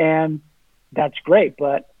 and that's great.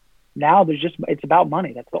 But now it's about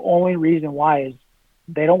money. That's the only reason why is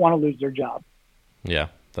they don't want to lose their job. Yeah,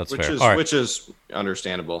 that's fair. Which is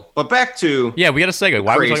understandable. But back to we got a segue.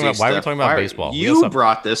 Why are we talking about baseball? You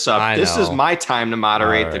brought this up. This is my time to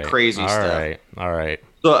moderate the crazy stuff. All right.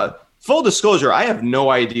 So full disclosure, I have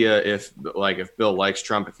no idea if Bill likes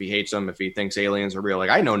Trump, if he hates him, if he thinks aliens are real.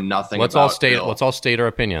 Like, I know nothing. Let's all state our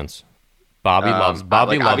opinions. Bobby loves him.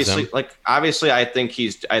 Obviously, I think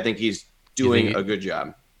he's doing a good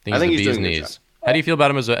job. I think he's doing a good job. How do you feel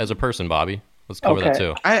about him as a person, Bobby? Let's cover that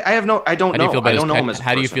too. I don't know. I don't know him as a person.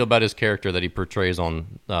 How do you feel about his character that he portrays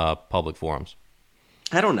on public forums?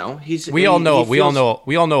 I don't know. We all know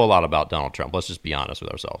a lot about Donald Trump. Let's just be honest with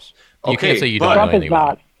ourselves. You can't say you don't know anything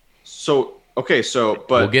about him. So Okay, so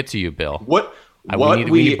but we'll get to you, Bill. We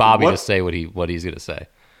need Bobby to say what he's going to say.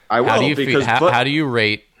 I will. How do you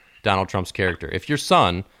rate Donald Trump's character? If your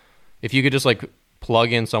son, if you could just like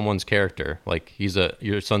plug in someone's character, like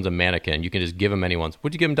your son's a mannequin, you can just give him anyone's.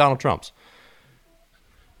 Would you give him Donald Trump's?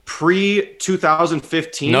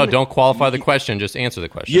 Pre-2015. No, don't qualify the question. Just answer the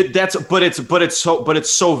question. Yeah, but it's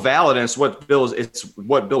so valid, and it's what Bill was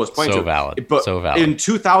pointing to. So valid. But so valid. In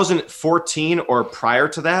 2014 or prior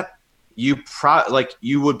to that, you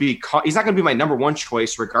would be. He's not going to be my number one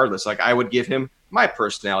choice, regardless. Like I would give him my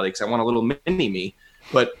personality because I want a little mini me.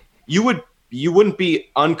 But you wouldn't be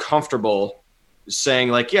uncomfortable saying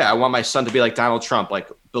like, yeah, I want my son to be like Donald Trump, like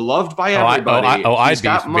beloved by everybody.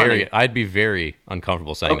 I'd be very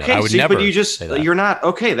uncomfortable saying that. I would never. But say that. You're not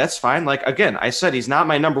okay. That's fine. Like again, I said he's not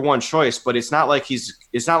my number one choice, but it's not like he's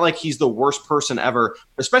the worst person ever,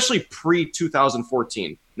 especially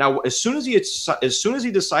pre-2014. Now, as soon as he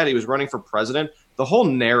decided he was running for president, the whole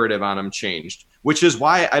narrative on him changed, which is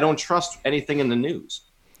why I don't trust anything in the news.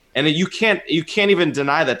 And you can't even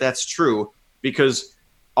deny that that's true because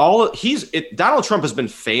Donald Trump has been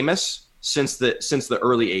famous since the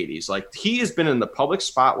early 80s. Like he has been in the public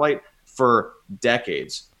spotlight for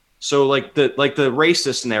decades. So like the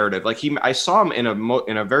racist narrative, like I saw him in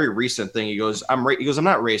a very recent thing. He goes, I'm not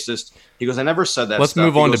racist. He goes, I never said that. Let's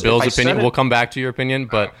move on to Bill's opinion. We'll come back to your opinion,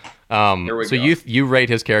 but so you rate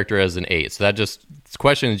his character as an 8. So that just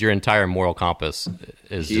questions your entire moral compass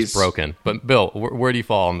is just broken. But Bill, where do you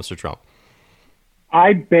fall on Mr. Trump?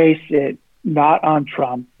 I base it not on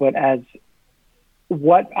Trump, but as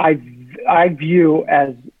what I view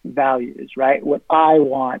as values, right? What I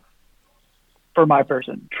want for my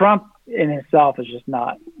person. Trump in himself is just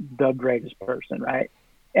not the greatest person, right?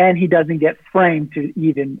 And he doesn't get framed to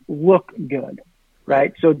even look good,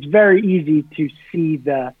 right? So it's very easy to see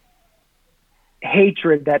the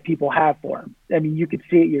hatred that people have for him. I mean, you could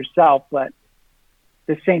see it yourself, but at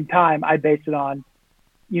the same time, I base it on,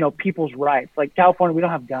 people's rights. Like California, we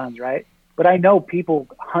don't have guns, right? But I know people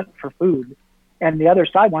hunt for food, and the other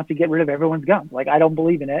side wants to get rid of everyone's guns. Like, I don't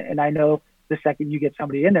believe in it, and I know the second you get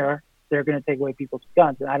somebody in there, they're going to take away people's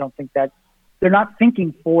guns. And I don't think that they're not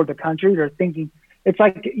thinking for the country. They're thinking, it's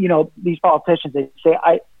like, these politicians, they say,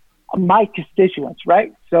 my constituents,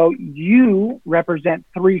 right? So you represent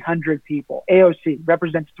 300 people. AOC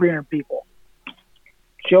represents 300 people.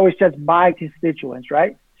 She always says my constituents,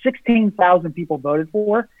 right? 16,000 people voted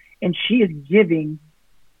for her, and she is giving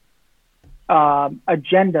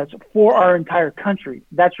agendas for our entire country.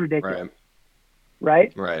 That's ridiculous.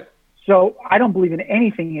 Right? Right. So I don't believe in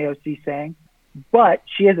anything AOC is saying, but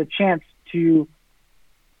she has a chance to,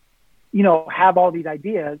 have all these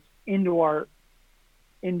ideas into our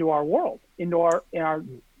world, in the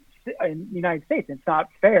United States. It's not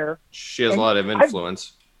fair. She has a lot of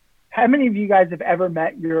influence. How many of you guys have ever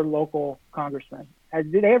met your local congressman?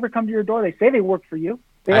 Did they ever come to your door? They say they work for you.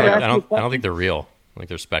 I don't think they're real. Like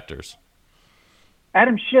they're specters.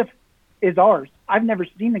 Adam Schiff is ours. I've never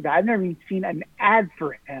seen the guy. I've never even seen an ad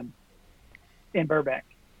for him in Burbank.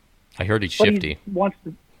 I heard he's shifty.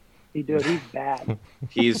 He's bad.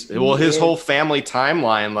 His whole family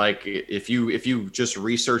timeline, like if you just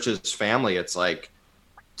research his family, it's like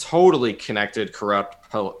totally connected, corrupt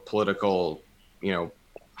political,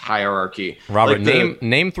 hierarchy. Robert,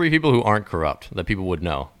 name 3 people who aren't corrupt that people would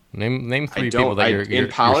know. Name 3 people that you're in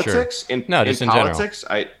politics. Sure. Just in politics,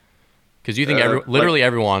 general. Because you think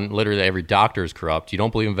every doctor is corrupt. You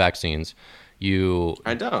don't believe in vaccines.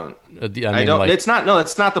 I don't. I don't. Like, it's not. No,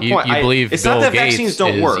 that's not the point. You believe it's Bill not that Gates vaccines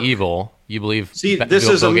don't work. Evil. You believe Bill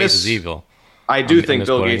Gates is evil. I do think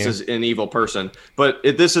Bill Gates is an evil person, but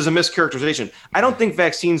this is a mischaracterization. I don't think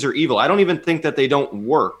vaccines are evil. I don't even think that they don't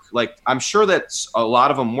work. Like I'm sure that a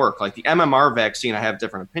lot of them work. Like the MMR vaccine, I have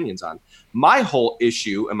different opinions on. My whole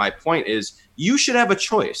issue and my point is you should have a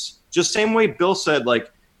choice. Just same way Bill said,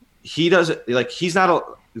 like he doesn't like he's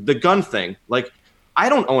not the gun thing. Like I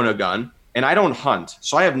don't own a gun. And I don't hunt,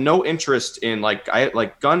 so I have no interest in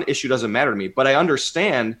gun issue doesn't matter to me. But I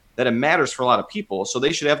understand that it matters for a lot of people, so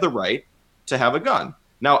they should have the right to have a gun.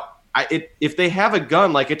 Now, if they have a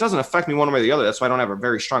gun, like it doesn't affect me one way or the other. That's why I don't have a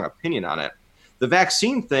very strong opinion on it. The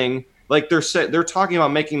vaccine thing, like they're talking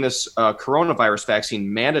about making this coronavirus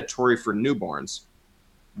vaccine mandatory for newborns.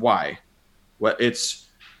 Why? Well, it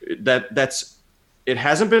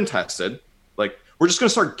hasn't been tested. Like. We're just going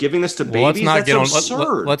to start giving this to babies?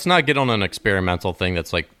 Let's not get on an experimental thing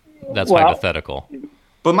that's hypothetical.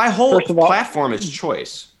 But my whole platform is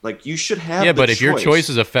choice. Like, you should have but if your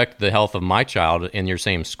choices affect the health of my child in your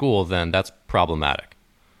same school, then that's problematic.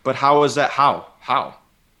 But how is that? How?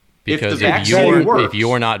 Because if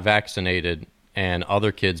you're not vaccinated and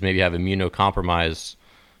other kids maybe have immunocompromised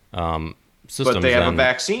systems. But they have a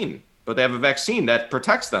vaccine. But they have a vaccine that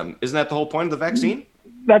protects them. Isn't that the whole point of the vaccine?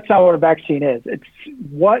 That's not what a vaccine is. It's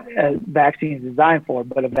what a vaccine is designed for.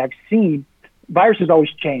 But a vaccine, viruses always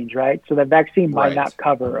change, right? So the vaccine might not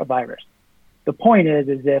cover a virus. The point is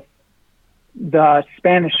if the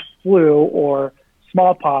Spanish flu or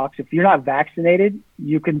smallpox, if you're not vaccinated,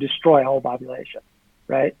 you can destroy a whole population,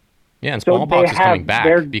 right? Yeah, and smallpox is coming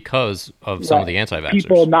back because of some of the anti-vaxxers.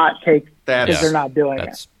 People not take because they're not doing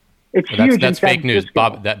it. It's huge. That's fake news.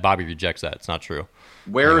 Bobby rejects that. It's not true.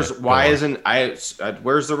 Where's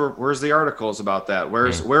the articles about that? Where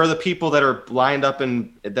are the people that are lined up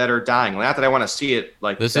and that are dying? Not that I want to see it.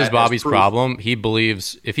 Like this is Bobby's problem. He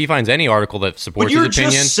believes if he finds any article that supports his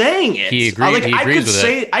opinion, just saying it. He agrees with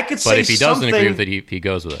it. I could say, but if he doesn't agree with it, he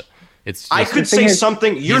goes with it. It's just, I could say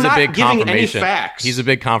something. You're not giving any facts. He's a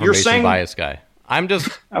big confirmation bias guy. I'm just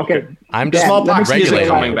okay. I'm just smallpox regulating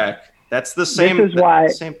coming back. That's the same.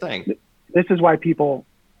 Same thing. This is why people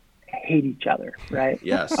hate each other, right?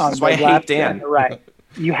 Yes. That's why I hate Dan. Right.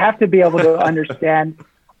 You have to be able to understand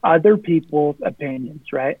other people's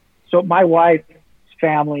opinions, right? So my wife's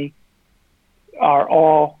family are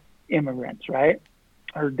all immigrants, right?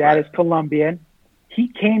 Her dad is Colombian. He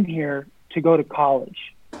came here to go to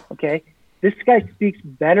college, okay? This guy speaks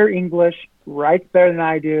better English, writes better than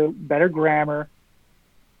I do, better grammar.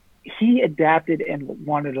 He adapted and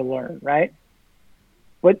wanted to learn, right?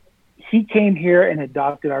 But he came here and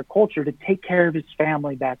adopted our culture to take care of his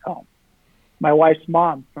family back home. My wife's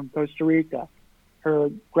mom from Costa Rica, her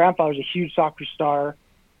grandfather's a huge soccer star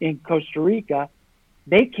in Costa Rica.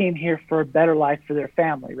 They came here for a better life for their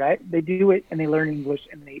family, right? They do it and they learn English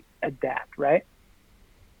and they adapt, right?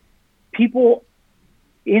 People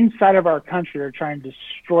inside of our country are trying to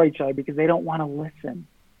destroy each other because they don't want to listen.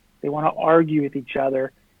 They want to argue with each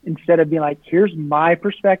other instead of being like, here's my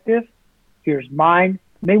perspective, here's mine.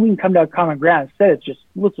 Maybe we can come to a common ground. Instead, it's just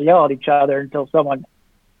let's yell at each other until someone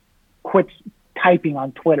quits typing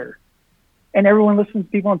on Twitter. And everyone listens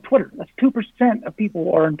to people on Twitter. That's 2% of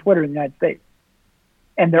people are on Twitter in the United States.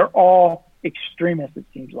 And they're all extremists, it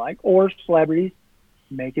seems like, or celebrities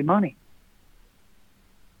making money.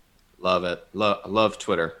 Love it. Love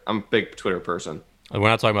Twitter. I'm a big Twitter person. We're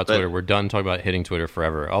not talking about Twitter. We're done talking about hitting Twitter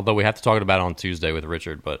forever. Although we have to talk about it on Tuesday with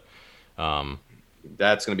Richard. But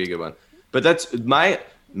that's going to be a good one. But that's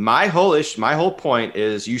my whole issue. My whole point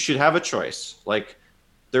is you should have a choice. Like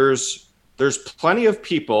there's plenty of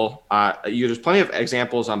people. There's plenty of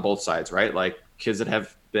examples on both sides, right? Like kids that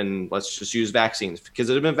have been, let's just use vaccines. Kids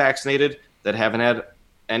that have been vaccinated that haven't had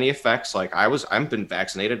any effects. Like I've been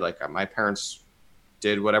vaccinated. Like my parents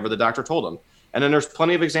did whatever the doctor told them. And then there's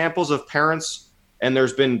plenty of examples of parents, and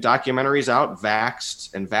there's been documentaries out,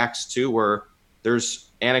 Vaxxed and Vaxxed 2, where there's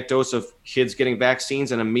anecdotes of kids getting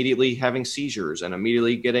vaccines and immediately having seizures and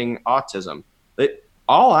immediately getting autism.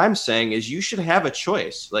 All I'm saying is you should have a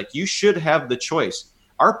choice. Like you should have the choice.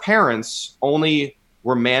 Our parents only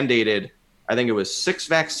were mandated, I think it was 6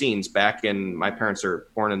 vaccines back in, my parents are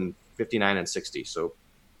born in 59 and 60. So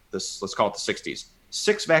let's call it the 60s.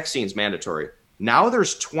 6 vaccines mandatory. Now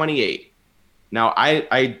there's 28. Now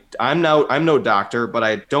I'm no doctor, but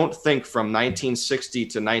I don't think from 1960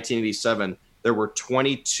 to 1987 there were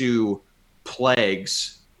 22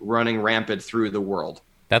 plagues running rampant through the world.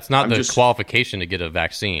 That's not the qualification to get a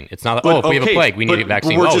vaccine. It's not, if we have a plague, we need a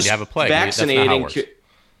vaccine. Oh, you have a plague. Vaccinating.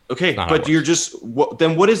 Okay, but you're just,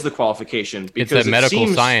 then what is the qualification? Because it's that medical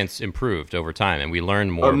science improved over time, and we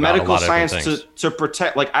learned more about medical a lot of science things. to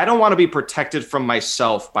protect. Like, I don't want to be protected from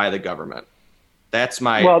myself by the government. That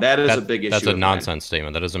is a big issue. That's a nonsense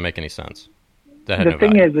statement. That doesn't make any sense. The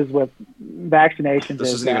thing is with vaccinations,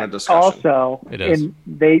 this isn't even a discussion. Also,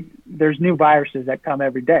 there's new viruses that come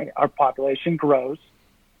every day. Our population grows.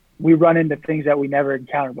 We run into things that we never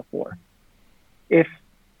encountered before. If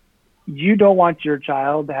you don't want your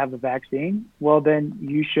child to have the vaccine, well, then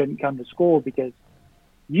you shouldn't come to school because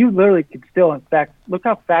you literally could still infect. Look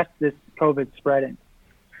how fast this COVID is spreading.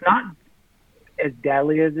 It's not as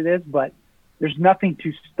deadly as it is, but there's nothing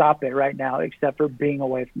to stop it right now except for being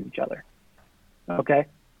away from each other. Okay?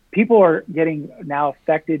 People are getting now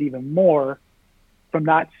affected even more from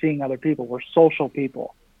not seeing other people. We're social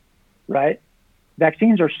people, right?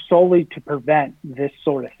 Vaccines are solely to prevent this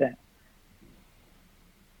sort of thing.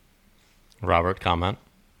 Robert, comment.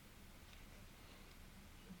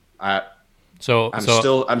 I'm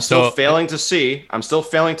still failing to see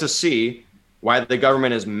why the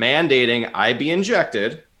government is mandating I be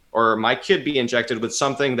injected or my kid be injected with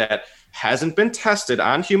something that hasn't been tested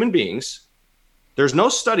on human beings. There's no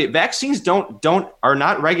study. Vaccines are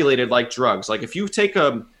not regulated like drugs. Like if you take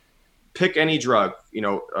pick any drug,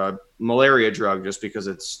 malaria drug, just because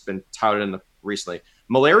it's been touted recently.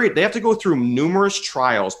 Malaria, they have to go through numerous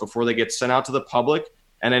trials before they get sent out to the public.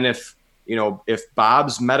 And then if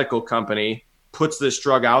Bob's medical company puts this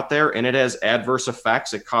drug out there and it has adverse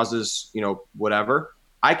effects, it causes, whatever,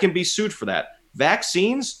 I can be sued for that.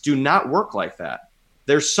 Vaccines do not work like that.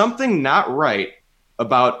 There's something not right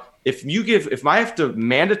about if I have to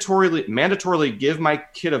mandatorily give my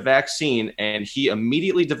kid a vaccine and he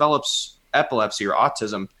immediately develops epilepsy or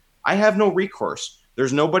autism, I have no recourse.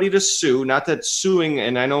 There's nobody to sue. Not that suing,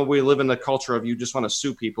 and I know we live in the culture of you just want to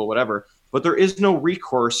sue people, whatever, but there is no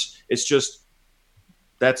recourse. It's just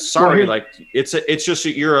it's just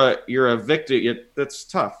you're a victim. That's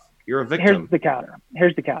tough. You're a victim.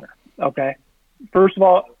 Here's the counter. Okay. First of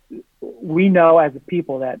all, we know as a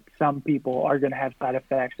people that some people are going to have side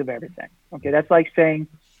effects of everything. Okay. That's like saying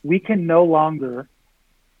we can no longer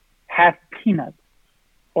have peanuts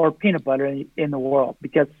or peanut butter in the world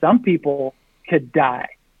because some people could die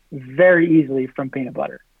very easily from peanut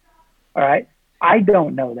butter. All right. I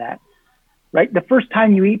don't know that, right? The first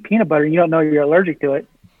time you eat peanut butter and you don't know you're allergic to it,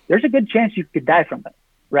 there's a good chance you could die from it.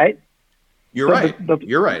 Right. You're right.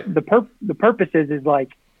 You're right. The purpose is like,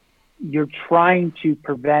 you're trying to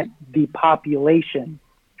prevent the population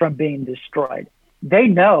from being destroyed. They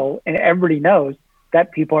know, and everybody knows,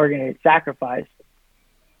 that people are going to get sacrificed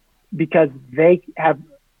because they have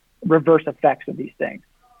reverse effects of these things.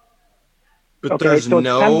 But there's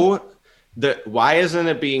why isn't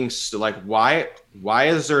it being like, why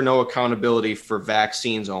is there no accountability for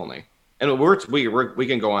vaccines only? And we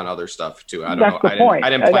can go on other stuff too. I don't know. I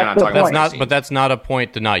didn't plan on talking about vaccines. But that's not a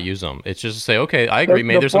point to not use them. It's just to say, okay, I agree.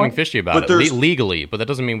 Maybe there's something fishy about it legally, but that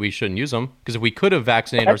doesn't mean we shouldn't use them. Because if we could have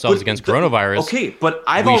vaccinated ourselves against coronavirus, okay. But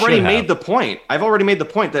I've already made the point. I've already made the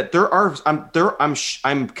point that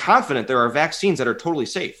I'm confident there are vaccines that are totally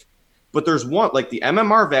safe. But there's one, like the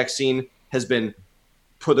MMR vaccine has been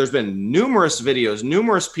put. There's been numerous videos,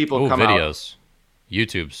 numerous people come out.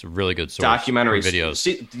 YouTube's a really good source. Documentaries. Videos.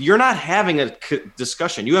 See, you're not having a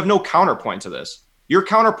discussion. You have no counterpoint to this. Your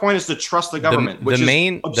counterpoint is to trust the government. The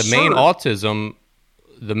main autism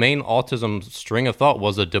string of thought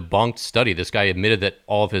was a debunked study. This guy admitted that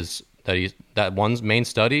that one's main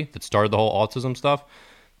study that started the whole autism stuff.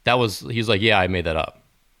 He's like, yeah, I made that up.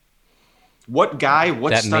 What guy?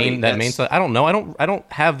 What study? That main study. I don't know. I don't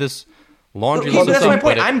have this laundry list. That's my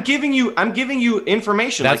point. I'm giving you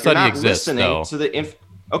information. That study exists, though. To the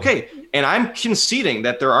okay, and I'm conceding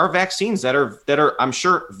that there are vaccines that are I'm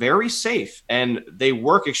sure very safe and they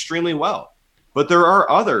work extremely well. But there are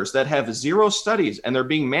others that have zero studies and they're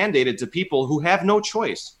being mandated to people who have no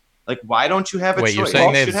choice. Like, why don't you have a choice? Wait, you're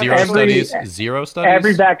saying they have zero studies? Zero studies?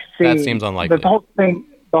 Every vaccine. That seems unlikely.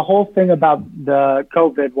 The whole thing about the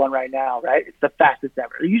COVID one right now, right? It's the fastest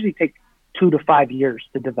ever. It usually takes 2 to 5 years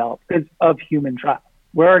to develop because of human trial.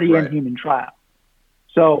 We're already in human trial.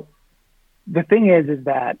 So the thing is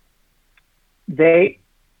that they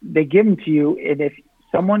give them to you, and if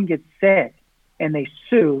someone gets sick and they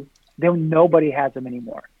sue, then nobody has them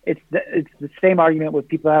anymore. It's the same argument with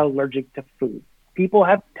people that are allergic to food. People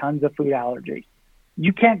have tons of food allergies.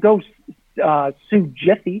 You can't go sue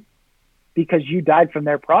Jiffy because you died from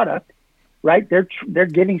their product, right? They're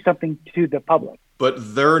giving something to the public.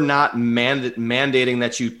 But they're not mandating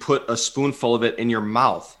that you put a spoonful of it in your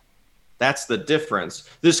mouth. That's the difference.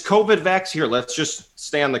 This COVID vaccine, here, let's just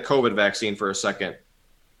stay on the COVID vaccine for a second.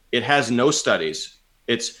 It has no studies.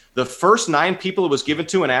 It's the first 9 people it was given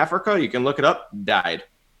to in Africa, you can look it up, died.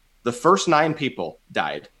 The first 9 people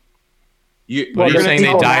died. Are you saying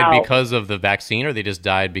they died because of the vaccine, or they just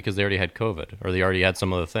died because they already had COVID, or they already had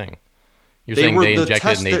some other thing? You're saying they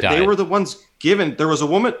injected and they died. They were the ones given. There's a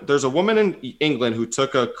woman in England who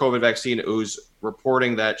took a COVID vaccine who's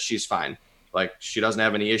reporting that she's fine. Like, she doesn't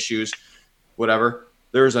have any issues, whatever.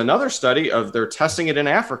 There's another study of they're testing it in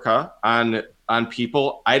Africa on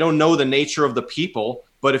people. I don't know the nature of the people,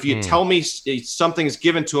 but if you tell me something's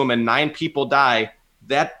given to them and 9 people die,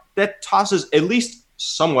 that tosses at least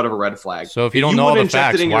somewhat of a red flag. So if you don't know all the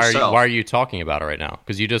facts, why are you talking about it right now?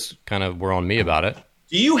 Because you just kind of were on me about it.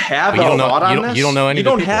 Do you have a thought on this? You don't know any. You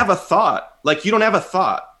don't have a thought. Like, you don't have a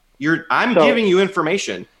thought. I'm giving you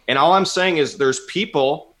information, and all I'm saying is there's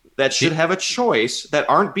people that should have a choice that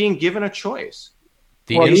aren't being given a choice.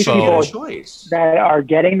 These people that are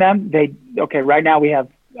getting them, right now we have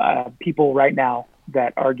people right now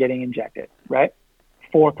that are getting injected, right,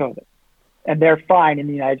 for COVID. And they're fine in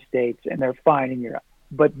the United States and they're fine in Europe.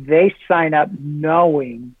 But they sign up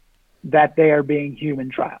knowing that they are being human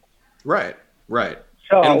trials. Right.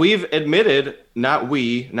 So, and we've admitted, not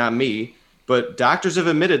me, but doctors have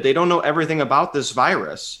admitted they don't know everything about this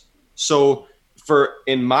virus. So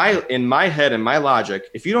in my head and my logic,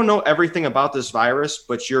 if you don't know everything about this virus,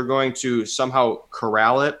 but you're going to somehow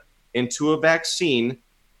corral it into a vaccine,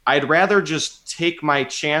 I'd rather just take my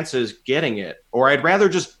chances getting it, or I'd rather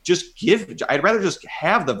just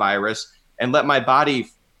have the virus and let my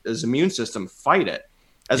body's immune system fight it,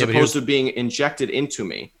 as opposed to being injected into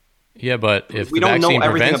me. Yeah, but if the vaccine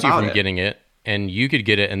prevents you from getting it, and you could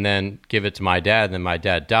get it and then give it to my dad, and then my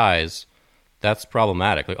dad dies, that's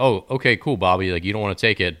problematic. Like, oh, okay, cool, Bobby. Like, you don't want to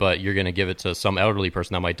take it, but you're going to give it to some elderly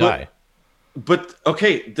person that might die. But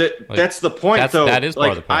okay, that's the point, though. That is part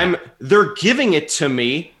of the point. They're giving it to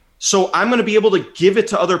me, so I'm going to be able to give it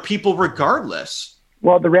to other people regardless.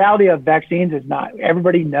 Well, the reality of vaccines is not.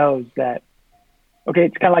 Everybody knows that. Okay,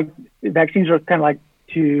 it's kind of like vaccines are kind of like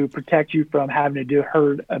to protect you from having to do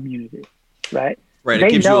herd immunity, right? Right.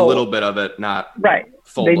 It gives you a little bit of it, not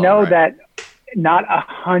full. They know that not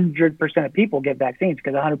 100% of people get vaccines,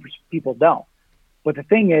 because 100% of people don't. But the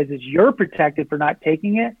thing is you're protected for not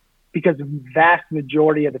taking it because the vast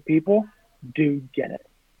majority of the people do get it.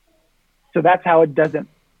 So that's how it doesn't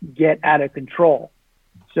get out of control.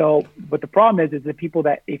 So, but the problem is the people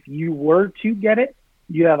that if you were to get it,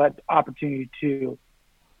 you have an opportunity to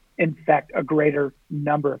infect a greater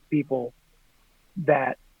number of people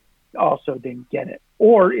that also didn't get it,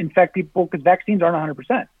 or infect people, because vaccines aren't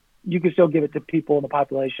 100%. You can still give it to people in the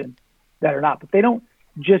population that are not, but they don't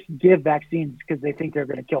just give vaccines because they think they're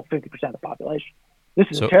going to kill 50% of the population. This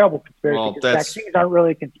is a terrible conspiracy, because vaccines aren't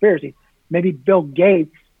really a conspiracy. Maybe Bill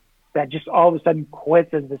Gates, that just all of a sudden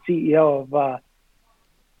quits as the CEO of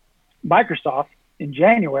Microsoft in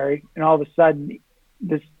January, and all of a sudden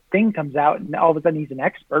this thing comes out, and all of a sudden he's an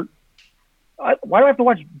expert. Why do I have to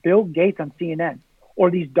watch Bill Gates on CNN? Or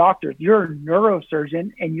these doctors? You're a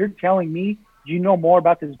neurosurgeon, and you're telling me you know more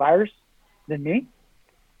about this virus than me?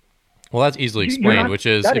 Well, that's easily explained, which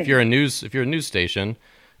is if you're a news station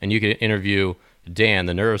and you can interview Dan,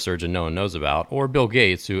 the neurosurgeon no one knows about, or Bill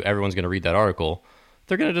Gates, who everyone's going to read that article,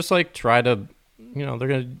 they're going to just like try to, they're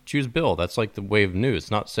going to choose Bill. That's like the way of news.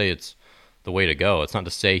 It's not to say it's the way to go. It's not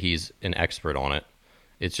to say he's an expert on it.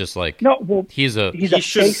 It's just like he's a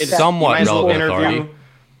somewhat relevant authority.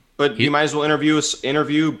 But you might as well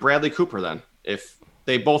interview Bradley Cooper then, if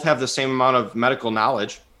they both have the same amount of medical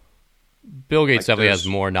knowledge. Bill Gates definitely has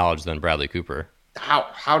more knowledge than Bradley Cooper.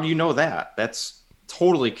 How do you know that? That's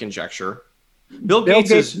totally conjecture. Bill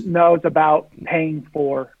Gates knows about paying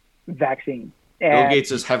for vaccines. Bill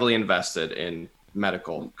Gates is heavily invested in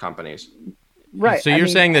medical companies. Right. So you're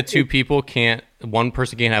saying that one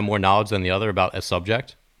person can't have more knowledge than the other about a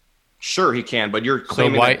subject? Sure, he can, but you're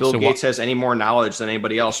claiming that Bill Gates has any more knowledge than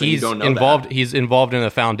anybody else, and you don't know that. He's involved in a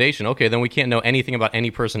foundation. Okay, then we can't know anything about any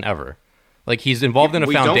person ever. Like, he's involved in a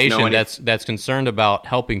foundation that's concerned about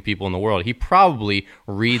helping people in the world. He probably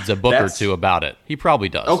reads a book or two about it. He probably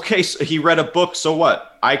does. Okay, so he read a book, so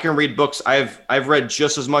what? I can read books. I've read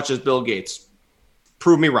just as much as Bill Gates.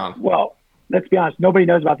 Prove me wrong. Well, let's be honest. Nobody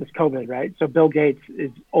knows about this COVID, right? So Bill Gates is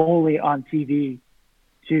only on TV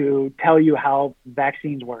to tell you how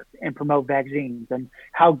vaccines work and promote vaccines and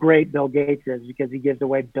how great Bill Gates is because he gives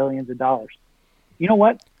away billions of dollars. You know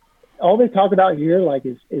what? All they talk about here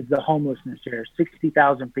is the homelessness here,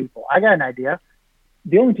 60,000 people. I got an idea.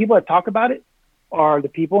 The only people that talk about it are the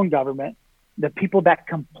people in government, the people that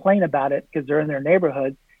complain about it because they're in their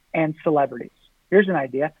neighborhoods, and celebrities. Here's an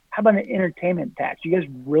idea. How about an entertainment tax? You guys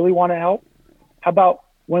really want to help? How about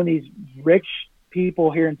one of these rich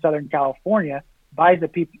people here in Southern California buys a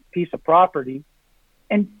piece of property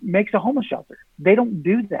and makes a homeless shelter? They don't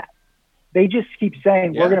do that. They just keep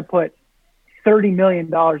saying, we're going to put $30 million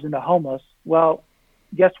into homeless. Well,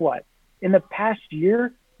 guess what? In the past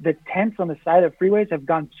year, the tents on the side of freeways have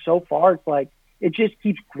gone so far. It's like, it just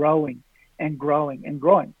keeps growing and growing and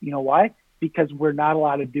growing. You know why? Because we're not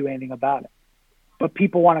allowed to do anything about it. But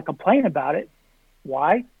people want to complain about it.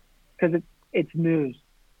 Why? Because it's news.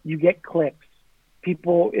 You get clicks.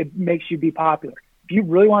 It makes you be popular. If you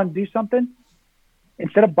really want to do something,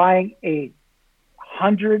 instead of buying a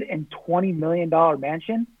 $120 million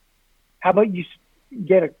mansion, how about you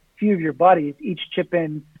get a few of your buddies, each chip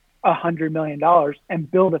in $100 million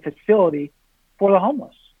and build a facility for the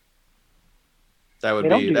homeless? That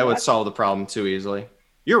would solve the problem too easily.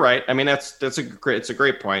 You're right. I mean, it's a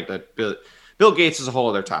great point. That Bill Gates is a whole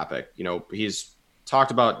other topic. He's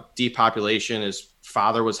talked about depopulation. His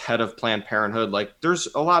father was head of Planned Parenthood. Like, there's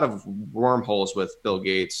a lot of wormholes with Bill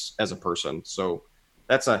Gates as a person. So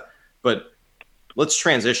but let's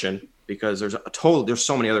transition, because there's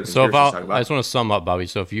so many other conspiracies to talk about. I just want to sum up, Bobby.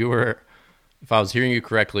 So if I was hearing you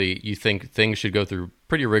correctly, you think things should go through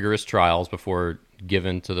pretty rigorous trials before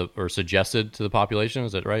given or suggested to the population.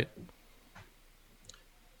 Is that right?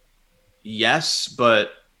 Yes,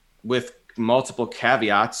 but with multiple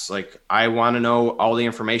caveats. Like, I want to know all the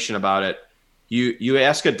information about it. You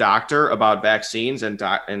ask a doctor about vaccines and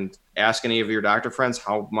ask any of your doctor friends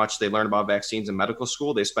how much they learn about vaccines in medical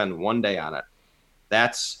school. They spend one day on it.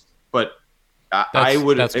 I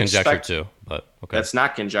would that's conjecture expect, too, but okay. That's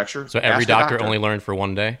not conjecture. So every doctor only learned for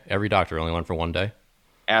one day? Every doctor only learned for one day?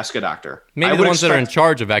 Ask a doctor. Maybe the ones that are in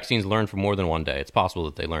charge of vaccines learn for more than one day. It's possible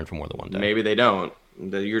that they learn for more than one day. Maybe they don't.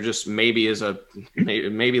 You're just maybe leaves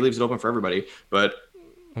it open for everybody. But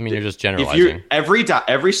I mean, you're just generalizing.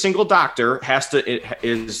 Every single doctor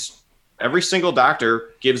every single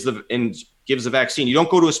doctor gives the vaccine. You don't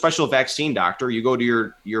go to a special vaccine doctor. You go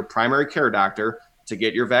to your primary care doctor to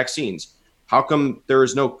get your vaccines. How come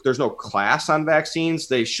there's no class on vaccines?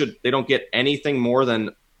 They don't get anything more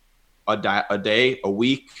than a day, a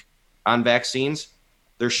week on vaccines.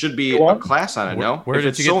 There should be a class on it. No, where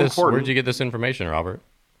did you get this information, Robert?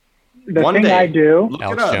 I do. Look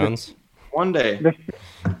Alex Jones. One day.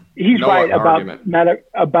 He's right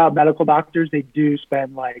about medical doctors. They do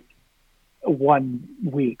spend like 1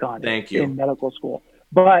 week on it in medical school,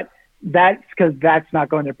 but that's because that's not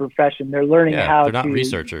going to profession. They're learning how. They're not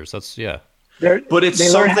researchers. But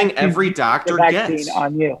it's something every doctor gets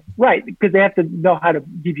on you, right? Because they have to know how to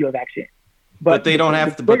give you a vaccine. But they don't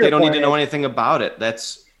have to. But they don't need to know anything about it.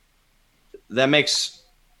 That makes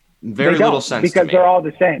very little sense because to me. They're all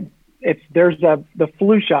the same. The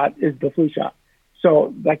flu shot is the flu shot.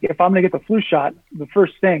 So like if I'm gonna get the flu shot, the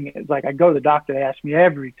first thing is like I go to the doctor. They ask me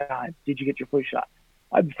every time, "Did you get your flu shot?"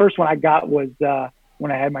 The first one I got was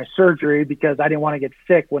when I had my surgery because I didn't want to get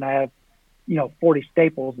sick when I have 40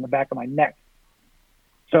 staples in the back of my neck.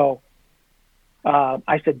 So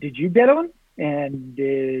I said, "Did you get one? And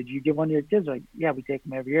did you give one to your kids?" Like, "Yeah, we take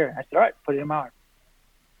them every year." I said, "All right, put it in my arm."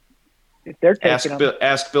 If they're taking them,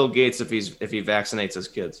 ask Bill Gates if he vaccinates his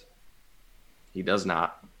kids. He does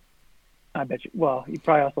not. I bet you. Well, he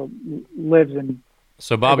probably also lives in.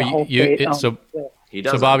 So Bobby, he doesn't. So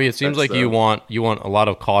Bobby, it seems like you want a lot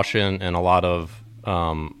of caution and a lot of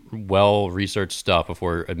well-researched stuff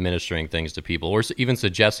before administering things to people, or even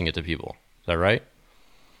suggesting it to people. Is that right?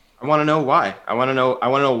 I want to know why. I want to know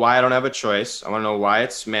why I don't have a choice. I want to know why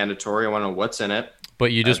it's mandatory. I want to know what's in it.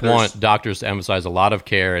 But you just want doctors to emphasize a lot of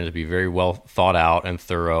care and to be very well thought out and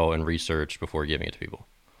thorough and researched before giving it to people.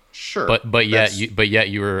 Sure. But yet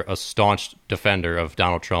you were a staunch defender of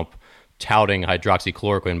Donald Trump touting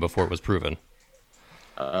hydroxychloroquine before it was proven.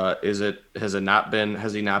 Has he not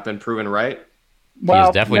been proven right? Well, he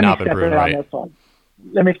has definitely not been proven right.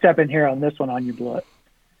 Let me step in here on this one on your blood.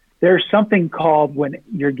 There's something called when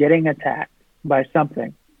you're getting attacked by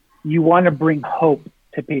something, you want to bring hope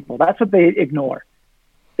to people. That's what they ignore.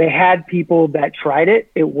 They had people that tried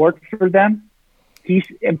it. It worked for them.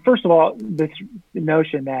 And first of all, this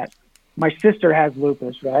notion that my sister has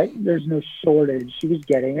lupus, right? There's no shortage. She was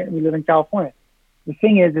getting it, and we live in California. The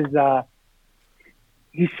thing is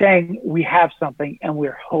he's saying we have something, and we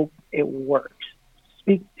hope it works.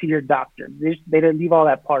 Speak to your doctor. They didn't leave all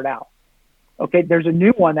that part out. Okay, there's a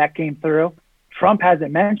new one that came through. Trump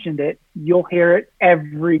hasn't mentioned it. You'll hear it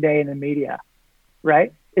every day in the media,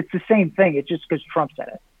 right? It's the same thing. It's just because Trump said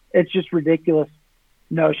it. It's just ridiculous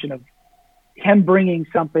notion of him bringing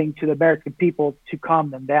something to the American people to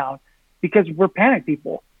calm them down because we're panic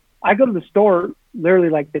people. I go to the store literally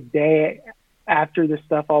like the day after this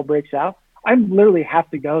stuff all breaks out. I literally have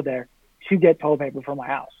to go there to get toilet paper for my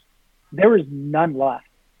house. There is none left.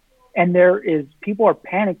 And people are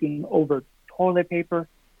panicking over toilet paper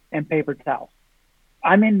and paper towels.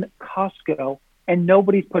 I'm in Costco and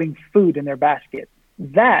nobody's putting food in their basket.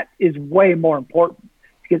 That is way more important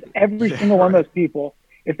because every single one of those people,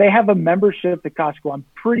 if they have a membership to Costco, I'm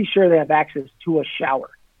pretty sure they have access to a shower.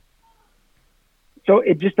 So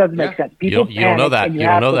it just doesn't make sense. People you don't know that. You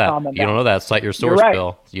don't know that. You don't know that. Cite your source, right.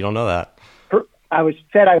 Bill. You don't know that.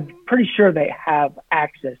 I'm pretty sure they have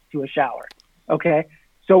access to a shower. Okay?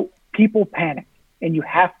 So people panic, and you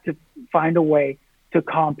have to find a way to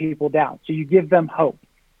calm people down. So you give them hope.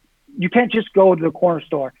 You can't just go to the corner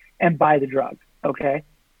store and buy the drug, okay?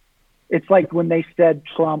 It's like when they said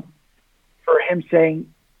Trump, for him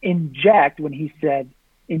saying inject when he said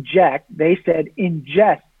inject, they said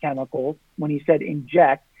ingest chemicals when he said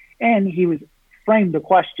inject, and he was framed the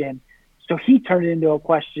question. So he turned it into a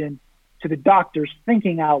question to the doctors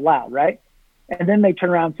thinking out loud, right? And then they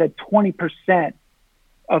turned around and said 20%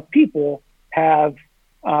 of people have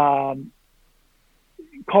called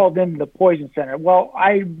in the poison center. Well,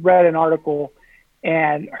 I read an article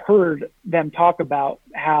and heard them talk about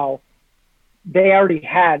how they already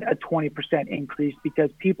had a 20% increase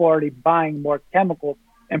because people are already buying more chemicals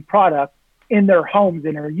and products in their homes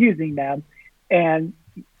and are using them, and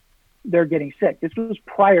they're getting sick. This was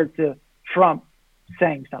prior to Trump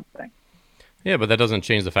saying something. Yeah, but that doesn't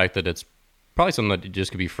change the fact that it's probably something that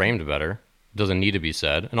just could be framed better. It doesn't need to be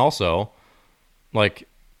said. And also, like,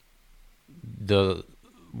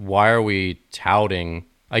 why are we touting?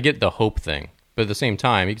 I get the hope thing, but at the same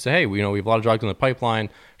time, you can say, hey, we have a lot of drugs in the pipeline.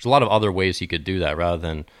 There's a lot of other ways he could do that rather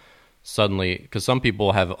than suddenly, because some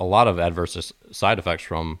people have a lot of adverse side effects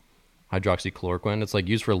from hydroxychloroquine. It's like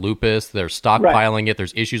used for lupus. They're stockpiling it.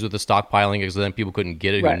 There's issues with the stockpiling because then people couldn't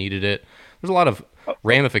get it who needed it. There's a lot of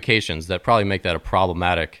ramifications that probably make that a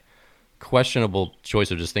problematic, questionable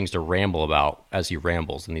choice of just things to ramble about as he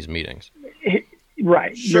rambles in these meetings.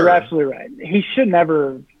 Right. Sure. You're absolutely right. He should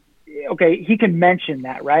never. Okay, he can mention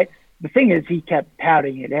that, right? The thing is, he kept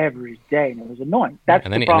touting it every day, and it was annoying. That's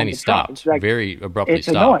and the then, problem. And then he stopped. Like, very abruptly it's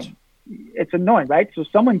stopped. Annoying. It's annoying, right? So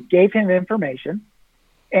someone gave him information,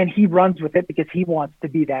 and he runs with it because he wants to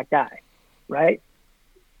be that guy, right?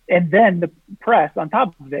 And then the press, on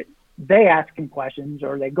top of it, they ask him questions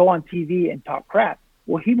or they go on TV and talk crap.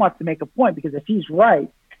 Well, he wants to make a point because if he's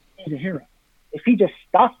right, he's a hero. If he just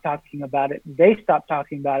stops talking about it, they stop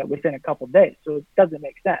talking about it within a couple of days. So it doesn't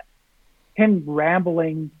make sense. Him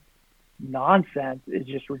rambling nonsense is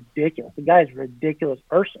just ridiculous. The guy's a ridiculous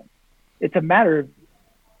person. It's a matter of,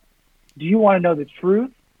 do you want to know the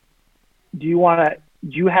truth? Do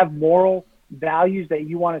you have moral values that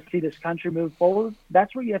you want to see this country move forward?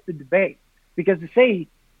 That's what you have to debate. Because to say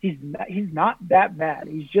he's not that bad,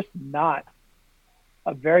 he's just not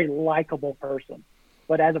a very likable person.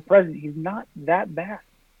 But as a president, he's not that bad.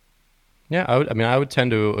 Yeah, I would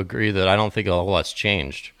tend to agree that I don't think a whole lot's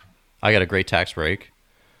changed. I got a great tax break.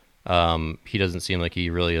 He doesn't seem like he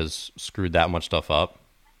really has screwed that much stuff up.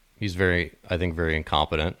 He's very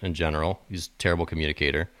incompetent in general. He's a terrible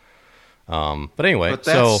communicator. But anyway,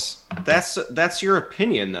 that's your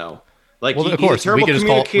opinion, though. Like, well, of course, we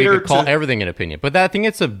could call everything an opinion, but I think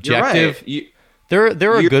it's subjective. Right.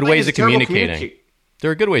 There are good ways of communicating. There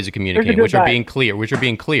are good ways of communicating, which are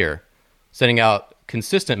being clear, sending out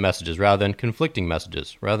consistent messages rather than conflicting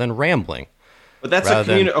messages, rather than rambling. But that's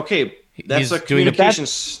a communication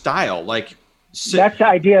style. Like, that's the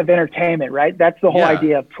idea of entertainment, right? That's the whole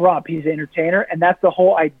idea of Trump. He's an entertainer, and that's the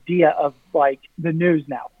whole idea of, like, the news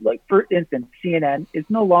now. Like, for instance, CNN is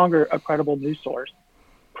no longer a credible news source.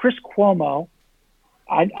 Chris Cuomo,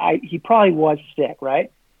 he probably was sick,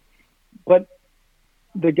 right? But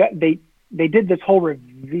the guy, they did this whole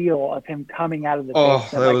reveal of him coming out of the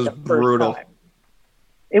basement. That was brutal. Time.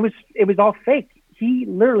 It was all fake. He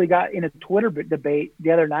literally got in a Twitter debate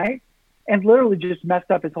the other night and literally just messed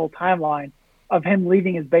up his whole timeline of him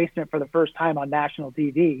leaving his basement for the first time on national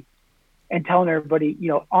TV and telling everybody,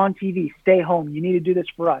 on TV, stay home. You need to do this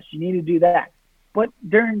for us. You need to do that. But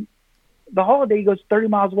during the holiday, he goes 30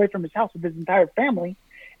 miles away from his house with his entire family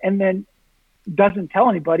and then doesn't tell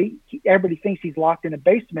anybody. Everybody thinks he's locked in a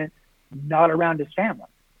basement, not around his family.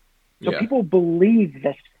 So people believe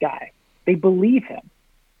this guy. They believe him.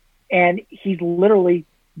 And he's literally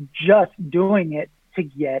just doing it to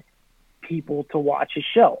get people to watch his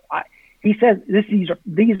show. He says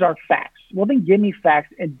these are facts. Well, then give me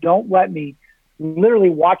facts and don't let me literally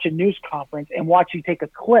watch a news conference and watch you take a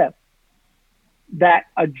clip that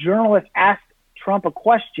a journalist asked Trump a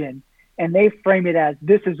question and they frame it as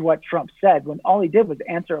this is what Trump said when all he did was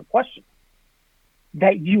answer a question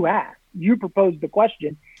that you asked. You proposed the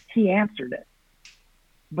question. He answered it.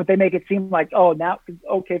 But they make it seem like, for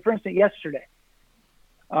instance, yesterday,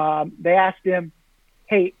 they asked him,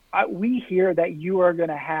 hey, we hear that you are going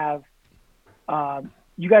to have,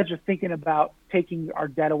 you guys are thinking about taking our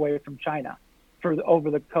debt away from China over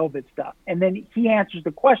the COVID stuff. And then he answers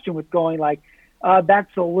the question with going like,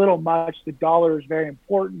 that's a little much. The dollar is very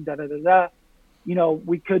important,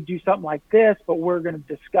 we could do something like this, but we're going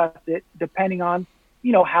to discuss it depending on,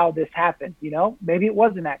 how this happened. Maybe it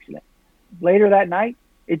was an accident. Later that night,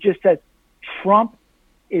 it just says Trump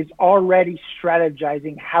is already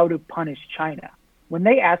strategizing how to punish China. When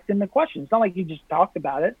they asked him the question, it's not like he just talked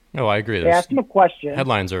about it. No, I agree. They asked him a question.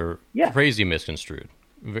 Headlines are crazy misconstrued,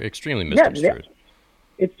 extremely misconstrued.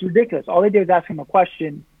 It's ridiculous. All they did was ask him a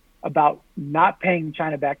question about not paying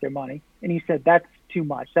China back their money, and he said that's too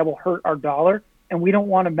much. That will hurt our dollar, and we don't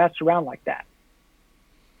want to mess around like that.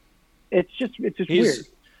 It's just weird.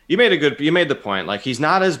 You made the point. Like, he's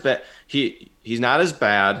not as bad. He's not as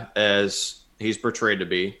bad as he's portrayed to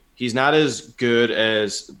be. He's not as good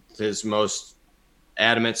as his most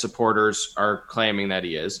adamant supporters are claiming that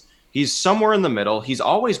he is. He's somewhere in the middle. He's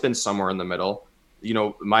always been somewhere in the middle.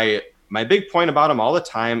 My big point about him all the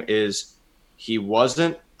time is he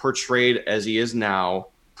wasn't portrayed as he is now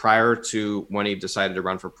prior to when he decided to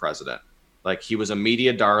run for president. Like, he was a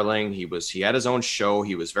media darling. He had his own show.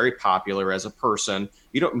 He was very popular as a person.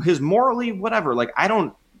 His morally, whatever. Like, I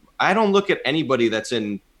don't look at anybody that's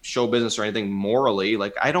in show business or anything morally.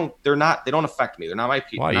 Like, they don't affect me. They're not my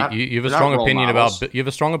people. Why? You have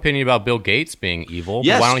a strong opinion about Bill Gates being evil.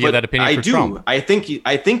 Yes, why don't you have that opinion for Trump? I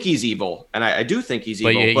think he's evil, and I do think he's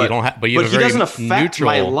evil. But he doesn't affect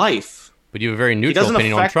my life. But you have a very neutral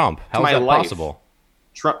opinion on Trump. How is that possible?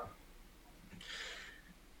 Trump.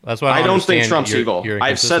 That's why I don't think Trump's evil.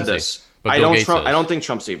 I've said this. I don't think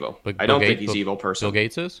Trump's evil. But I don't think he's evil person. Bill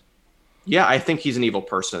Gates is? Yeah, I think he's an evil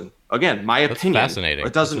person. Again, my opinion. That's fascinating.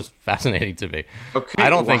 It doesn't. It's just fascinating to me. Okay, I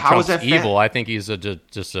don't think Trump's evil. I think he's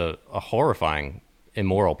just a horrifying,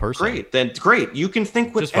 immoral person. Great. Then great. You can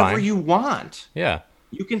think whatever you want. Yeah.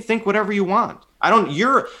 You can think whatever you want.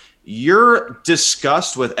 You're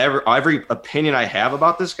disgust with every opinion I have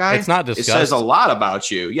about this guy. It's not disgust. It says a lot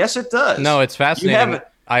about you. Yes, it does. No, it's fascinating.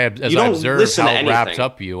 I observe how wrapped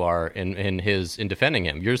up you are in defending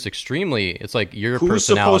him. You're just extremely. It's like your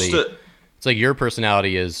personality. It's like your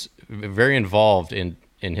personality is very involved in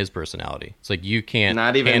his personality. It's like you can't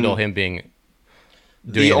handle him doing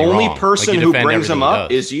the only wrong. Person who brings him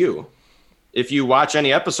up is you. If you watch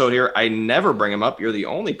any episode here, I never bring him up. You're the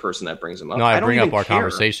only person that brings him up. No, I bring up our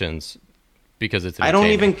conversations because it's. I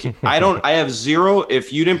have zero.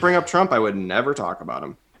 If you didn't bring up Trump, I would never talk about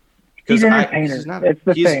him. He's an entertainer. It's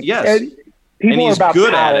the thing. Yes, and he's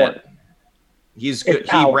good at it. He's good.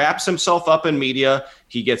 He wraps himself up in media.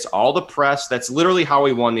 He gets all the press. That's literally how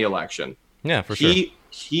he won the election. Yeah, for sure.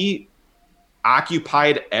 He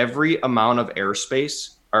occupied every amount of airtime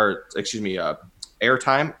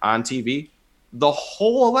on TV the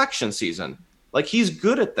whole election season. Like, he's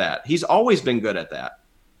good at that. He's always been good at that.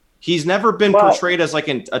 He's never been portrayed as like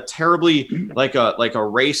a terribly like a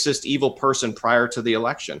racist, evil person prior to the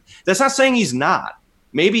election. That's not saying he's not.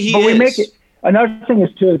 Maybe he is. Another thing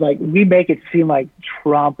is too is like we make it seem like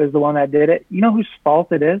Trump is the one that did it. You know whose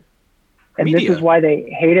fault it is, and media. This is why they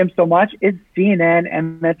hate him so much. It's CNN,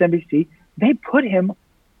 MSNBC. They put him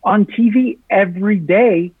on TV every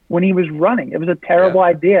day when he was running. It was a terrible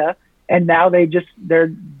idea, and now it's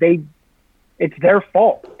their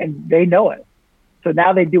fault, and they know it. So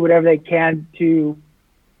now they do whatever they can to,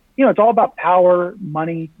 it's all about power,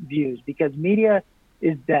 money, views, because media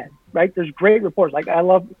is dead, right? There's great reports. Like, I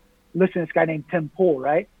love listening to this guy named Tim Pool,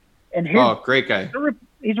 right? And great guy.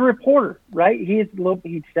 He's a reporter, right? He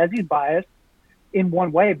says he's biased in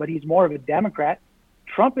one way, but he's more of a Democrat.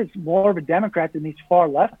 Trump is more of a Democrat than these far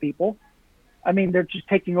left people. I mean, they're just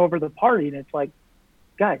taking over the party, and it's like,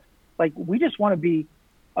 guys, like, we just want to be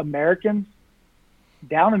Americans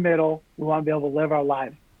down the middle. We want to be able to live our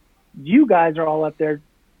lives. You guys are all up there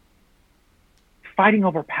fighting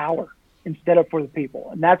over power instead of for the people.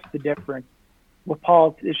 And that's the difference with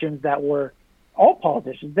politicians all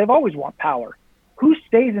politicians. They've always want power. Who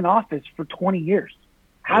stays in office for 20 years?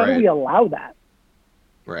 How do we allow that?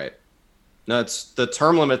 Right. No, it's the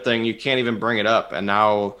term limit thing. You can't even bring it up. And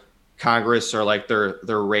now Congress are like their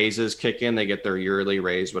raises kick in. They get their yearly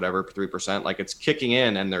raise, whatever, 3%. Like, it's kicking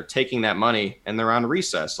in, and they're taking that money and they're on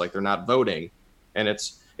recess. Like, they're not voting. And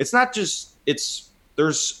it's not just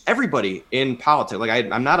there's everybody in politics.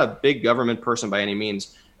 Like, I'm not a big government person by any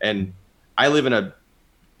means, and I live in a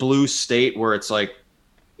blue state where it's like,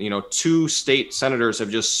 2 state senators have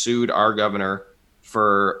just sued our governor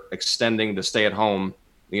for extending the stay at home.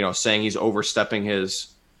 Saying he's overstepping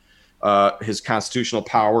his constitutional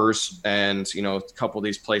powers, and a couple of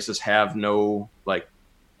these places have no, like,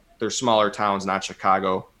 they're smaller towns, not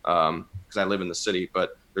Chicago, because I live in the city,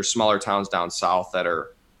 but there's smaller towns down south that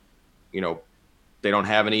are, they don't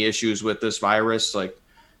have any issues with this virus. Like,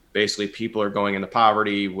 basically people are going into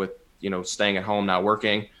poverty with, staying at home, not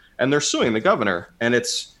working, and they're suing the governor. And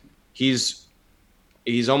he's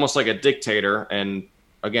almost like a dictator. And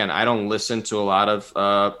again, I don't listen to a lot of,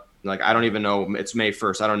 I don't even know, it's May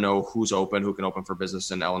 1st. I don't know who can open for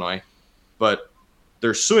business in Illinois, but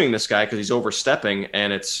they're suing this guy because he's overstepping.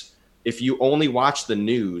 And if you only watch the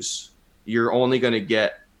news, you're only going to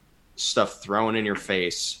get stuff thrown in your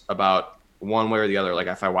face about one way or the other. Like,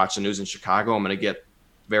 if I watch the news in Chicago, I'm going to get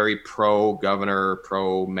very pro governor,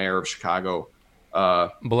 pro mayor of Chicago.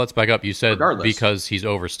 But let's back up. You said regardless. Because he's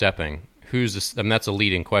overstepping. Who's this? I mean, that's a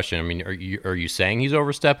leading question. I mean, are you saying he's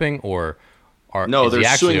overstepping, or no? They're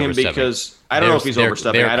suing him because I don't know if he's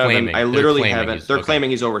overstepping. I literally haven't. They're claiming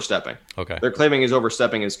he's overstepping. Okay. They're claiming he's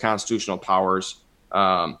overstepping his constitutional powers.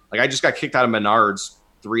 Like, I just got kicked out of Menards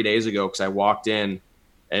 3 days ago because I walked in,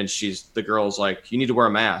 and the girl's like, "You need to wear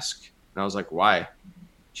a mask," and I was like, "Why?"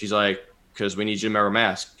 She's like, because we need you to wear a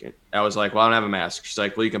mask. I was like, well, I don't have a mask. She's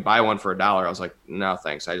like, well, you can buy one for $1. I was like, no,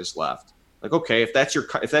 thanks. I just left. Like, okay, if that's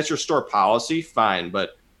your store policy, fine.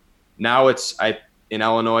 But now in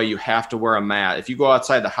Illinois, you have to wear a mask. If you go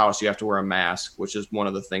outside the house, you have to wear a mask, which is one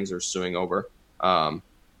of the things they're suing over. And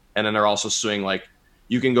then they're also suing, like,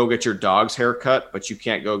 you can go get your dog's haircut, but you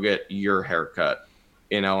can't go get your haircut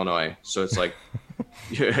in Illinois. So it's like,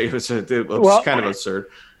 it's kind of absurd.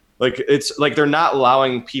 Like, it's like they're not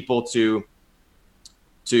allowing people to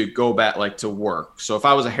go back, like, to work. So if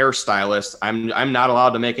I was a hairstylist, I'm not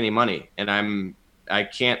allowed to make any money, and I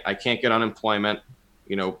can't get unemployment.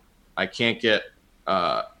 You know, I can't get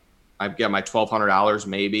I've got my $1,200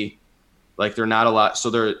 maybe. Like, they're not allowed. So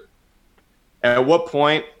they're at what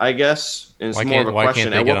point? I guess is more of a question. Why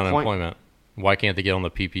can't they get unemployment? Why can't they get on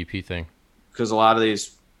the PPP thing? Because a lot of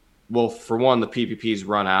these, well, for one, the PPPs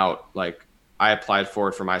run out. Like, I applied for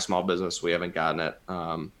it for my small business. We haven't gotten it.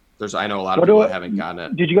 I know a lot of people that haven't gotten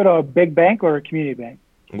it. Did you go to a big bank or a community bank?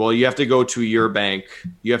 Well, you have to go to your bank.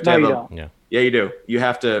 You have to Yeah, you do. You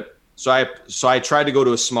have to. So I tried to go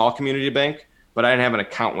to a small community bank, but I didn't have an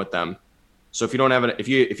account with them. So if you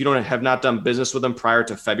don't have not done business with them prior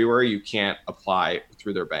to February, you can't apply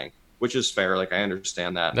through their bank, which is fair. Like, I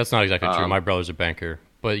understand that. That's not exactly true. My brother's a banker,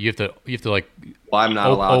 but you have to like. Well, I'm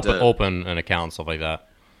not allowed to open an account and stuff like that.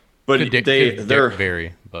 But they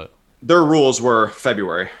vary. But their rules were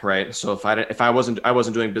February, right? So if I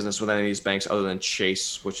wasn't doing business with any of these banks other than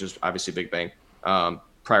Chase, which is obviously a big bank,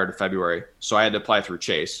 prior to February, so I had to apply through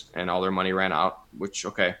Chase, and all their money ran out. Which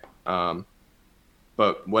okay.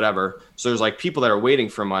 But whatever. So there's like people that are waiting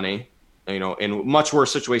for money, you know, in much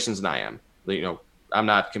worse situations than I am. You know, I'm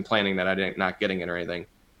not complaining that not getting it or anything.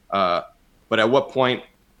 But at what point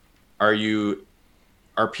are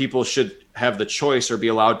people should have the choice or be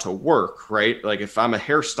allowed to work, right? Like, if I'm a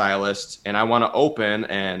hairstylist and I want to open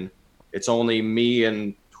and it's only me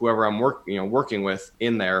and whoever I'm working with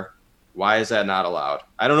in there, why is that not allowed?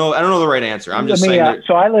 I don't know the right answer. I'm just saying.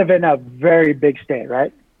 So I live in a very big state,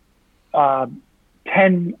 right?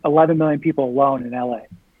 10, 11 million people alone in LA.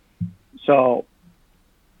 So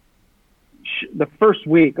the first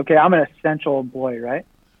week, okay, I'm an essential employee, right?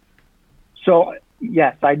 So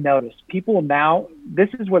yes, I noticed people now, this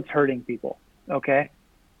is what's hurting people, okay?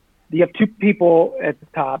 You have two people at the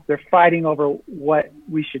top, they're fighting over what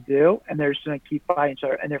we should do, and they're just going to keep fighting each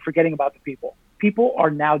other, and they're forgetting about the people. People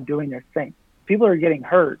are now doing their thing. People are getting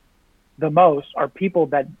hurt the most are people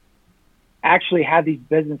that actually have these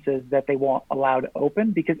businesses that they won't allow to open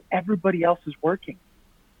because everybody else is working.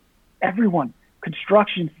 Everyone.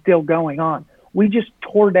 Construction's still going on. We just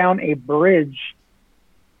tore down a bridge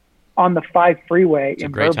on the 5 freeway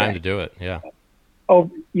in Burbank. It's a great time to do it, yeah. Oh,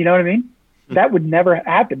 you know what I mean? That would never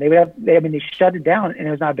happen. They shut it down, and it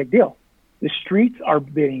was not a big deal. The streets are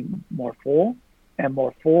getting more full and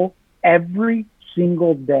more full every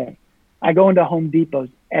single day. I go into Home Depots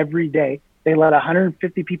every day. They let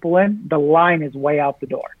 150 people in. The line is way out the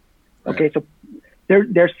door. Okay, so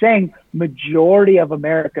they're saying majority of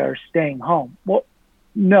America are staying home. Well,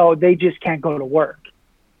 no, they just can't go to work.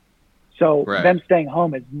 So them staying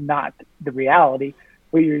home is not the reality.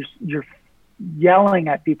 But you're yelling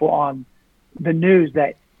at people on the news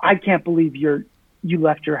that I can't believe you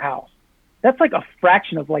left your house. That's like a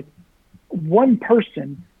fraction of like one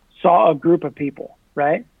person saw a group of people,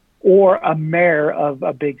 right? Or a mayor of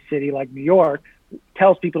a big city like New York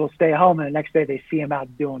tells people to stay home, and the next day they see them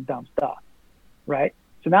out doing dumb stuff, right?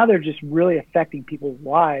 So now they're just really affecting people's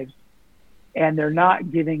lives, and they're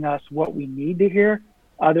not giving us what we need to hear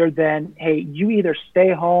other than, hey, you either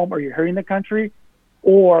stay home or you're hurting the country,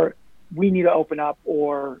 or we need to open up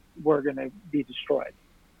or we're going to be destroyed.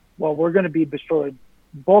 Well, we're going to be destroyed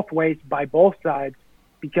both ways by both sides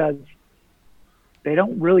because they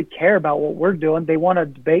don't really care about what we're doing. They want to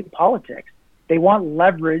debate politics. They want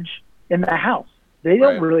leverage in the House. They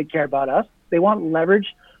don't really care about us. They want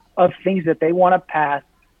leverage of things that they want to pass,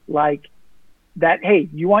 like that, hey,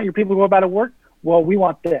 you want your people to go back to work? Well, we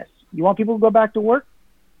want this. You want people to go back to work?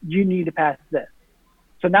 You need to pass this.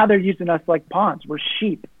 So now they're using us like pawns. We're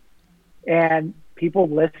sheep. And people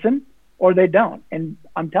listen or they don't. And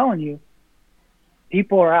I'm telling you,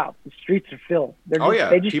 people are out. The streets are filled. They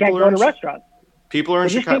just can't go to restaurants. People are in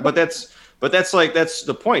Chicago, but that's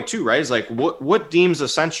the point too, right? Is like what deems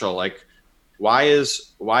essential? Like why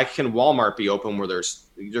can Walmart be open where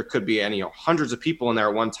there could be hundreds of people in there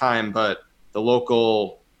at one time, but the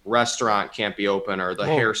local restaurant can't be open or the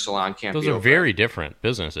hair salon can't be open? Those are very different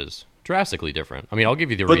businesses, drastically different. I mean, I'll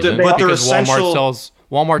give you the reason. But because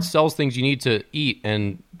Walmart sells things you need to eat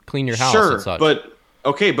and clean your house and such. But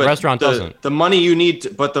the restaurant doesn't. The money you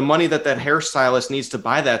need, but the money that hairstylist needs to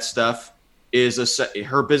buy that stuff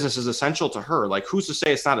her business is essential to her. Like, who's to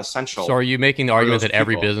say it's not essential? So are you making the argument that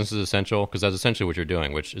every business is essential? Because that's essentially what you're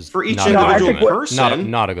doing, which is for each not individual person.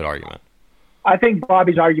 Not a good argument. I think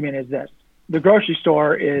Bobby's argument is this. The grocery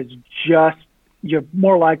store is just, you're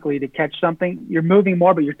more likely to catch something. You're moving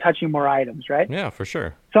more, but you're touching more items, right? Yeah, for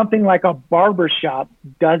sure. Something like a barber shop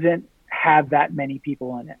doesn't have that many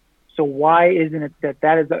people in it. So why isn't it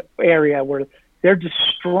that is an area where they're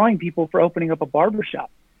destroying people for opening up a barber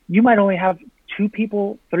shop? You might only have 2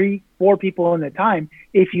 people, 3, 4 people in the time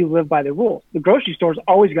if you live by the rules. The grocery store is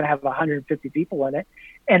always going to have 150 people in it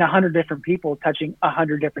and 100 different people touching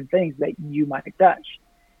 100 different things that you might touch.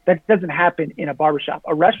 That doesn't happen in a barbershop.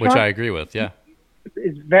 A restaurant, which I agree with, yeah,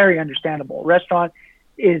 is very understandable. A restaurant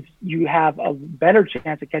is, you have a better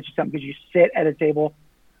chance of catching something because you sit at a table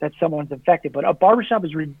that someone's infected. But a barbershop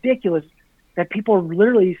is ridiculous that people are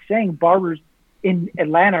literally saying barbers in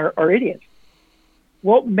Atlanta are idiots.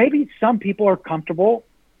 Well, maybe some people are comfortable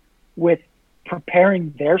with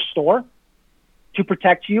preparing their store to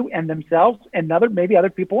protect you and themselves, and maybe other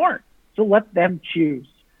people aren't. So let them choose.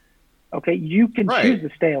 Okay, you can choose to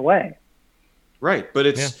stay away. Right, but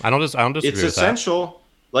it's I don't disagree it's with essential.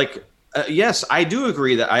 That. Like, yes, I do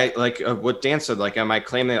agree that I like what Dan said. Like, am I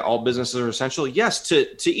claiming that all businesses are essential? Yes,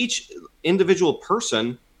 to each individual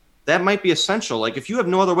person, that might be essential. Like, if you have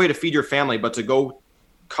no other way to feed your family but to go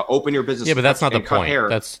open your business, but that's not the point.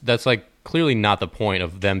 That's like clearly not the point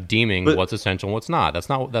of them deeming what's essential and what's not. That's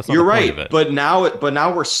not you're the right. point of it. But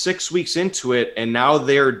now we're 6 weeks into it, and now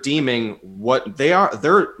they're deeming what they are.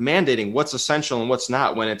 They're mandating what's essential and what's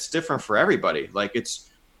not, when it's different for everybody. Like, it's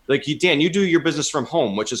like Dan, you do your business from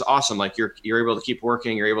home, which is awesome. Like, you're able to keep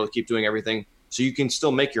working, you're able to keep doing everything, so you can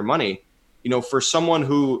still make your money. You know, for someone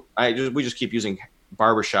who we just keep using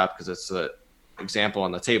barbershop because it's the example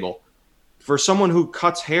on the table. For someone who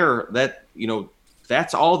cuts hair,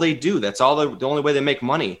 that's all they do. That's all the only way they make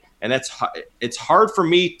money. And it's hard for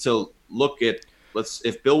me to look at,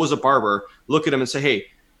 if Bill was a barber, look at him and say, hey,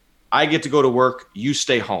 I get to go to work, you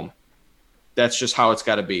stay home. That's just how it's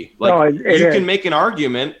got to be. Like, you can make an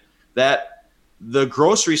argument that the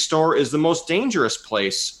grocery store is the most dangerous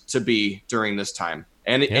place to be during this time.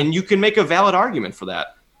 And you can make a valid argument for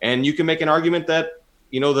that. And you can make an argument that,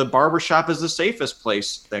 the barbershop is the safest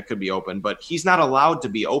place that could be open, but he's not allowed to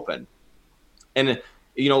be open. And,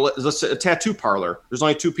 let's say a tattoo parlor. There's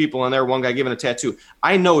only 2 people in there, one guy giving a tattoo.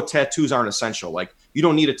 I know tattoos aren't essential. Like, you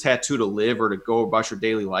don't need a tattoo to live or to go about your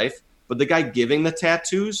daily life. But the guy giving the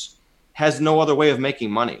tattoos has no other way of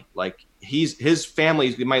making money. Like, his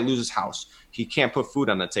family, he might lose his house. He can't put food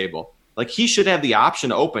on the table. Like, he should have the option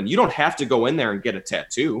to open. You don't have to go in there and get a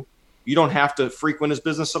tattoo. You don't have to frequent his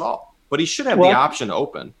business at all. But he should have the option to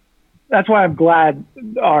open. That's why I'm glad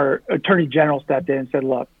our attorney general stepped in and said,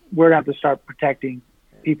 look, we're going to have to start protecting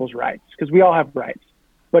people's rights, because we all have rights.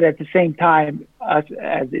 But at the same time, us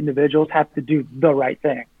as individuals have to do the right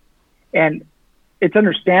thing. And it's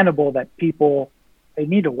understandable that people, they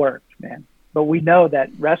need to work, man. But we know that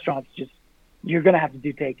restaurants you're going to have to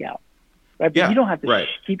do takeout. Right? But you don't have to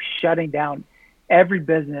keep shutting down every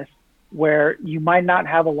business where you might not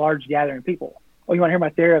have a large gathering of people. Oh, you want to hear my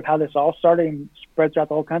theory of how this all started and spread throughout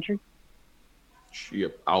the whole country?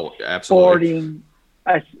 Yep, absolutely.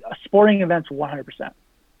 Sporting events, 100%.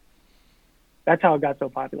 That's how it got so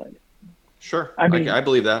populated. Sure, I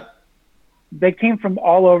believe that. They came from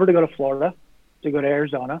all over to go to Florida, to go to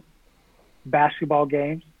Arizona, basketball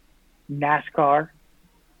games, NASCAR.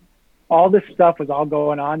 All this stuff was all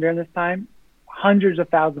going on during this time. Hundreds of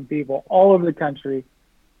thousands of people all over the country.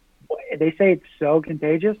 They say it's so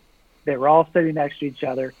contagious. They were all sitting next to each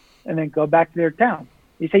other and then go back to their town.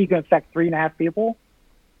 You say you can affect 3.5 people?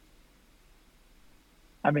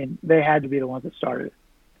 I mean, they had to be the ones that started it.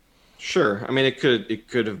 Sure. I mean, it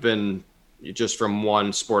could have been just from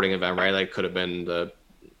one sporting event, right? Like, could have been the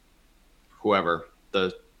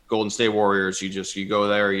Golden State Warriors. You go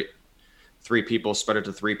there, 3 people, spread it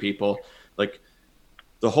to 3 people. Like,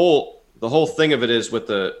 the whole thing of it is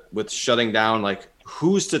with shutting down, like,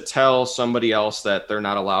 who's to tell somebody else that they're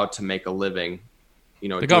not allowed to make a living,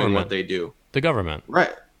 doing government. what they do? The government.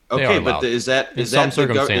 Right. Okay, but is that the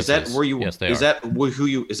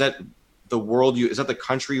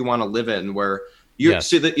country you want to live in, where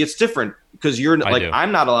see that it's different, because you're like,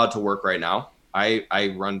 I'm not allowed to work right now.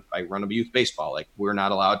 I run a youth baseball. Like, we're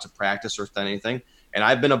not allowed to practice or anything, and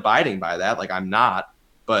I've been abiding by that. Like, I'm not,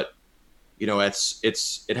 but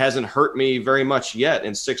it hasn't hurt me very much yet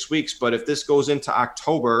in 6 weeks. But if this goes into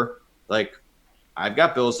October, like, I've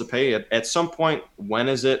got bills to pay. At some point, when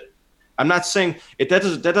is it? I'm not saying it. That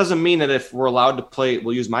doesn't mean that if we're allowed to play,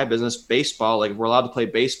 we'll use my business, baseball. Like if we're allowed to play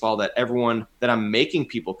baseball, that I'm making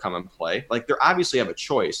people come and play. Like they're obviously have a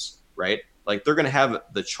choice, right? Like they're going to have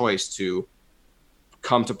the choice to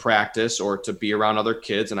come to practice or to be around other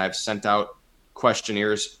kids. And I've sent out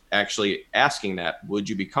questionnaires actually asking that, would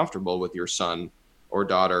you be comfortable with your son or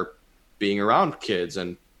daughter being around kids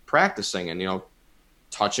and practicing and,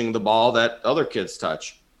 touching the ball that other kids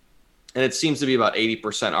touch? And it seems to be about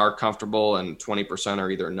 80% are comfortable and 20%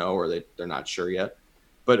 are either no, or they're not sure yet.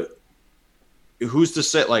 But who's to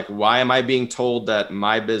say, like, why am I being told that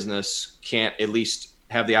my business can't at least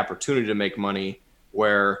have the opportunity to make money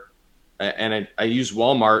where, and I use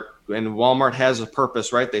Walmart, and Walmart has a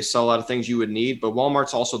purpose, right? They sell a lot of things you would need, but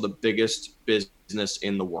Walmart's also the biggest business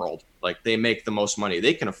in the world. Like they make the most money.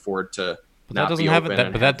 They can afford to not be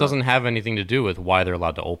open. But that doesn't have anything to do with why they're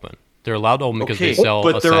allowed to open. They're allowed to open because they sell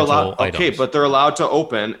essential items. Okay, but they're allowed to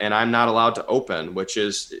open, and I'm not allowed to open, which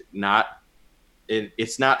is not.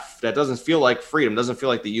 It's not. That doesn't feel like freedom. Doesn't feel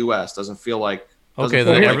like the U.S. Doesn't feel like. Okay,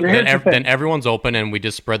 then everyone's open, and we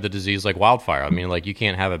just spread the disease like wildfire. I mean, like you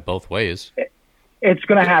can't have it both ways. It's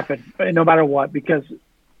going to happen no matter what, because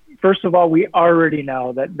first of all, we already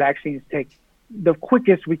know that vaccines take the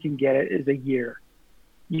quickest we can get it is a year.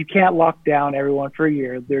 You can't lock down everyone for a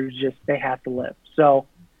year. They have to live. So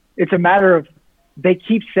it's a matter of, they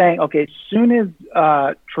keep saying, okay, as soon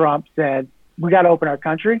as Trump said, we got to open our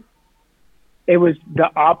country, it was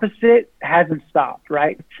the opposite, hasn't stopped,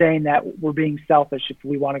 right? Saying that we're being selfish if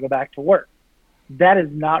we want to go back to work. That is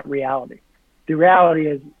not reality. The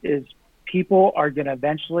reality is people are going to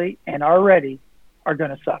eventually and already are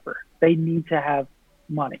going to suffer. They need to have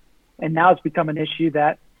money. And now it's become an issue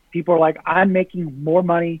that people are like, I'm making more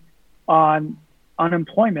money on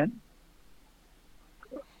unemployment.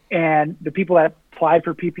 And the people that applied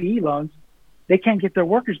for PPE loans, they can't get their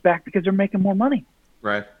workers back because they're making more money.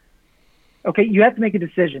 Right. Okay, you have to make a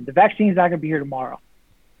decision. The vaccine is not going to be here tomorrow.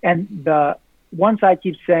 And the one side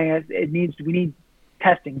keeps saying we need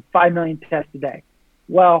testing, 5 million tests a day.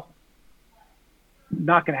 Well,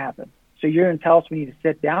 not going to happen. So you're going to tell us we need to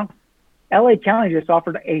sit down? LA County just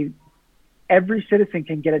offered every citizen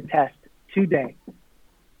can get a test today.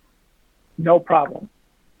 No problem.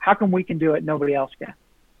 How come we can do it, nobody else can?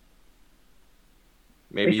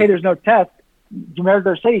 They say there's no test. Mayor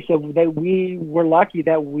Garcetti said that we were lucky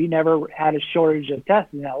that we never had a shortage of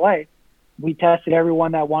tests in LA. We tested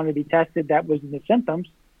everyone that wanted to be tested that was in the symptoms,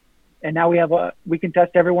 and now we can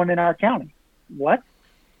test everyone in our county. What?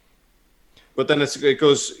 But then it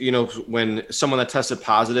goes, when someone that tested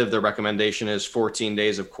positive, their recommendation is 14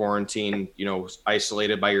 days of quarantine,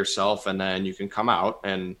 isolated by yourself, and then you can come out.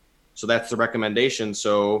 And so that's the recommendation.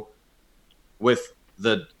 So with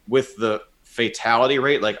the fatality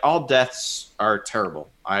rate, like all deaths are terrible.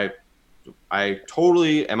 I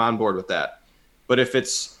totally am on board with that. But if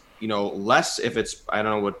it's, less, I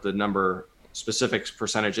don't know what the number specific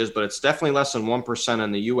percentage is, but it's definitely less than 1%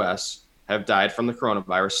 in the US have died from the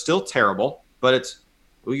coronavirus. Still terrible, but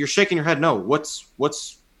you're shaking your head. No,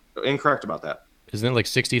 what's incorrect about that? Isn't it like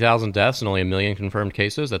 60,000 deaths and only 1 million confirmed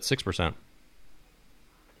cases? That's 6%.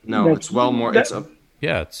 No, it's well more. It's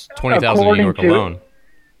 20,000 in New York alone.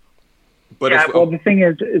 But the thing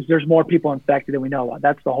is there's more people infected than we know of.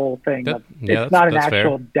 That's the whole thing. It's not an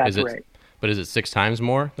actual death rate. But is it 6 times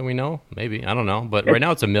more than we know? Maybe. I don't know. But right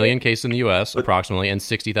now it's 1 million cases in the U.S. approximately and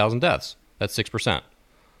 60,000 deaths. That's 6%. So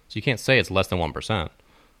you can't say it's less than 1%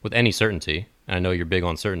 with any certainty. And I know you're big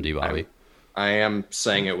on certainty, Bobby. I am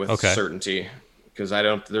saying it with certainty because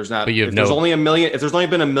there's not. But there's only 1 million. If there's only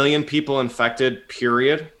been 1 million people infected,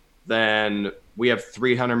 period, then we have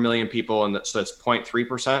 300 million people, and so that's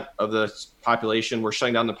 0.3% of the population. We're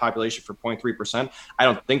shutting down the population for 0.3%. I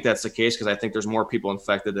don't think that's the case because I think there's more people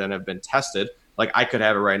infected than have been tested. Like I could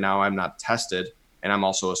have it right now. I'm not tested, and I'm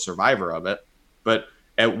also a survivor of it. But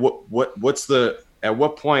at what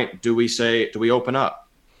point do we open up?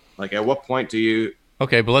 Like at what point do you?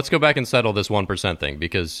 Okay, but let's go back and settle this 1% thing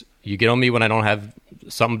because you get on me when I don't have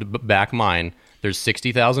something to back mine. There's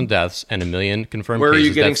 60,000 deaths and 1 million confirmed cases. Where are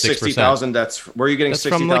you getting 60,000 deaths? Where are you getting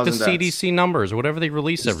 60,000 deaths? That's from like the CDC numbers or whatever they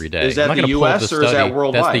release every day. Is that the U.S. or is that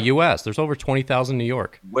worldwide? That's the U.S. There's over 20,000 in New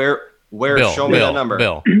York. Where? Show me the number.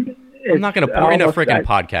 Bill. I'm not going to pull in a freaking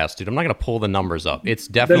podcast, dude. I'm not going to pull the numbers up. It's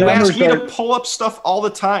definitely. You ask me to pull up stuff all the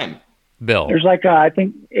time. Bill. There's I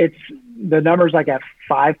think the number's like at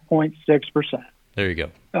 5.6%. There you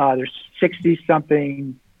go. There's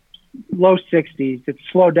 60-something, low 60s. It's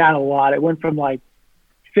slowed down a lot. It went from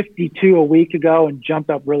 52 a week ago and jumped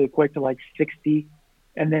up really quick to 60.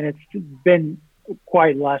 And then it's been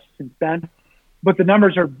quite less since then. but the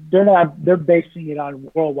numbers they're basing it on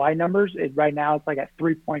worldwide numbers. Right now it's like at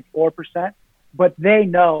 3.4%, but they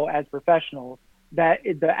know as professionals that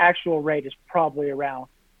the actual rate is probably around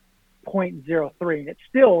 0.03, and it's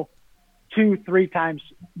still 2-3 times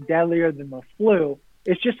deadlier than the flu.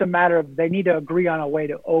 It's just a matter of they need to agree on a way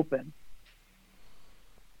to open.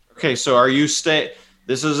 Okay, so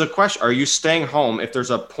this is a question. Are you staying home if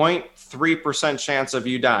there's a 0.3% chance of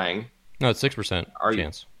you dying? No, it's 6%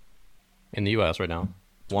 chance in the U.S. right now.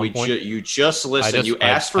 You just listened. You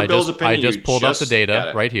asked for Bill's opinion. I just pulled up the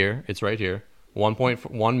data right here. It's right here.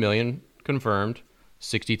 1.1 million confirmed,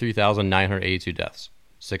 63,982 deaths.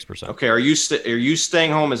 6%. Okay, are you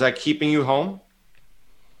staying home? Is that keeping you home?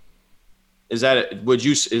 Is that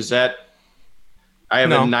I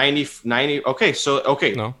have a 90. Okay, so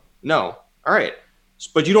no. All right,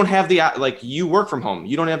 but you don't have you work from home.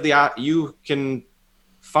 You don't have you can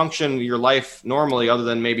function your life normally, other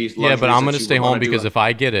than maybe. Yeah, but I'm going to stay home because if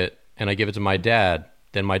I get it and I give it to my dad,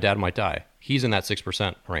 then my dad might die. He's in that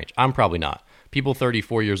 6% range. I'm probably not. People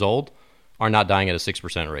 34 years old are not dying at a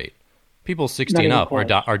 6% rate. People 60 and up are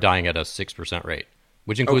dying at a 6% rate,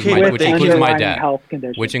 which includes my dad.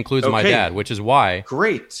 Which includes my dad, which is why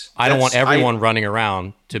I don't want everyone running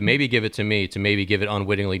around to maybe give it to me, to maybe give it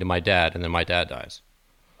unwittingly to my dad, and then my dad dies.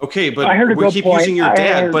 Okay, but we keep using your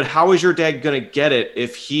dad. But how is your dad going to get it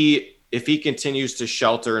if he continues to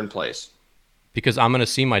shelter in place? Because I'm going to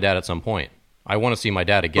see my dad at some point. I want to see my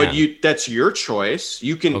dad again. But that's your choice.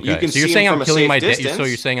 You can so see you're saying him I'm from killing a safe distance. So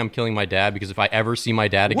you're saying I'm killing my dad because if I ever see my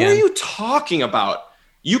dad again, what are you talking about?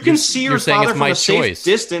 You can see your father from a safe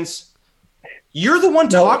distance. You're the one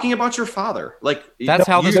talking about your father. That's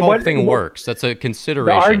how this whole thing works. That's a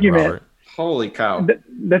consideration. The argument. Robert. Holy cow!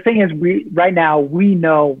 The thing is, we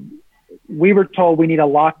know we were told we need a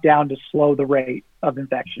lockdown to slow the rate of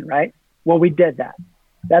infection, right? Well, we did that.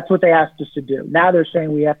 That's what they asked us to do. Now they're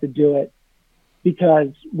saying we have to do it because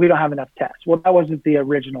we don't have enough tests. Well, that wasn't the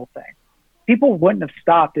original thing. People wouldn't have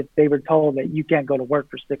stopped if they were told that you can't go to work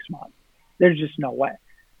for 6 months. There's just no way.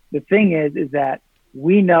 The thing is that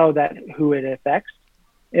we know that who it affects,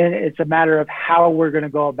 and it's a matter of how we're going to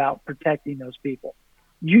go about protecting those people.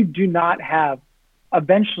 You do not have,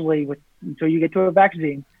 eventually, until you get to a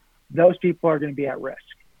vaccine, those people are going to be at risk.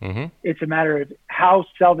 Mm-hmm. It's a matter of how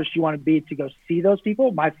selfish you want to be to go see those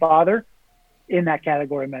people. My father, in that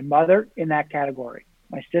category. My mother, in that category.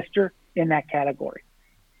 My sister, in that category.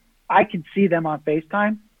 I can see them on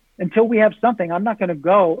FaceTime. Until we have something, I'm not going to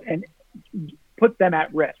go and put them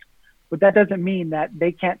at risk. But that doesn't mean that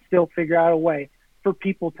they can't still figure out a way for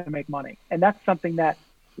people to make money. And that's something that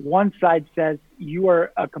one side says you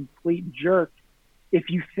are a complete jerk if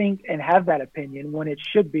you think and have that opinion, when it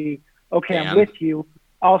should be, okay, I'm with you.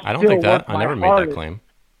 I don't think that. I never made that claim.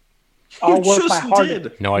 I'll work my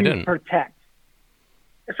hardest to protect.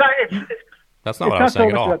 That's not what I was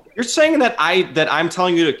saying at all. You're saying that I'm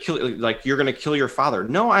telling you to kill, you're going to kill your father.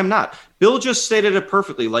 No, I'm not. Bill just stated it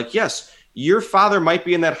perfectly. Yes, your father might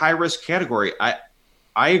be in that high risk category.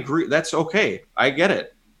 I agree. That's okay. I get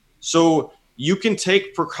it. So you can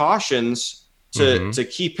take precautions to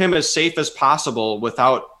keep him as safe as possible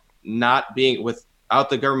without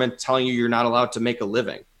the government telling you you're not allowed to make a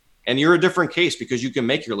living. And you're a different case because you can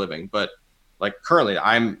make your living. But currently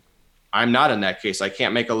I'm not in that case. I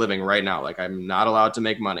can't make a living right now. I'm not allowed to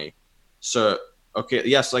make money. So, okay.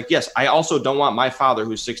 Yes. I also don't want my father,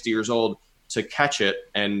 who's 60 years old, to catch it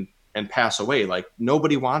and pass away.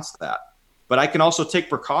 Nobody wants that, but I can also take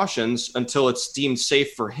precautions until it's deemed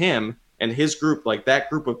safe for him and his group,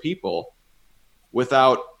 that group of people,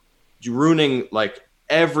 without ruining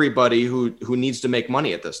everybody who needs to make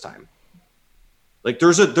money at this time.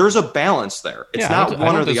 There's a balance there. It's not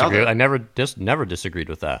one or the other. I never disagreed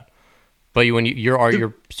with that. But when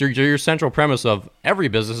your central premise of every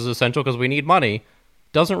business is essential because we need money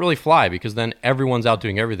doesn't really fly, because then everyone's out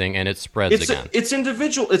doing everything and it spreads again. It's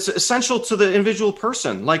individual. It's essential to the individual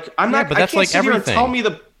person. I'm not. But that's I can't sit here and tell me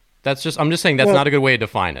That's just. I'm just saying that's not a good way to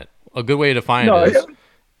define it. A good way to define it is.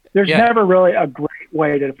 There's never really a great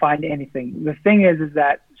way to define anything. The thing is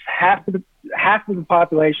that half of the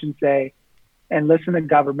population say and listen to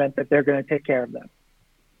government that they're going to take care of them.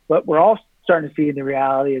 But we're all starting to see the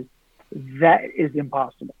reality is that is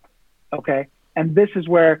impossible. Okay. And this is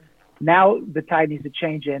where now the tide needs to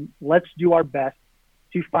change in. Let's do our best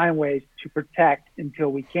to find ways to protect until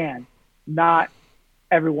we can, not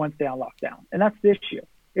everyone stay on lockdown. And that's the issue.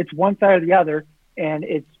 It's one side or the other, and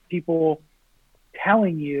it's people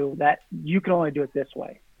telling you that you can only do it this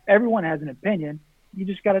way. Everyone has an opinion. You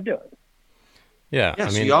just got to do it. Yeah. Yeah.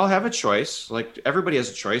 So y'all have a choice. Everybody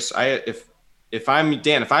has a choice. If I'm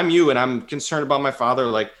Dan, if I'm you and I'm concerned about my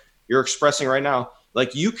father, you're expressing right now,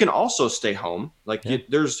 like you can also stay home. Like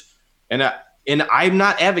and I'm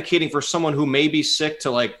not advocating for someone who may be sick to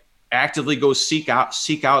like actively go seek out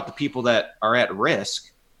the people that are at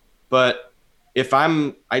risk. But if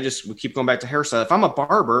we keep going back to hairstyle. If I'm a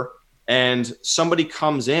barber and somebody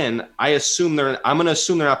comes in, I'm going to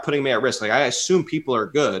assume they're not putting me at risk. Like I assume people are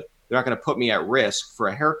good. They're not going to put me at risk for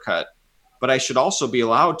a haircut, but I should also be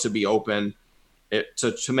allowed to be open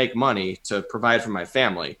to make money, to provide for my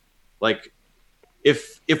family. Like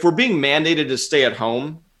if we're being mandated to stay at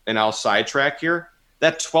home, and I'll sidetrack here,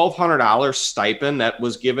 that $1,200 stipend that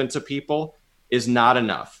was given to people is not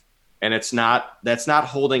enough. And that's not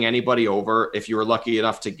holding anybody over. If you were lucky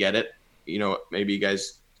enough to get it, maybe you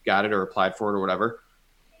guys got it or applied for it or whatever.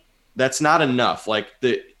 That's not enough. Like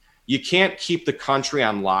you can't keep the country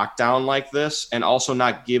on lockdown like this and also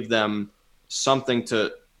not give them something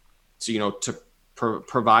to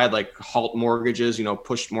provide, like halt mortgages,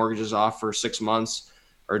 push mortgages off for 6 months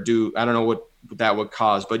or I don't know what that would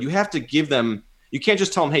cause, but you have to give them, you can't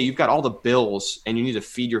just tell them, hey, you've got all the bills and you need to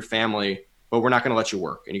feed your family, but we're not going to let you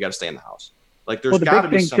work and you got to stay in the house. Like there's got to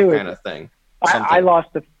be some kind of thing. I lost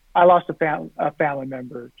a family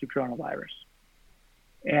member to coronavirus,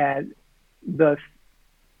 and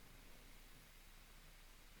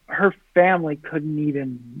her family couldn't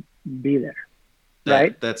even be there.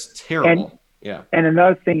 Right. That's terrible. And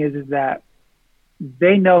another thing is that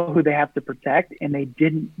they know who they have to protect, and they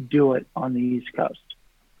didn't do it on the East Coast.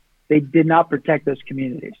 They did not protect those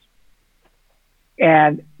communities.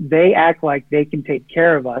 And they act like they can take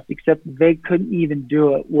care of us, except they couldn't even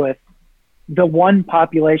do it with the one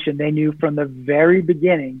population they knew from the very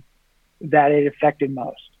beginning that it affected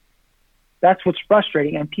most. That's what's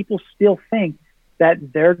frustrating. And people still think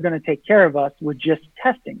that they're going to take care of us with just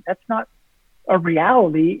testing. That's not a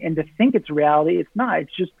reality. And to think it's a reality, it's not.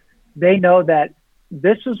 It's just they know that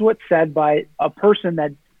this is what's said by a person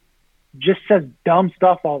that just says dumb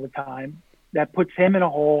stuff all the time, that puts him in a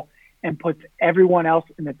hole and puts everyone else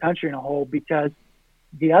in the country in a hole, because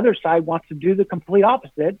the other side wants to do the complete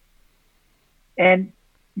opposite. And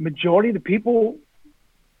majority of the people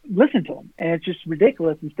listen to them. And it's just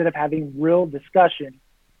ridiculous, instead of having real discussion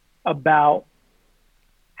about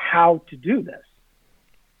how to do this.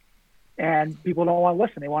 And people don't want to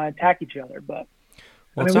listen. They want to attack each other. But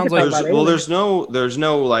well, it sounds like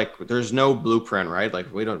there's no blueprint, right?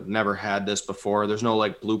 Like we never had this before. There's no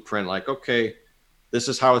like blueprint. Like, okay, this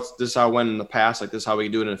is how it went in the past. Like this is how we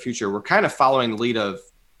do it in the future. We're kind of following the lead of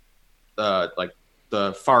like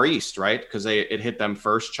the Far East, right? Because it hit them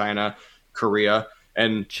first, China, Korea,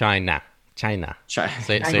 and China. Say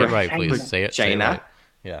it right, please. Say it. China. Say it right.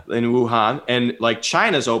 Yeah. In Wuhan. And like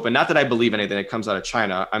China's open. Not that I believe anything that comes out of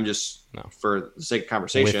China. I'm just, for the sake of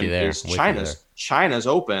conversation, China's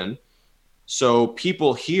open. So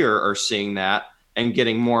people here are seeing that and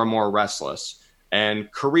getting more and more restless.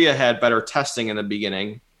 And Korea had better testing in the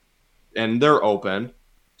beginning, and they're open.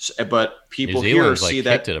 But people here see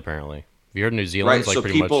that. It, apparently. Have you heard New Zealand's right, like so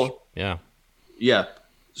pretty people, much? Yeah. Yeah.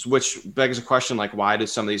 Which begs a question, like, why do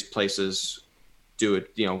some of these places do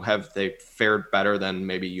it? Have they fared better than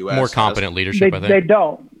maybe U.S.? More competent leadership, I think. They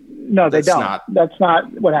don't. No, they don't. That's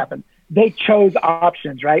not what happened. They chose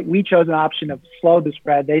options, right? We chose an option of slow the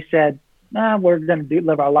spread. They said, we're going to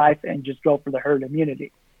live our life and just go for the herd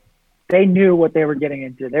immunity. They knew what they were getting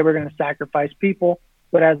into. They were going to sacrifice people,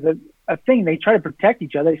 but as a thing, they try to protect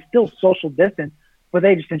each other. They still social distance, but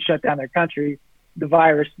they just didn't shut down their country. The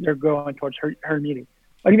virus, they're going towards herd immunity.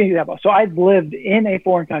 I'll give you an example. So I've lived in a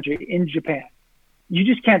foreign country, in Japan. You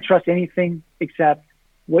just can't trust anything except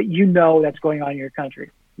what you know that's going on in your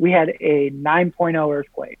country. We had a 9.0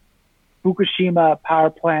 earthquake. Fukushima power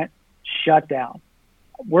plant shut down.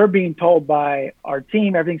 We're being told by our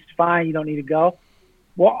team, everything's fine, you don't need to go.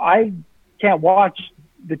 Well, I can't watch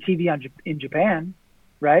the TV in Japan,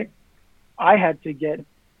 right? I had to get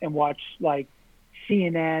and watch like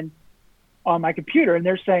CNN on my computer, and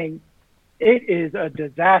they're saying it is a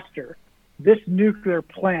disaster. This nuclear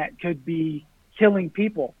plant could be killing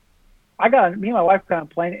people. Me and my wife got on a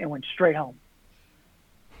plane and went straight home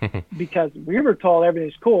because we were told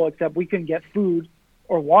everything's cool, except we couldn't get food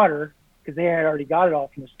or water because they had already got it all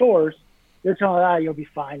from the stores. They're telling us, you'll be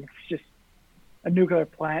fine. It's just a nuclear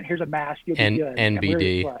plant. Here's a mask. You'll be good.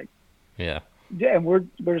 NBD. Like, yeah. And we're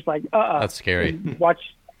just like, That's scary. Watch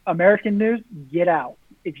American news. Get out.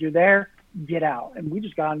 If you're there, get out. And we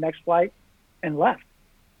just got on the next flight and left.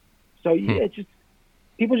 So it's just,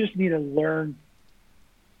 people just need to learn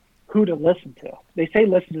who to listen to. They say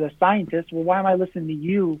listen to the scientists. Well, why am I listening to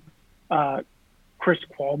you, Chris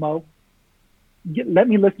Cuomo? let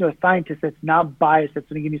me listen to a scientist that's not biased, that's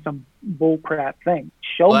going to give me some bullcrap thing.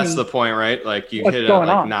 Show me. That's the point, right? Like you hit it going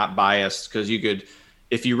like on. Not biased, because you could,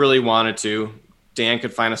 if you really wanted to, Dan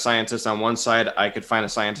could find a scientist on one side, I could find a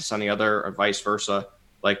scientist on the other, or vice versa.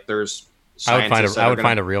 Like there's scientists. I would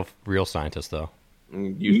find a real scientist though.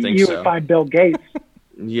 You think you so? would find Bill Gates.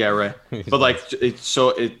 Yeah, right. But like,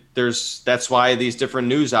 that's why these different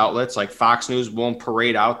news outlets like Fox News won't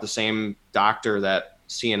parade out the same doctor that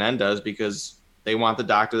CNN does, because they want the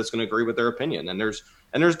doctor that's going to agree with their opinion. And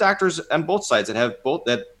there's doctors on both sides that have both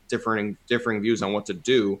that differing views on what to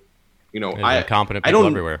do. You know, incompetent people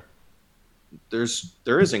everywhere.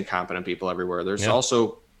 There is incompetent people everywhere. There's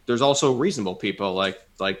also reasonable people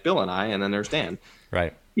like Bill and I, and then there's Dan.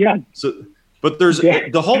 Right. Yeah. So, but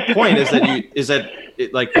the whole point is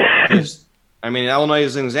I mean, Illinois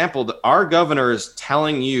is an example. Our governor is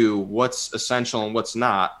telling you what's essential and what's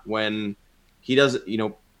not, when he doesn't,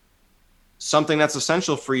 something that's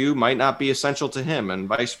essential for you might not be essential to him, and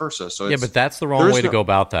vice versa. So but that's the wrong way to go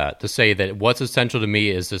about that. To say that what's essential to me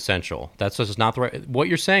is essential. That's just not the right. What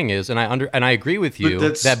you're saying is, and I agree with you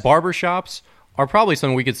that barbershops are probably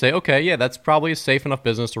something we could say, okay, yeah, that's probably a safe enough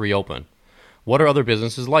business to reopen. What are other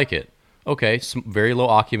businesses like it? Okay, some very low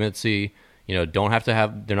occupancy. Don't have to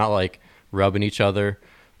have. They're not like rubbing each other.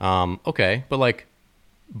 Okay, but like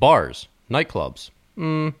bars, nightclubs,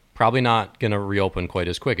 probably not going to reopen quite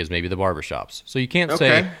as quick as maybe the barbershops. So you can't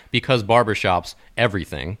say because barbershops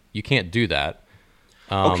everything. You can't do that.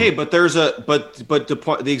 Okay, but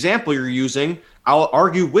the example you're using, I'll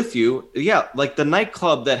argue with you. Yeah, like the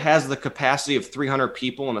nightclub that has the capacity of 300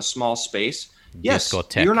 people in a small space. Yes,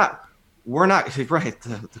 we're not right.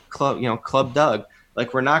 The club, Club Doug.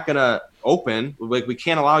 Like we're not going to open. Like we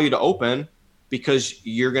can't allow you to open because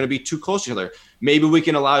you're going to be too close to each other. Maybe we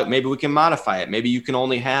can allow it. Maybe we can modify it. Maybe you can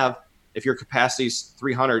only have, if your capacity is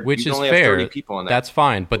 300, which you can is only fair. have 30 people in there. That's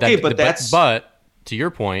fine. But but to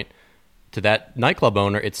your point, to that nightclub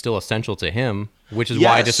owner, it's still essential to him, which is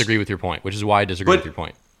why I disagree with your point. But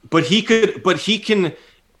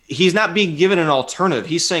he's not being given an alternative.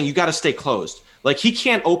 He's saying you got to stay closed. Like he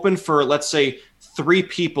can't open for, let's say, 3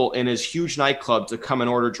 people in his huge nightclub to come and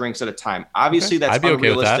order drinks at a time. Obviously, that's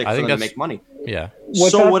unrealistic for them to make money. Yeah.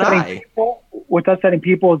 What's upsetting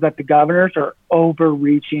people is that the governors are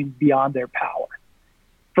overreaching beyond their power.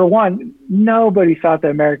 For one, nobody thought the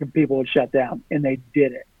American people would shut down, and they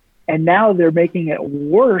did it. And now they're making it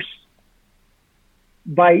worse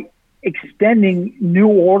by extending new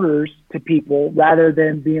orders to people rather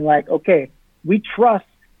than being like, okay, we trust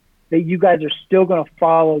that you guys are still going to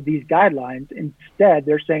follow these guidelines. Instead,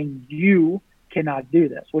 they're saying you cannot do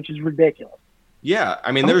this, which is ridiculous. Yeah,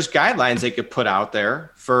 I mean, there's guidelines they could put out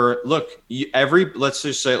there for, look, let's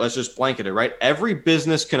just blanket it, right? Every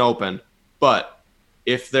business can open, but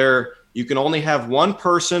if you can only have one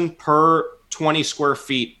person per 20 square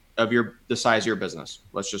feet of the size of your business.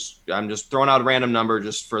 I'm just throwing out a random number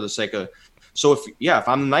just for the sake of, so if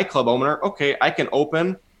I'm the nightclub owner, okay, I can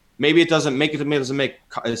open. Maybe it doesn't make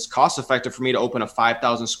it's cost effective for me to open a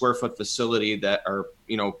 5,000 square foot facility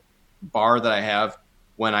bar that I have,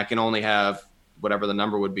 when I can only have whatever the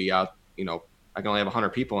number would be out, I can only have 100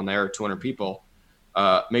 people in there or 200 people.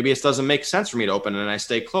 Maybe it doesn't make sense for me to open and I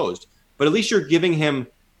stay closed, but at least you're giving him,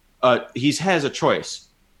 he has a choice,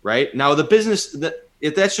 right? Now the business,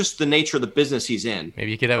 that's just the nature of the business he's in.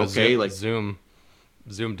 Maybe you could have a Zoom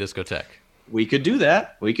discotheque. We could do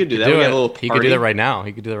that. We have a little party. He could do that right now.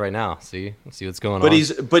 See what's going on.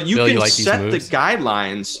 But you can set the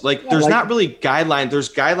guidelines. Like there's not really guidelines.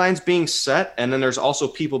 There's guidelines being set, and then there's also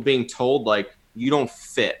people being told like you don't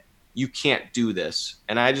fit. You can't do this.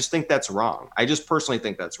 And I just think that's wrong. I just personally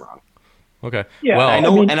think that's wrong. Okay. Yeah, well, I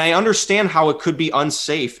know, and I understand how it could be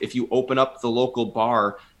unsafe if you open up the local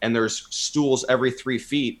bar and there's stools every 3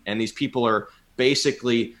 feet, and these people are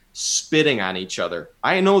basically spitting on each other.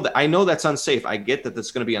 I know that's unsafe. I get that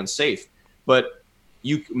that's going to be unsafe, but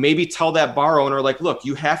you maybe tell that bar owner, like, look,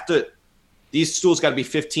 these stools got to be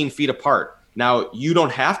 15 feet apart. Now you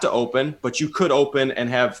don't have to open, but you could open and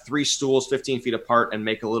have 3 stools 15 feet apart and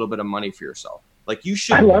make a little bit of money for yourself. Like you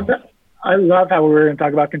should. I love that. I love how we were going to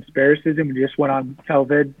talk about conspiracies and we just went on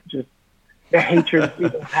COVID, just the hatred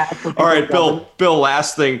people have for people. All right, Bill,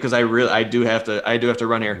 last thing, because I do have to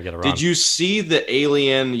run here. Did you see the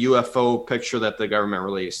alien UFO picture that the government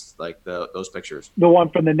released? Like those pictures? The one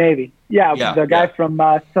from the Navy. Yeah, the guy from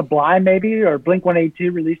Sublime maybe, or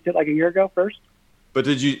Blink-182 released it like a year ago first. But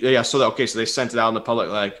did you? Yeah. So they sent it out in the public.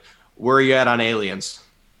 Like, where are you at on aliens?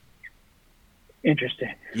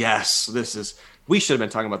 Interesting. Yes, we should have been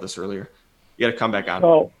talking about this earlier. You got to come back on.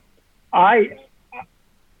 So,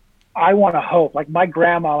 I want to hope. Like my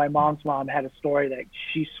grandma, my mom's mom, had a story that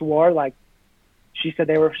she swore, like she said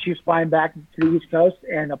she was flying back to the East Coast,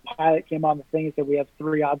 and a pilot came on the thing and said, we have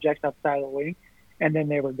 3 objects outside of the wing, and then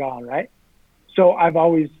they were gone, right? So I've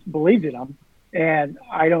always believed in them, and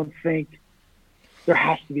I don't think there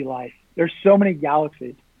has to be life. There's so many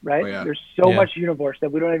galaxies, right? Oh, yeah. There's so much universe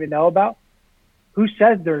that we don't even know about. Who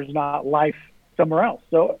says there's not life somewhere else?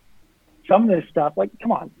 So some of this stuff, like,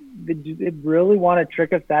 come on, they really want to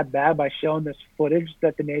trick us that bad by showing this footage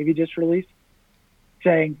that the Navy just released,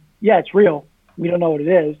 saying, yeah, it's real. We don't know what it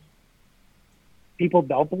is. People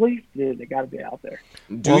don't believe. Dude, they got to be out there.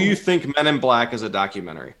 Do you think Men in Black is a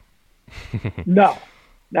documentary? No,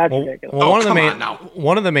 that's ridiculous. Well,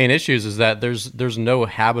 one of the main issues is that there's no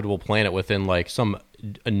habitable planet within like some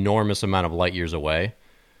enormous amount of light years away,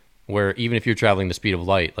 where even if you're traveling the speed of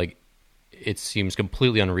light, like it seems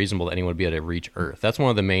completely unreasonable that anyone would be able to reach Earth. That's one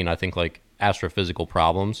of the main, I think, like astrophysical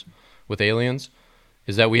problems with aliens,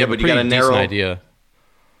 is that we have a pretty decent idea.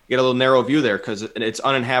 You get a little narrow view there because it's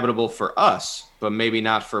uninhabitable for us, but maybe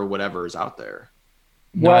not for whatever is out there.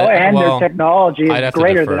 Well, their technology is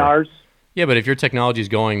greater than ours. Yeah, but if your technology is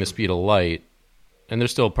going the speed of light, and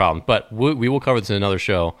there's still a problem. But we will cover this in another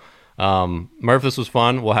show. Murph, this was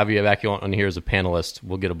fun. We'll have you back on here as a panelist.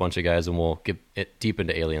 We'll get a bunch of guys, and we'll get it deep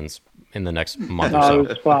into aliens in the next month or so. It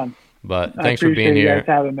was fun. But thanks for being here. You guys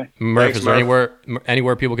having me. Murph, is there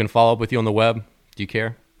anywhere people can follow up with you on the web? Do you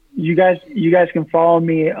care? You guys can follow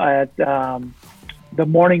me at The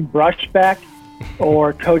Morning Brushback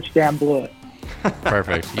or Coach Dan Blewett.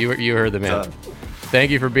 Perfect. You heard the man.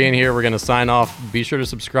 Thank you for being here. We're going to sign off. Be sure to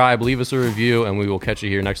subscribe, leave us a review, and we will catch you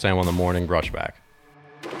here next time on The Morning Brushback.